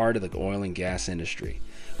the heart of the oil and gas industry.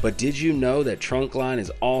 But did you know that Trunkline is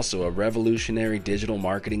also a revolutionary digital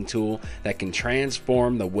marketing tool that can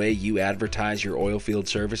transform the way you advertise your oilfield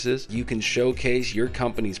services? You can showcase your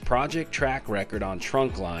company's project track record on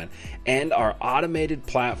Trunkline, and our automated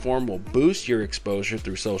platform will boost your exposure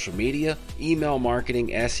through social media, email marketing,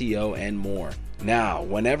 SEO, and more. Now,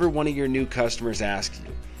 whenever one of your new customers asks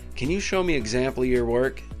you, "Can you show me an example of your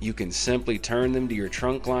work?" you can simply turn them to your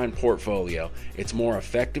Trunkline portfolio. It's more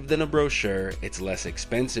effective than a brochure, it's less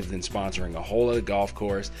expensive than sponsoring a hole at a golf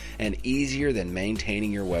course, and easier than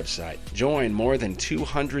maintaining your website. Join more than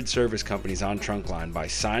 200 service companies on Trunkline by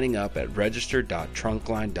signing up at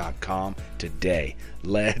register.trunkline.com today.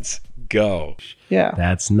 Let's go. Yeah.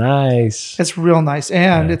 That's nice. It's real nice.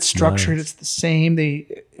 And That's it's structured. nice. It's the same.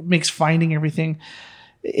 It makes finding everything.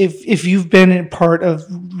 If you've been a part of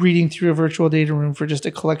reading through a virtual data room for just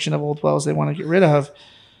a collection of old wells they want to get rid of,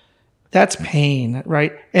 that's pain,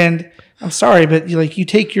 right? And I'm sorry, but you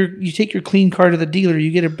take your clean car to the dealer,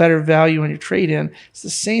 you get a better value on your trade-in. It's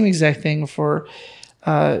the same exact thing for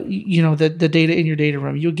the data in your data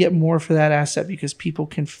room. You'll get more for that asset because people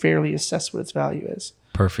can fairly assess what its value is.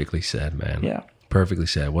 Perfectly said, man. Yeah. Perfectly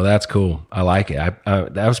said. Well, that's cool. I like it.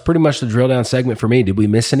 That was pretty much the drill down segment for me. Did we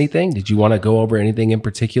miss anything? Did you want to go over anything in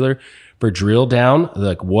particular for drill down?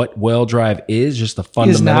 Like what well drive is, just the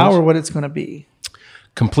fundamentals? Is now or what it's going to be?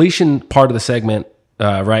 Completion part of the segment,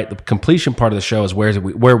 right? The completion part of the show is where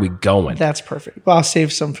are we going? That's perfect. Well, I'll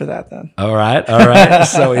save some for that then. All right.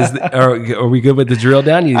 So are we good with the drill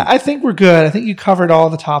down? I think we're good. I think you covered all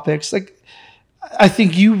the topics. I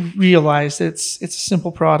think you realize it's a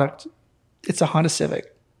simple product. It's a Honda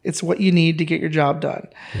Civic. It's what you need to get your job done.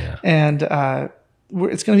 Yeah. And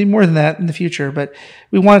it's going to be more than that in the future, but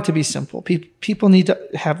we want it to be simple. People need to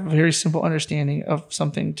have a very simple understanding of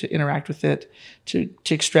something to interact with it, to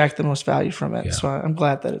extract the most value from it. Yeah. So I'm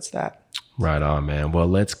glad that it's that. Right on, man. Well,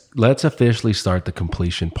 let's officially start the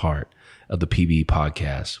completion part of the PB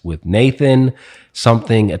podcast with Nathan,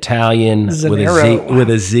 something Italian Zenero. with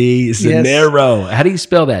a Z. Zenero. Yes. How do you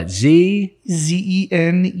spell that? Zenero.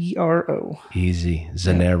 Easy.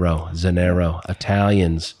 Zenero.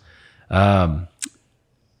 Italians.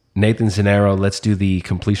 Nathan Zenero, let's do the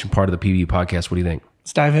completion part of the PB podcast. What do you think?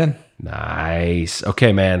 Let's dive in. Nice.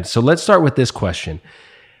 Okay, man. So let's start with this question.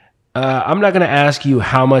 I'm not going to ask you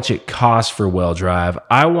how much it costs for well drive.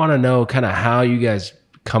 I want to know kind of how you guys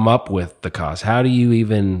come up with the cost. How do you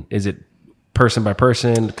even, is it person by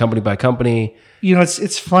person, company by company?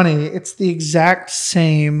 It's funny. It's the exact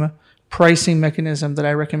same pricing mechanism that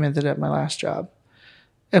I recommended at my last job,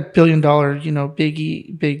 a $1 billion,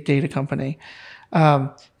 big data company.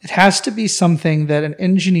 It has to be something that an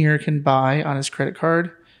engineer can buy on his credit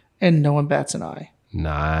card and no one bats an eye.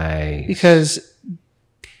 Nice. Because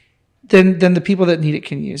then the people that need it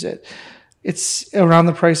can use it. It's around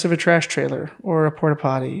the price of a trash trailer or a porta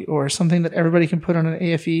potty or something that everybody can put on an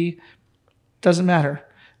AFE. Doesn't matter.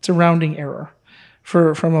 It's a rounding error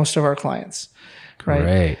for most of our clients,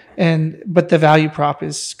 right? Great. But the value prop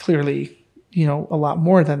is clearly, a lot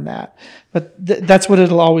more than that. But that's what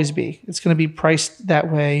it'll always be. It's going to be priced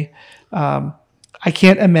that way. I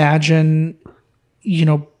can't imagine,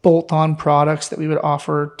 bolt-on products that we would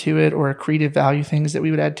offer to it or accretive value things that we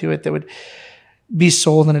would add to it that would be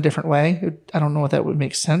sold in a different way. I don't know if that would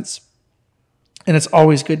make sense. And it's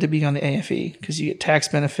always good to be on the AFE because you get tax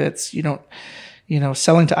benefits. You don't,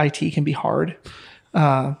 selling to IT can be hard.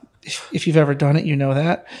 If you've ever done it, you know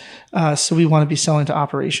that. So we want to be selling to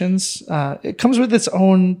operations. It comes with its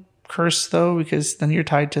own curse though, because then you're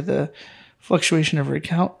tied to the fluctuation of rig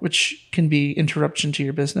count, which can be interruption to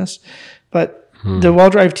your business. But the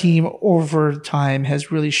WellDrive team over time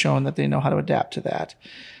has really shown that they know how to adapt to that.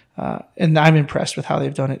 And I'm impressed with how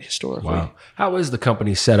they've done it historically. Wow. How is the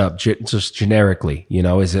company set up just generically?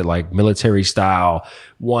 Is it like military style,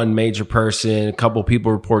 one major person, a couple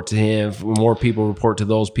people report to him, more people report to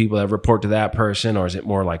those people that report to that person? Or is it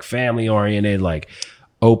more like family oriented, like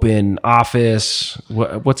open office?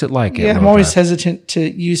 What's it like? Yeah, I'm always hesitant to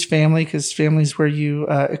use family because family is where you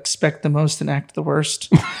expect the most and act the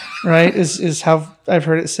worst, right? Is how I've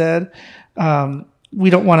heard it said. We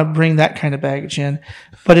don't want to bring that kind of baggage in,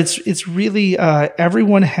 but it's really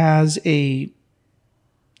everyone has a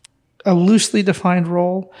loosely defined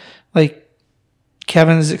role. Like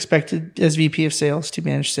Kevin is expected as VP of sales to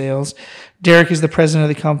manage sales. Derek is the president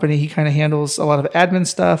of the company. He kind of handles a lot of admin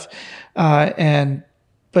stuff, but I'm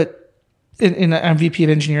VP of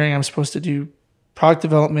engineering. I'm supposed to do product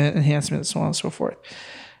development, enhancement, and so on and so forth.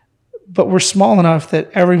 but we're small enough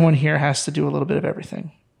that everyone here has to do a little bit of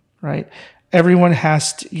everything, right? Everyone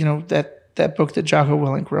has to, that book that Jocko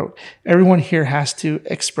Willink wrote, everyone here has to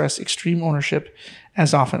express extreme ownership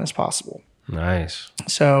as often as possible. Nice.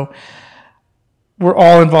 So we're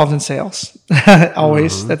all involved in sales.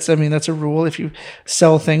 Always. That's a rule. If you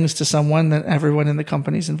sell things to someone, then everyone in the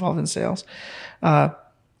company is involved in sales.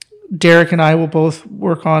 Derek and I will both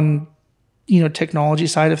work on, technology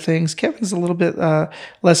side of things. Kevin's a little bit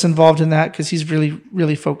less involved in that because he's really,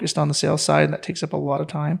 really focused on the sales side, and that takes up a lot of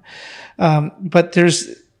time. But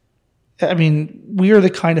we are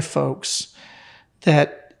the kind of folks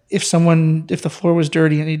that if the floor was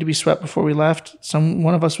dirty and it needed to be swept before we left,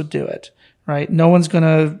 one of us would do it, right? No one's going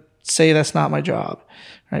to say that's not my job,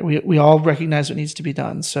 right? We all recognize what needs to be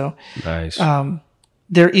done. So nice.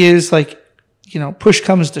 There is push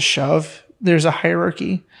comes to shove. There's a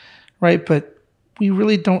hierarchy, right? But we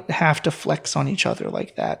really don't have to flex on each other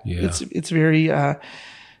like that. Yeah. It's very,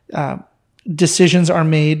 decisions are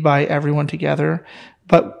made by everyone together,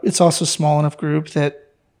 but it's also a small enough group that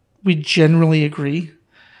we generally agree.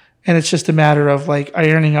 And it's just a matter of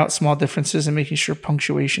ironing out small differences and making sure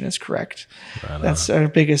punctuation is correct. Right. That's our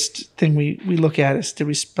biggest thing we look at is, did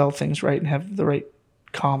we spell things right and have the right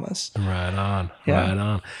commas? Right on. Yeah. Right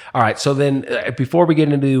on. All right. So then before we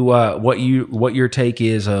get into what your take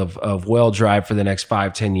is of Well Drive for the next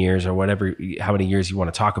 5-10 years or whatever, how many years you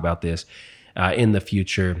want to talk about this in the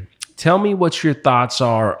future, tell me what your thoughts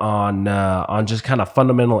are on just kind of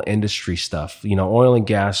fundamental industry stuff. Oil and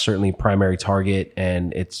gas, certainly primary target,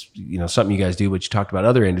 and it's something you guys do, but you talked about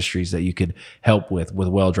other industries that you could help with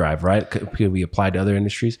Well Drive, right? Could be applied to other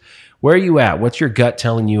industries. Where are you at? What's your gut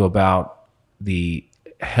telling you about the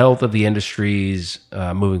health of the industries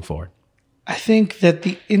moving forward? I think that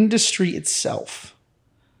the industry itself,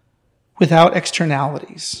 without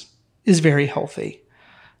externalities, is very healthy.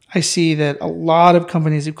 I see that a lot of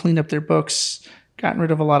companies have cleaned up their books, gotten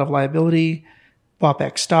rid of a lot of liability, bought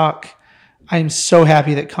back stock. I am so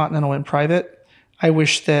happy that Continental went private. I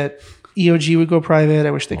wish that EOG would go private.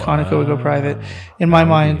 I wish that Conoco would go private. In my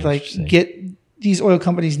mind, these oil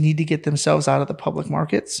companies need to get themselves out of the public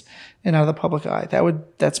markets and out of the public eye.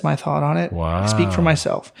 That's my thought on it. Wow. I speak for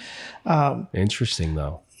myself. Interesting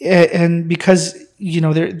though. And because,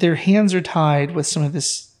 their hands are tied with some of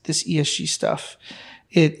this ESG stuff.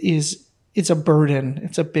 It's a burden.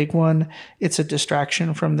 It's a big one. It's a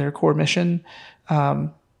distraction from their core mission.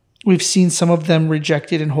 We've seen some of them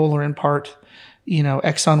rejected in whole or in part.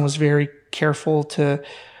 Exxon was very careful to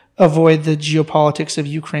avoid the geopolitics of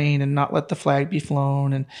Ukraine and not let the flag be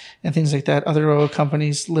flown and things like that. Other oil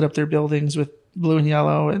companies lit up their buildings with blue and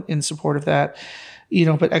yellow in support of that.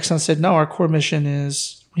 But Exxon said, no, our core mission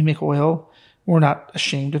is we make oil. We're not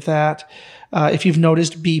ashamed of that. If you've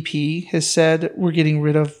noticed, BP has said we're getting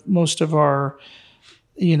rid of most of our,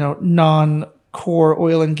 non-core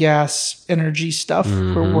oil and gas energy stuff.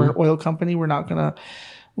 We're an oil company. We're not going to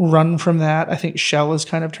run from that. I think Shell is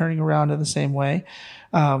kind of turning around in the same way.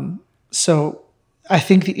 So I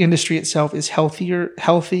think the industry itself is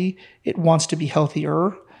healthy. It wants to be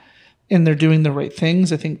healthier, and they're doing the right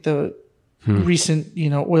things. I think the recent,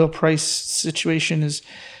 oil price situation is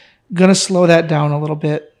going to slow that down a little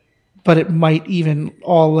bit, but it might even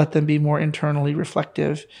all let them be more internally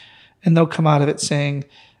reflective, and they'll come out of it saying,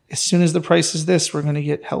 as soon as the price is this, we're going to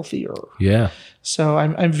get healthier. Yeah. So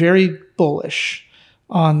I'm very bullish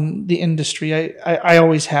on the industry. I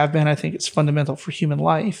always have been. I think it's fundamental for human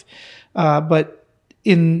life. But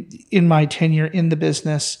in my tenure in the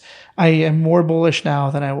business, I am more bullish now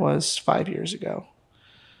than I was 5 years ago.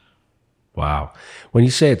 Wow. When you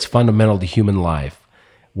say it's fundamental to human life,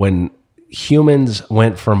 when humans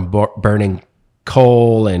went from burning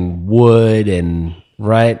coal and wood and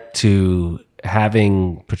to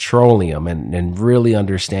having petroleum and really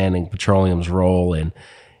understanding petroleum's role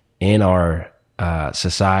in our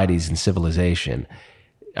societies and civilization.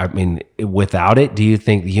 I mean, without it, do you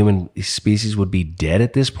think the human species would be dead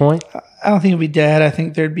at this point? I don't think it would be dead. I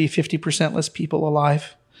think there'd be 50% less people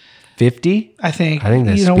alive. 50? I think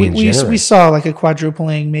that's being generous. We saw like a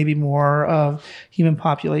quadrupling, maybe more, of human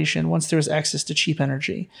population once there was access to cheap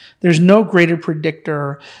energy. There's no greater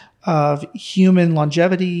predictor of human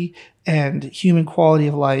longevity and human quality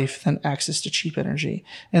of life than access to cheap energy.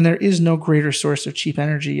 And there is no greater source of cheap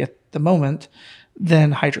energy at the moment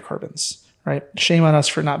than hydrocarbons, right? Shame on us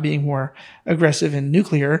for not being more aggressive in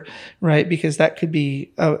nuclear, right? Because that could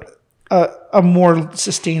be a more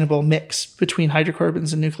sustainable mix between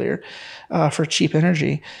hydrocarbons and nuclear for cheap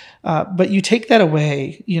energy. But you take that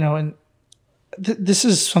away, and this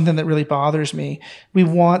is something that really bothers me. We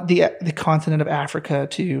want the continent of Africa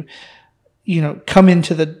to, come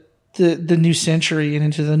into the the new century and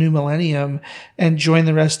into the new millennium and join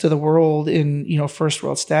the rest of the world in, first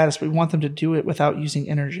world status. But we want them to do it without using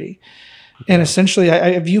energy. Yeah. And essentially,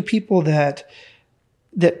 I view people that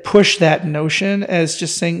push that notion as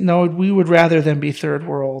just saying, no, we would rather them be third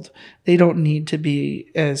world. They don't need to be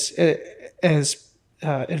as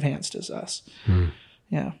advanced as us.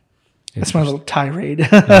 Yeah. That's my little tirade.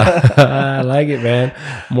 I like it, man.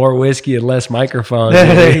 More whiskey and less microphone.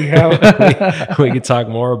 There you go. we could talk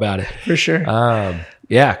more about it. For sure.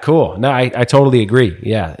 Yeah, cool. No, I totally agree.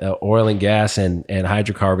 Yeah, oil and gas and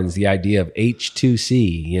hydrocarbons, the idea of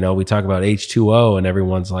H2C. We talk about H2O and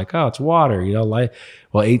everyone's like, oh, it's water.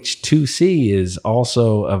 Well, H2C is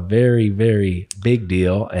also a very, very big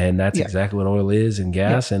deal. And that's exactly what oil is and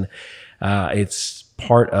gas. And it's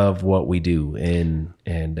part of what we do and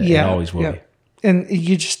always will be. And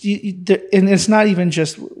and it's not even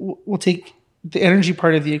just, we'll take the energy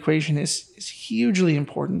part of the equation is hugely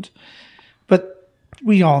important, but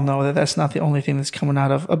we all know that that's not the only thing that's coming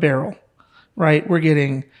out of a barrel, right? We're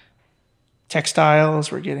getting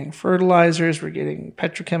textiles, we're getting fertilizers, we're getting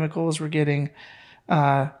petrochemicals, we're getting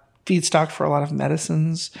feedstock for a lot of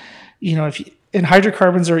medicines. And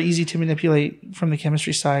hydrocarbons are easy to manipulate from the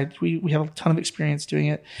chemistry side. We have a ton of experience doing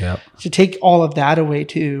it. Yep. To take all of that away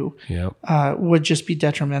too would just be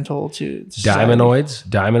detrimental to society.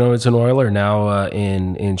 Diamonoids in oil are now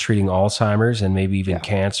in treating Alzheimer's and maybe even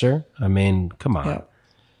cancer. I mean, come on. Yeah.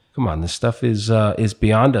 Come on. This stuff is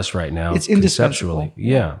beyond us right now. It's indispensable.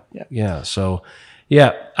 Yeah. So,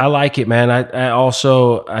 yeah, I like it, man.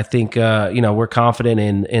 I think we're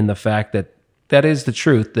confident in the fact that is the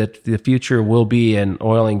truth, that the future will be an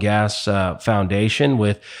oil and gas foundation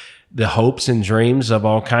with the hopes and dreams of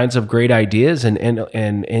all kinds of great ideas and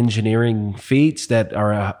engineering feats that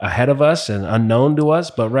are ahead of us and unknown to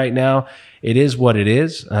us. But right now, it is what it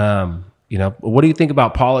is. What do you think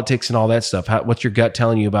about politics and all that stuff? What's your gut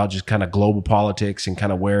telling you about just kind of global politics and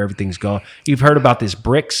kind of where everything's going? You've heard about this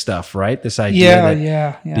BRICS stuff, right? This idea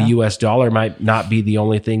that the U.S. dollar might not be the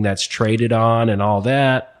only thing that's traded on and all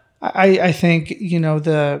that. I think,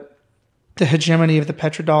 the hegemony of the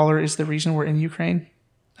petrodollar is the reason we're in Ukraine.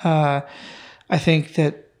 I think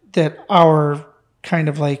that our kind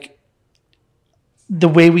of like the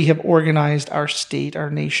way we have organized our state,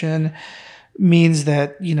 our nation, means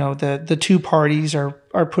that, the two parties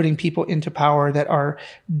are putting people into power that are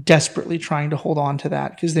desperately trying to hold on to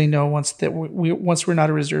that because they know once we're not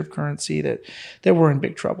a reserve currency that we're in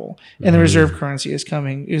big trouble. And the reserve currency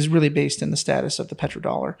is really based in the status of the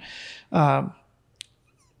petrodollar.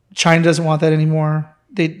 China doesn't want that anymore.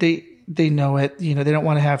 They know it. They don't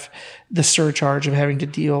want to have the surcharge of having to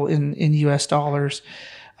deal in US dollars.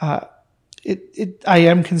 I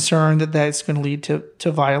am concerned that that's going to lead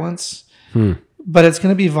to violence. But it's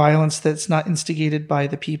going to be violence that's not instigated by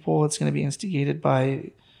the people. It's going to be instigated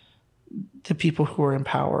by the people who are in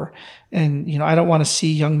power. And, I don't want to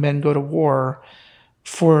see young men go to war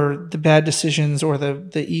for the bad decisions or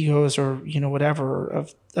the egos or, whatever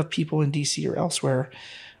of people in DC or elsewhere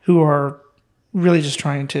who are really just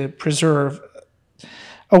trying to preserve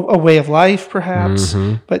a way of life, perhaps.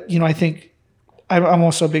 But, I think I'm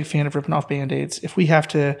also a big fan of ripping off Band-Aids. If we have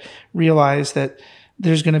to realize that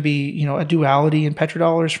there's going to be, a duality in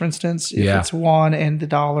petrodollars, for instance. If it's yuan and the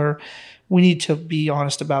dollar, we need to be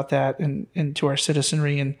honest about that and to our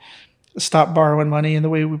citizenry and stop borrowing money in the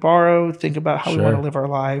way we borrow, think about how we want to live our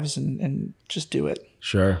lives and just do it.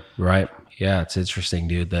 Sure. Right. Yeah. It's interesting,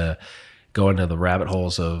 dude. Go into the rabbit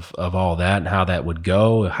holes of all that and how that would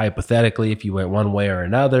go. Hypothetically, if you went one way or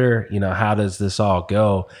another, how does this all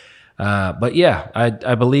go? But yeah,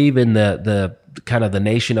 I believe in the kind of the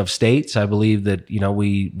nation of states. I believe that,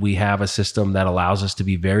 we have a system that allows us to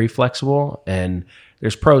be very flexible, and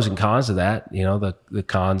there's pros and cons to that. The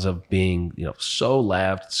cons of being, so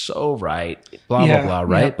left, so right, blah, blah, blah.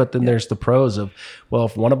 Right. But then there's the pros of, well,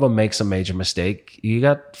 if one of them makes a major mistake, you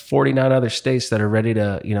got 49 other states that are ready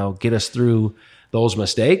to, get us through those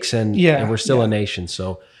mistakes and we're still a nation.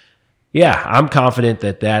 So, yeah, I'm confident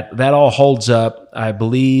that all holds up. I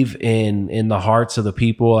believe in the hearts of the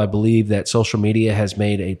people. I believe that social media has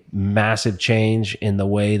made a massive change in the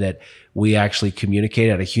way that we actually communicate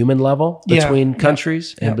at a human level between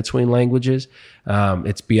countries and between languages.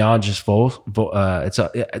 It's beyond just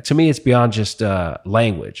to me, it's beyond just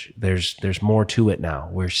language. There's more to it now.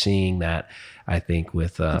 We're seeing that, I think,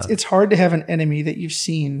 with it's hard to have an enemy that you've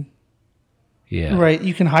seen. Yeah. Right.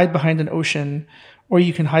 You can hide behind an ocean, or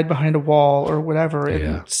you can hide behind a wall or whatever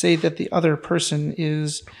and say that the other person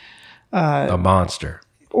is a monster.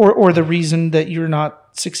 or the reason that you're not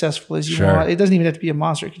successful as you Sure. want. It doesn't even have to be a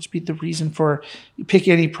monster. It could just be the reason for you pick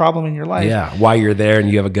any problem in your life. Yeah. While you're there and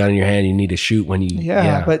you have a gun in your hand, you need to shoot when you.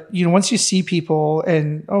 Yeah. But once you see people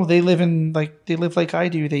and they live like I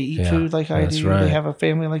do. They eat food like I do. Right. They have a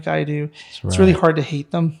family like I do. It's really hard to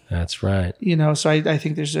hate them. That's right. So I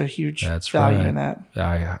think there's a huge value in that.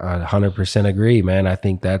 I 100% agree, man. I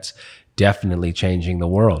think that's definitely changing the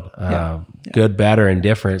world. Good, bad, or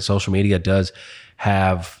indifferent. Social media does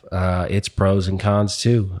have its pros and cons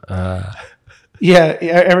too.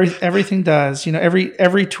 Everything does.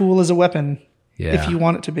 Every tool is a weapon. Yeah. If you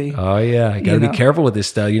want it to be. Oh yeah, you got to be careful with this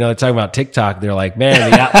stuff. They're talking about TikTok. They're like, man,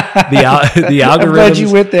 the algorithms. I'm glad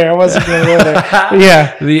you went there. I wasn't going to go there. But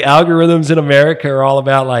yeah, the algorithms in America are all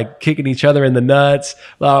about like kicking each other in the nuts.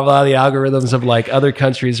 Blah blah. The algorithms of like other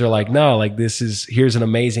countries are like, no, like here's an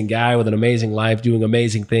amazing guy with an amazing life, doing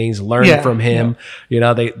amazing things. Learn from him.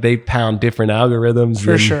 Yeah. They pound different algorithms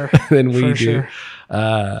than we do. Sure.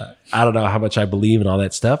 I don't know how much I believe in all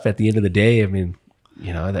that stuff. At the end of the day, I mean.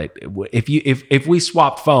 That if we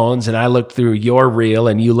swapped phones and I looked through your reel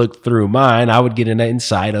and you looked through mine, I would get an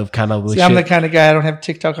insight of kind of. I'm the kind of guy I don't have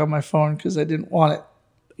TikTok on my phone because I didn't want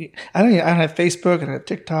it. I don't have Facebook and I have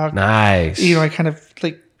TikTok. Nice. I kind of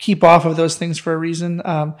like keep off of those things for a reason.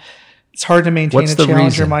 It's hard to maintain a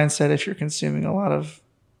challenger mindset if you're consuming a lot of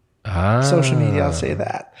social media. I'll say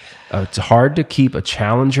that. It's hard to keep a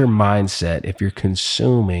challenger mindset if you're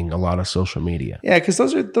consuming a lot of social media. Yeah, because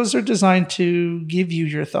those are designed to give you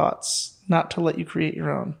your thoughts, not to let you create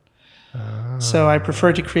your own. So I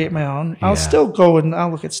prefer to create my own. I'll still go and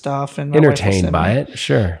I'll look at stuff and entertained by it.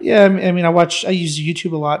 Sure. Yeah, I mean, I use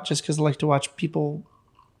YouTube a lot just because I like to watch people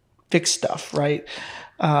fix stuff, right?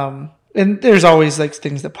 And there's always like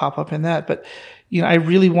things that pop up in that, but I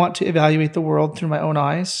really want to evaluate the world through my own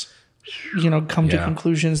eyes. Come to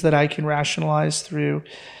conclusions that I can rationalize through,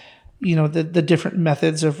 the different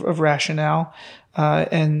methods of rationale.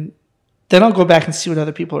 And then I'll go back and see what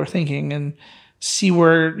other people are thinking and see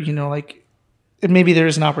where, and maybe there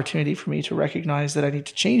is an opportunity for me to recognize that I need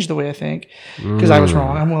to change the way I think because I was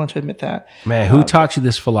wrong. I'm willing to admit that. Man, who taught you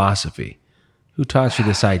this philosophy? Who taught you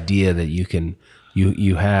this idea that you can,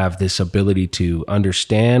 you have this ability to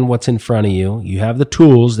understand what's in front of you. You have the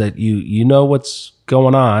tools that you know what's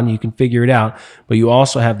going on. You can figure it out, but you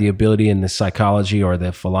also have the ability in the psychology or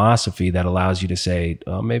the philosophy that allows you to say,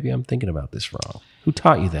 oh, maybe I'm thinking about this wrong. Who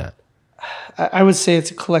taught you that? I would say it's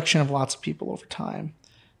a collection of lots of people over time,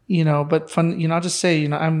 but fun, I'll just say,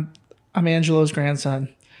 I'm Angelo's grandson.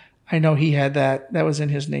 I know he had that was in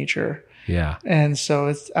his nature. Yeah. And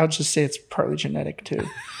so I'll just say it's partly genetic too.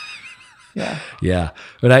 Yeah. Yeah.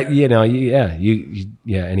 But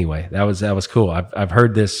anyway, that was cool. I've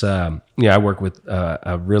heard this, I work with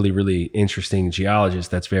a really, really interesting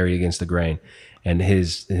geologist that's very against the grain. And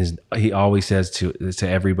he always says to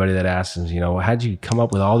everybody that asks him, how'd you come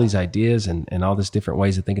up with all these ideas and all these different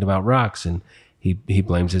ways of thinking about rocks? And he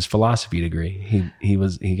blames his philosophy degree.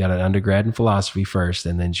 He got an undergrad in philosophy first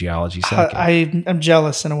and then geology second. I'm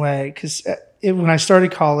jealous in a way because when I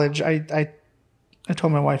started college, I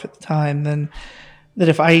told my wife at the time then that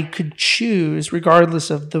if I could choose, regardless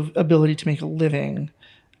of the ability to make a living,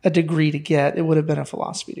 a degree to get, it would have been a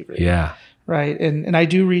philosophy degree. Yeah. Right. And I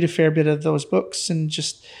do read a fair bit of those books and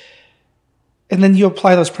then you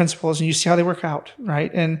apply those principles and you see how they work out. Right.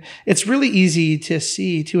 And it's really easy to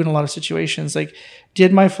see too in a lot of situations, like,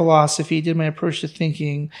 did my philosophy, did my approach to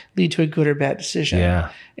thinking lead to a good or bad decision? Yeah.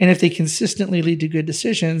 And if they consistently lead to good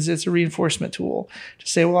decisions, it's a reinforcement tool to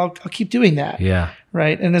say, well, I'll keep doing that. Yeah.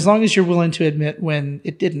 Right. And as long as you're willing to admit when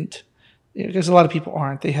it didn't, because a lot of people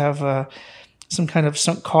aren't, they have some kind of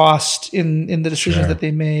sunk cost in the decisions that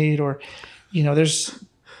they made, or, there's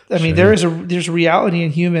a reality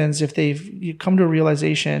in humans. If you come to a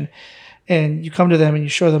realization and you come to them and you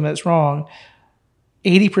show them that it's wrong,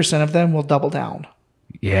 80% of them will double down.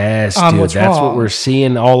 Yes, dude, that's wrong. What we're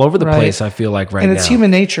seeing all over the place, I feel like right now. And it's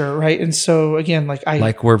human nature, right? And so again,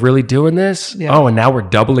 like we're really doing this? Yeah. Oh, and now we're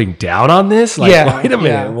doubling down on this? Wait a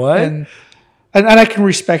minute, what? And I can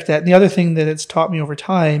respect that. And the other thing that it's taught me over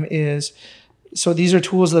time is, so these are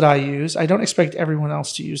tools that I use. I don't expect everyone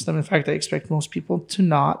else to use them. In fact, I expect most people to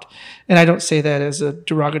not. And I don't say that as a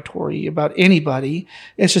derogatory about anybody.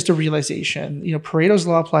 It's just a realization. Pareto's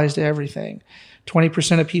law applies to everything.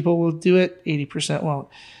 20% of people will do it, 80% won't.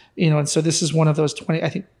 And so this is one of those 20, I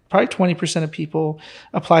think probably 20% of people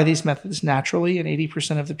apply these methods naturally and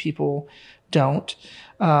 80% of the people don't.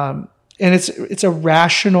 And it's a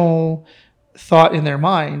rational thought in their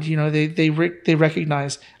mind. They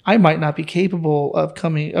recognize I might not be capable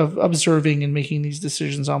of observing and making these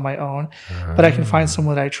decisions on my own, but I can find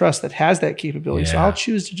someone that I trust that has that capability. So I'll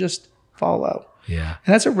choose to just follow. Yeah.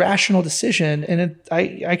 And that's a rational decision. And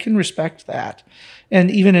I can respect that. And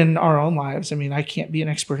even in our own lives, I mean, I can't be an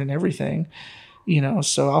expert in everything,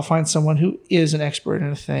 so I'll find someone who is an expert in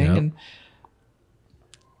a thing and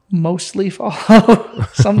mostly follow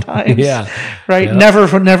sometimes. Right. Yep. Never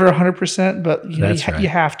 100%, but you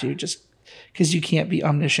have to, just because you can't be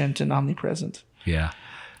omniscient and omnipresent. Yeah.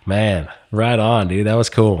 Man, right on, dude. That was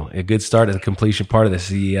cool. A good start to the completion part of this,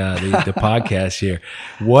 the podcast here.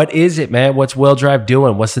 What is it, man? What's WellDrive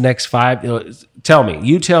doing? What's the next 5? Tell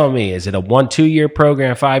me. Is it a 1-2 year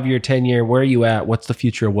program, 5 year, 10 year? Where are you at? What's the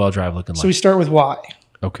future of WellDrive looking like? So we start with why.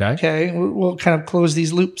 Okay. We'll kind of close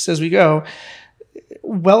these loops as we go.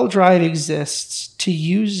 WellDrive exists to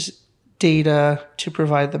use data to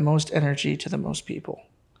provide the most energy to the most people.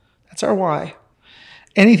 That's our why.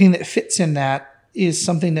 Anything that fits in that is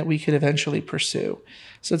something that we could eventually pursue.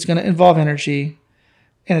 So it's going to involve energy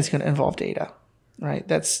and it's going to involve data, right?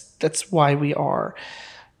 That's why we are.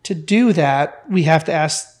 To do that, we have to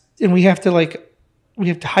ask, and we have to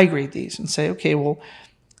high grade these and say, okay, well,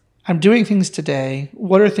 I'm doing things today.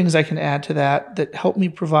 What are things I can add to that help me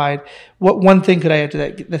provide? What one thing could I add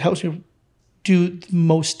to that helps me do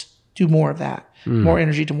more of that, more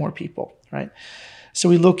energy to more people, right? So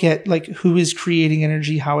we look at who is creating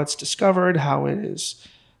energy, how it's discovered, how it is,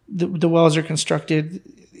 the wells are constructed.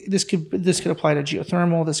 This could apply to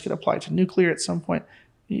geothermal. This could apply to nuclear at some point.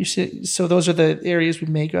 You see, so those are the areas we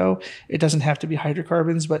may go. It doesn't have to be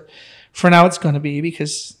hydrocarbons, but for now it's going to be,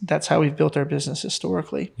 because that's how we've built our business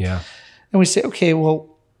historically. Yeah. And we say, okay,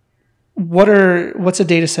 well, what's a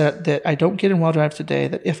data set that I don't get in WellDrive today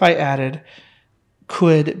that if I added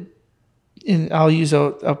could, and I'll use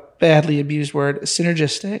a badly abused word,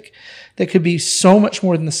 synergistic, that could be so much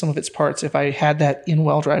more than the sum of its parts if I had that in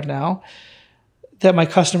WellDrive now, that my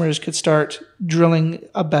customers could start drilling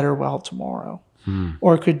a better well tomorrow,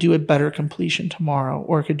 or could do a better completion tomorrow,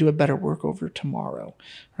 or could do a better workover tomorrow,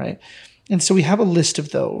 right? And so we have a list of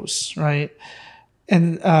those, right?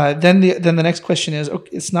 And then the next question is, okay,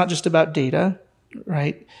 it's not just about data,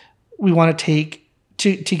 right? We want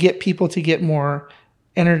to get people to get more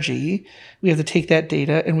energy. We have to take that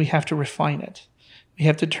data and we have to refine it. We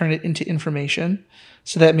have to turn it into information.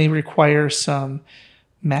 So that may require some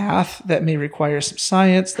math, that may require some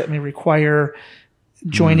science, that may require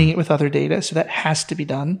joining it with other data. So that has to be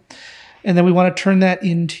done. And then we want to turn that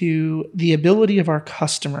into the ability of our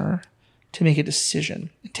customer to make a decision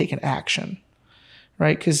and take an action,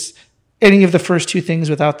 right? Because any of the first two things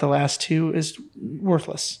without the last two is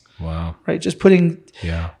worthless. Wow. Right. Just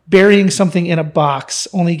burying something in a box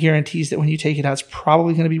only guarantees that when you take it out, it's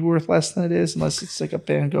probably going to be worth less than it is, unless it's like a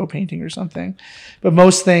Van Gogh painting or something. But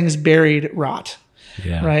most things buried rot.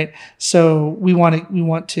 Yeah. Right. So we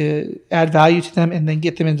want to add value to them and then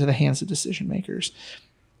get them into the hands of decision makers.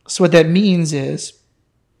 So what that means is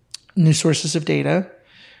new sources of data,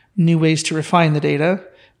 new ways to refine the data,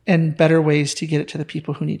 and better ways to get it to the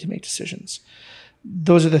people who need to make decisions.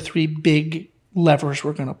 Those are the three big levers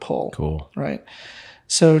we're going to pull. Cool. Right.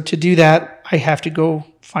 So to do that, I have to go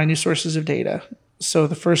find new sources of data. So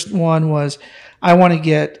the first one was I want to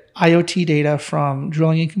get IoT data from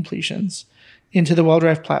drilling and completions into the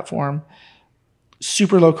WellDrive platform.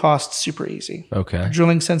 Super low cost, super easy. Okay.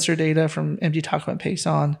 Drilling sensor data from MD Taco and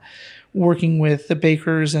Payson, working with the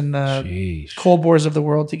Bakers and the cold bores of the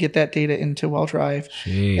world to get that data into WellDrive,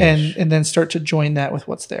 and then start to join that with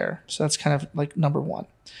what's there. So that's kind of like number one.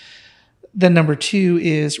 Then number two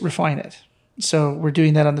is refine it. So we're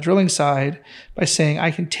doing that on the drilling side by saying I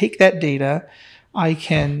can take that data,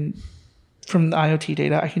 from the IoT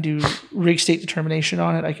data, I can do rig state determination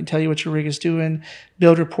on it. I can tell you what your rig is doing,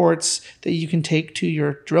 build reports that you can take to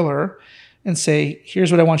your driller and say,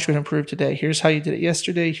 here's what I want you to improve today. Here's how you did it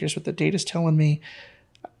yesterday. Here's what the data is telling me.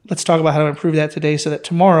 Let's talk about how to improve that today so that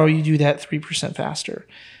tomorrow you do that 3% faster.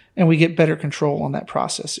 And we get better control on that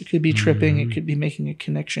process. It could be tripping. It could be making a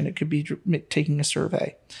connection. It could be taking a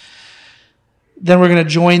survey. Then we're going to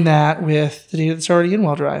join that with the data that's already in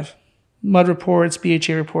WellDrive. MUD reports,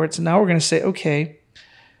 BHA reports. And now we're going to say, okay,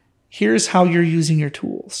 here's how you're using your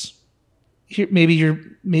tools. Here, maybe you're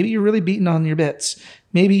really beating on your bits.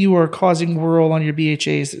 Maybe you are causing whirl on your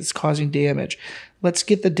BHAs that's causing damage. Let's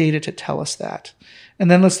get the data to tell us that.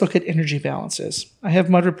 And then let's look at energy balances. I have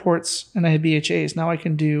MUD reports and I have BHAs. Now I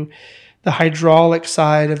can do the hydraulic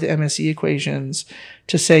side of the MSE equations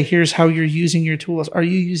to say, here's how you're using your tools. Are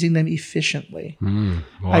you using them efficiently? Wow.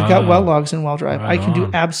 I've got well logs in WellDrive. I can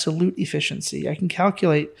do absolute efficiency. I can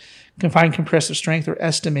calculate can find compressive strength or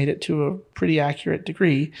estimate it to a pretty accurate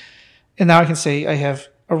degree. And now I can say I have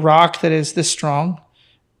a rock that is this strong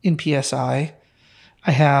in PSI.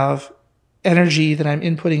 I have energy that I'm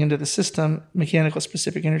inputting into the system. Mechanical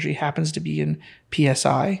specific energy happens to be in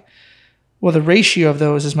PSI. Well, the ratio of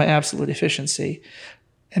those is my absolute efficiency.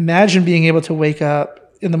 Imagine being able to wake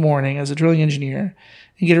up in the morning as a drilling engineer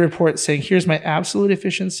and get a report saying, here's my absolute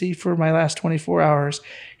efficiency for my last 24 hours.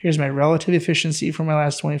 Here's my relative efficiency for my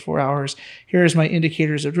last 24 hours. Here's my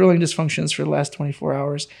indicators of drilling dysfunctions for the last 24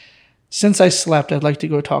 hours. Since I slept, I'd like to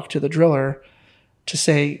go talk to the driller to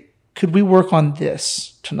say, could we work on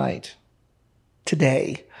this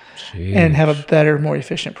today, and have a better, more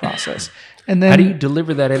efficient process? And then how do you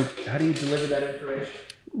deliver that information?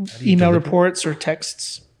 Email reports or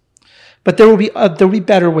texts. But there will be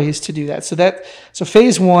better ways to do that. So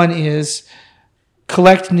phase one is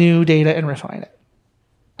collect new data and refine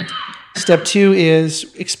it. Step two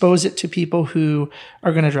is expose it to people who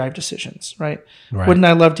are going to drive decisions, right? Wouldn't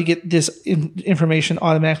I love to get this information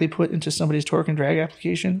automatically put into somebody's torque and drag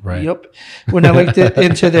application? Right. Yep. Wouldn't I like it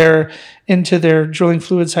into their drilling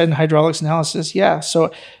fluid side and hydraulics analysis? Yeah.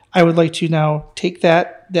 So I would like to now take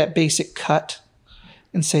that basic cut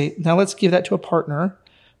and say, now let's give that to a partner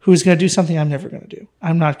who's going to do something I'm never going to do.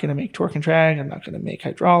 I'm not going to make torque and drag. I'm not going to make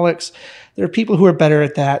hydraulics. There are people who are better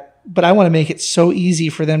at that, but I want to make it so easy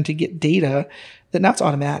for them to get data that now it's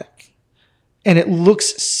automatic. And it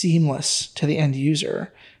looks seamless to the end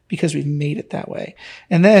user because we've made it that way.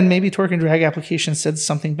 And then maybe torque and drag application said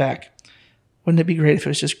something back. Wouldn't it be great if it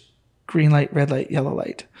was just green light, red light, yellow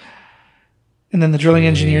light? And then the drilling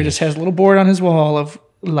engineer just has a little board on his wall of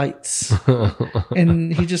lights.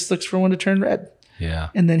 And he just looks for one to turn red. Yeah.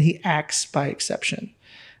 And then he acts by exception.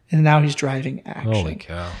 And now he's driving action. Holy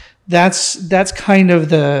cow. That's kind of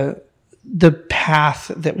the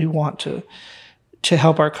path that we want to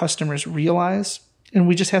help our customers realize. And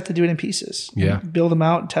we just have to do it in pieces. Yeah. Build them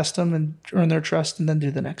out, test them, and earn their trust, and then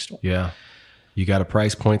do the next one. Yeah. You got a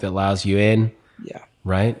price point that allows you in. Yeah.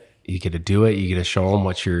 Right? You get to do it. You get to show them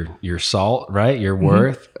what your salt, right? Your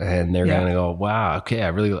worth. And they're going to go, wow, okay,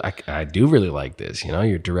 I do really like this. You know,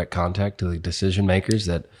 your direct contact to the decision makers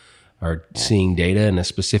that are seeing data in a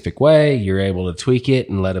specific way. You're able to tweak it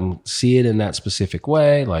and let them see it in that specific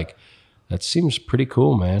way. Like, that seems pretty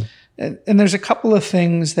cool, man. And there's a couple of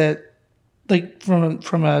things that, like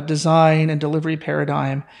from a design and delivery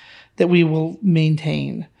paradigm, that we will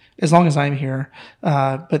maintain as long as I'm here.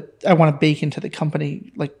 But I want to bake into the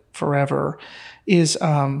company like forever. Is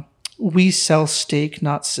we sell steak,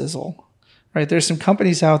 not sizzle. Right? There's some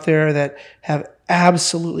companies out there that have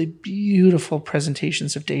absolutely beautiful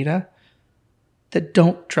presentations of data that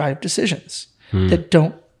don't drive decisions, that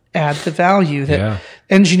don't add the value that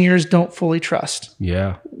engineers don't fully trust.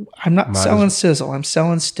 Yeah. I'm not selling sizzle. I'm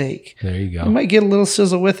selling steak. There you go. You might get a little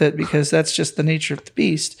sizzle with it because that's just the nature of the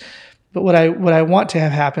beast. But what I want to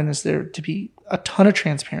have happen is there to be a ton of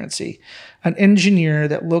transparency. An engineer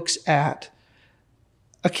that looks at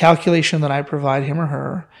a calculation that I provide him or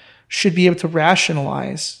her should be able to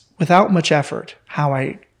rationalize without much effort how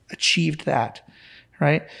I achieved that,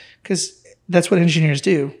 right? Because that's what engineers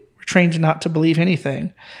do. We're trained not to believe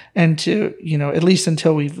anything and to, at least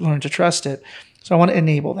until we've learned to trust it. So I want to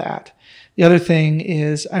enable that. The other thing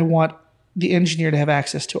is I want the engineer to have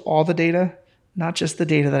access to all the data, not just the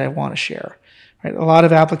data that I want to share, right? A lot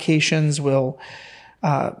of applications will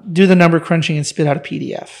do the number crunching and spit out a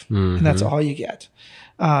PDF, and that's all you get.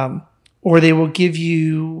 Or they will give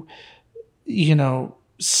you,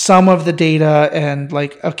 some of the data and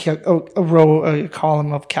like a row, a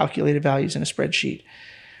column of calculated values in a spreadsheet.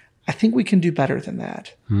 I think we can do better than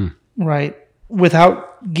that, right?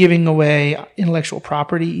 Without giving away intellectual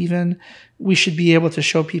property even, we should be able to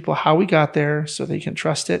show people how we got there so they can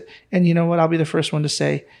trust it. And you know what? I'll be the first one to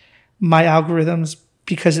say my algorithms,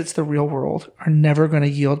 because it's the real world, are never going to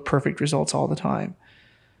yield perfect results all the time.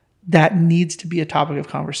 That needs to be a topic of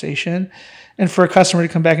conversation. And for a customer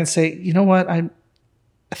to come back and say, you know what, I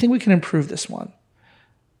think we can improve this one.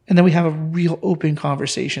 And then we have a real open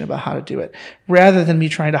conversation about how to do it, rather than me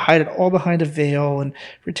trying to hide it all behind a veil and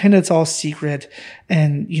pretend it's all secret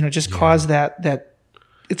and, just cause that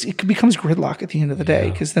it becomes gridlock at the end of the day,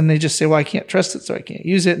 because then they just say, well, I can't trust it, so I can't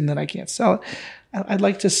use it, and then I can't sell it. I'd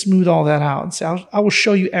like to smooth all that out and say, I will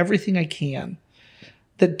show you everything I can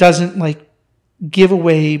that doesn't give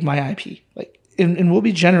away my IP. And we'll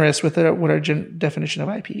be generous with what our definition of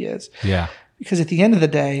IP is. Yeah. Because at the end of the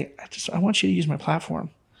day, I want you to use my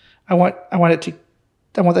platform. I want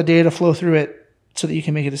the data to flow through it so that you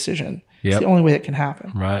can make a decision. It's the only way that can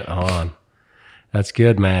happen. Right on. That's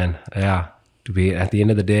good, man. Yeah. To be at the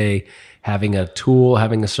end of the day, having a tool,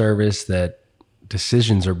 having a service that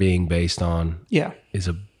decisions are being based on. Yeah.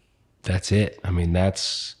 That's it. I mean,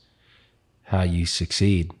 that's how you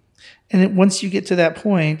succeed. And once you get to that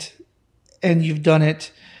point and you've done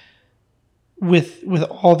it with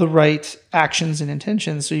all the right actions and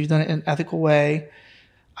intentions, so you've done it in an ethical way,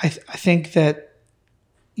 I think that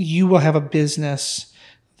you will have a business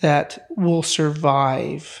that will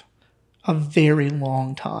survive a very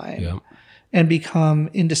long time and become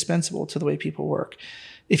indispensable to the way people work.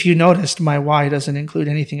 If you noticed, my why doesn't include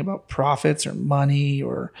anything about profits or money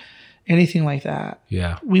or anything like that.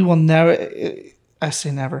 Yeah. We will never, I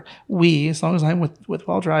say never, as long as I'm with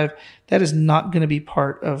WellDrive, that is not going to be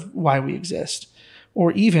part of why we exist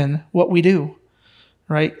or even what we do,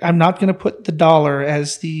 right? I'm not going to put the dollar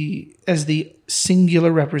as the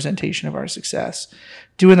singular representation of our success.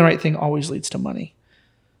 Doing the right thing always leads to money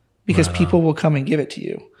because people will come and give it to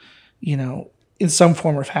you, in some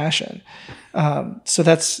form or fashion. So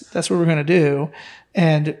that's what we're going to do,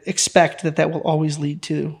 and expect that will always lead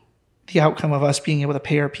to the outcome of us being able to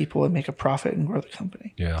pay our people and make a profit and grow the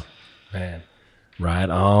company. Yeah, man. Right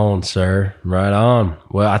on, sir. Right on.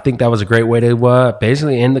 Well, I think that was a great way to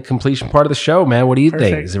basically end the completion part of the show, man. What do you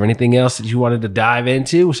think? Is there anything else that you wanted to dive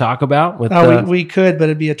into, talk about? We could, but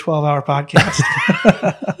it'd be a 12-hour podcast.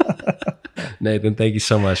 Nathan, thank you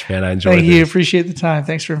so much, man. I enjoyed it. Thank you. Appreciate the time.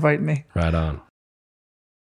 Thanks for inviting me. Right on.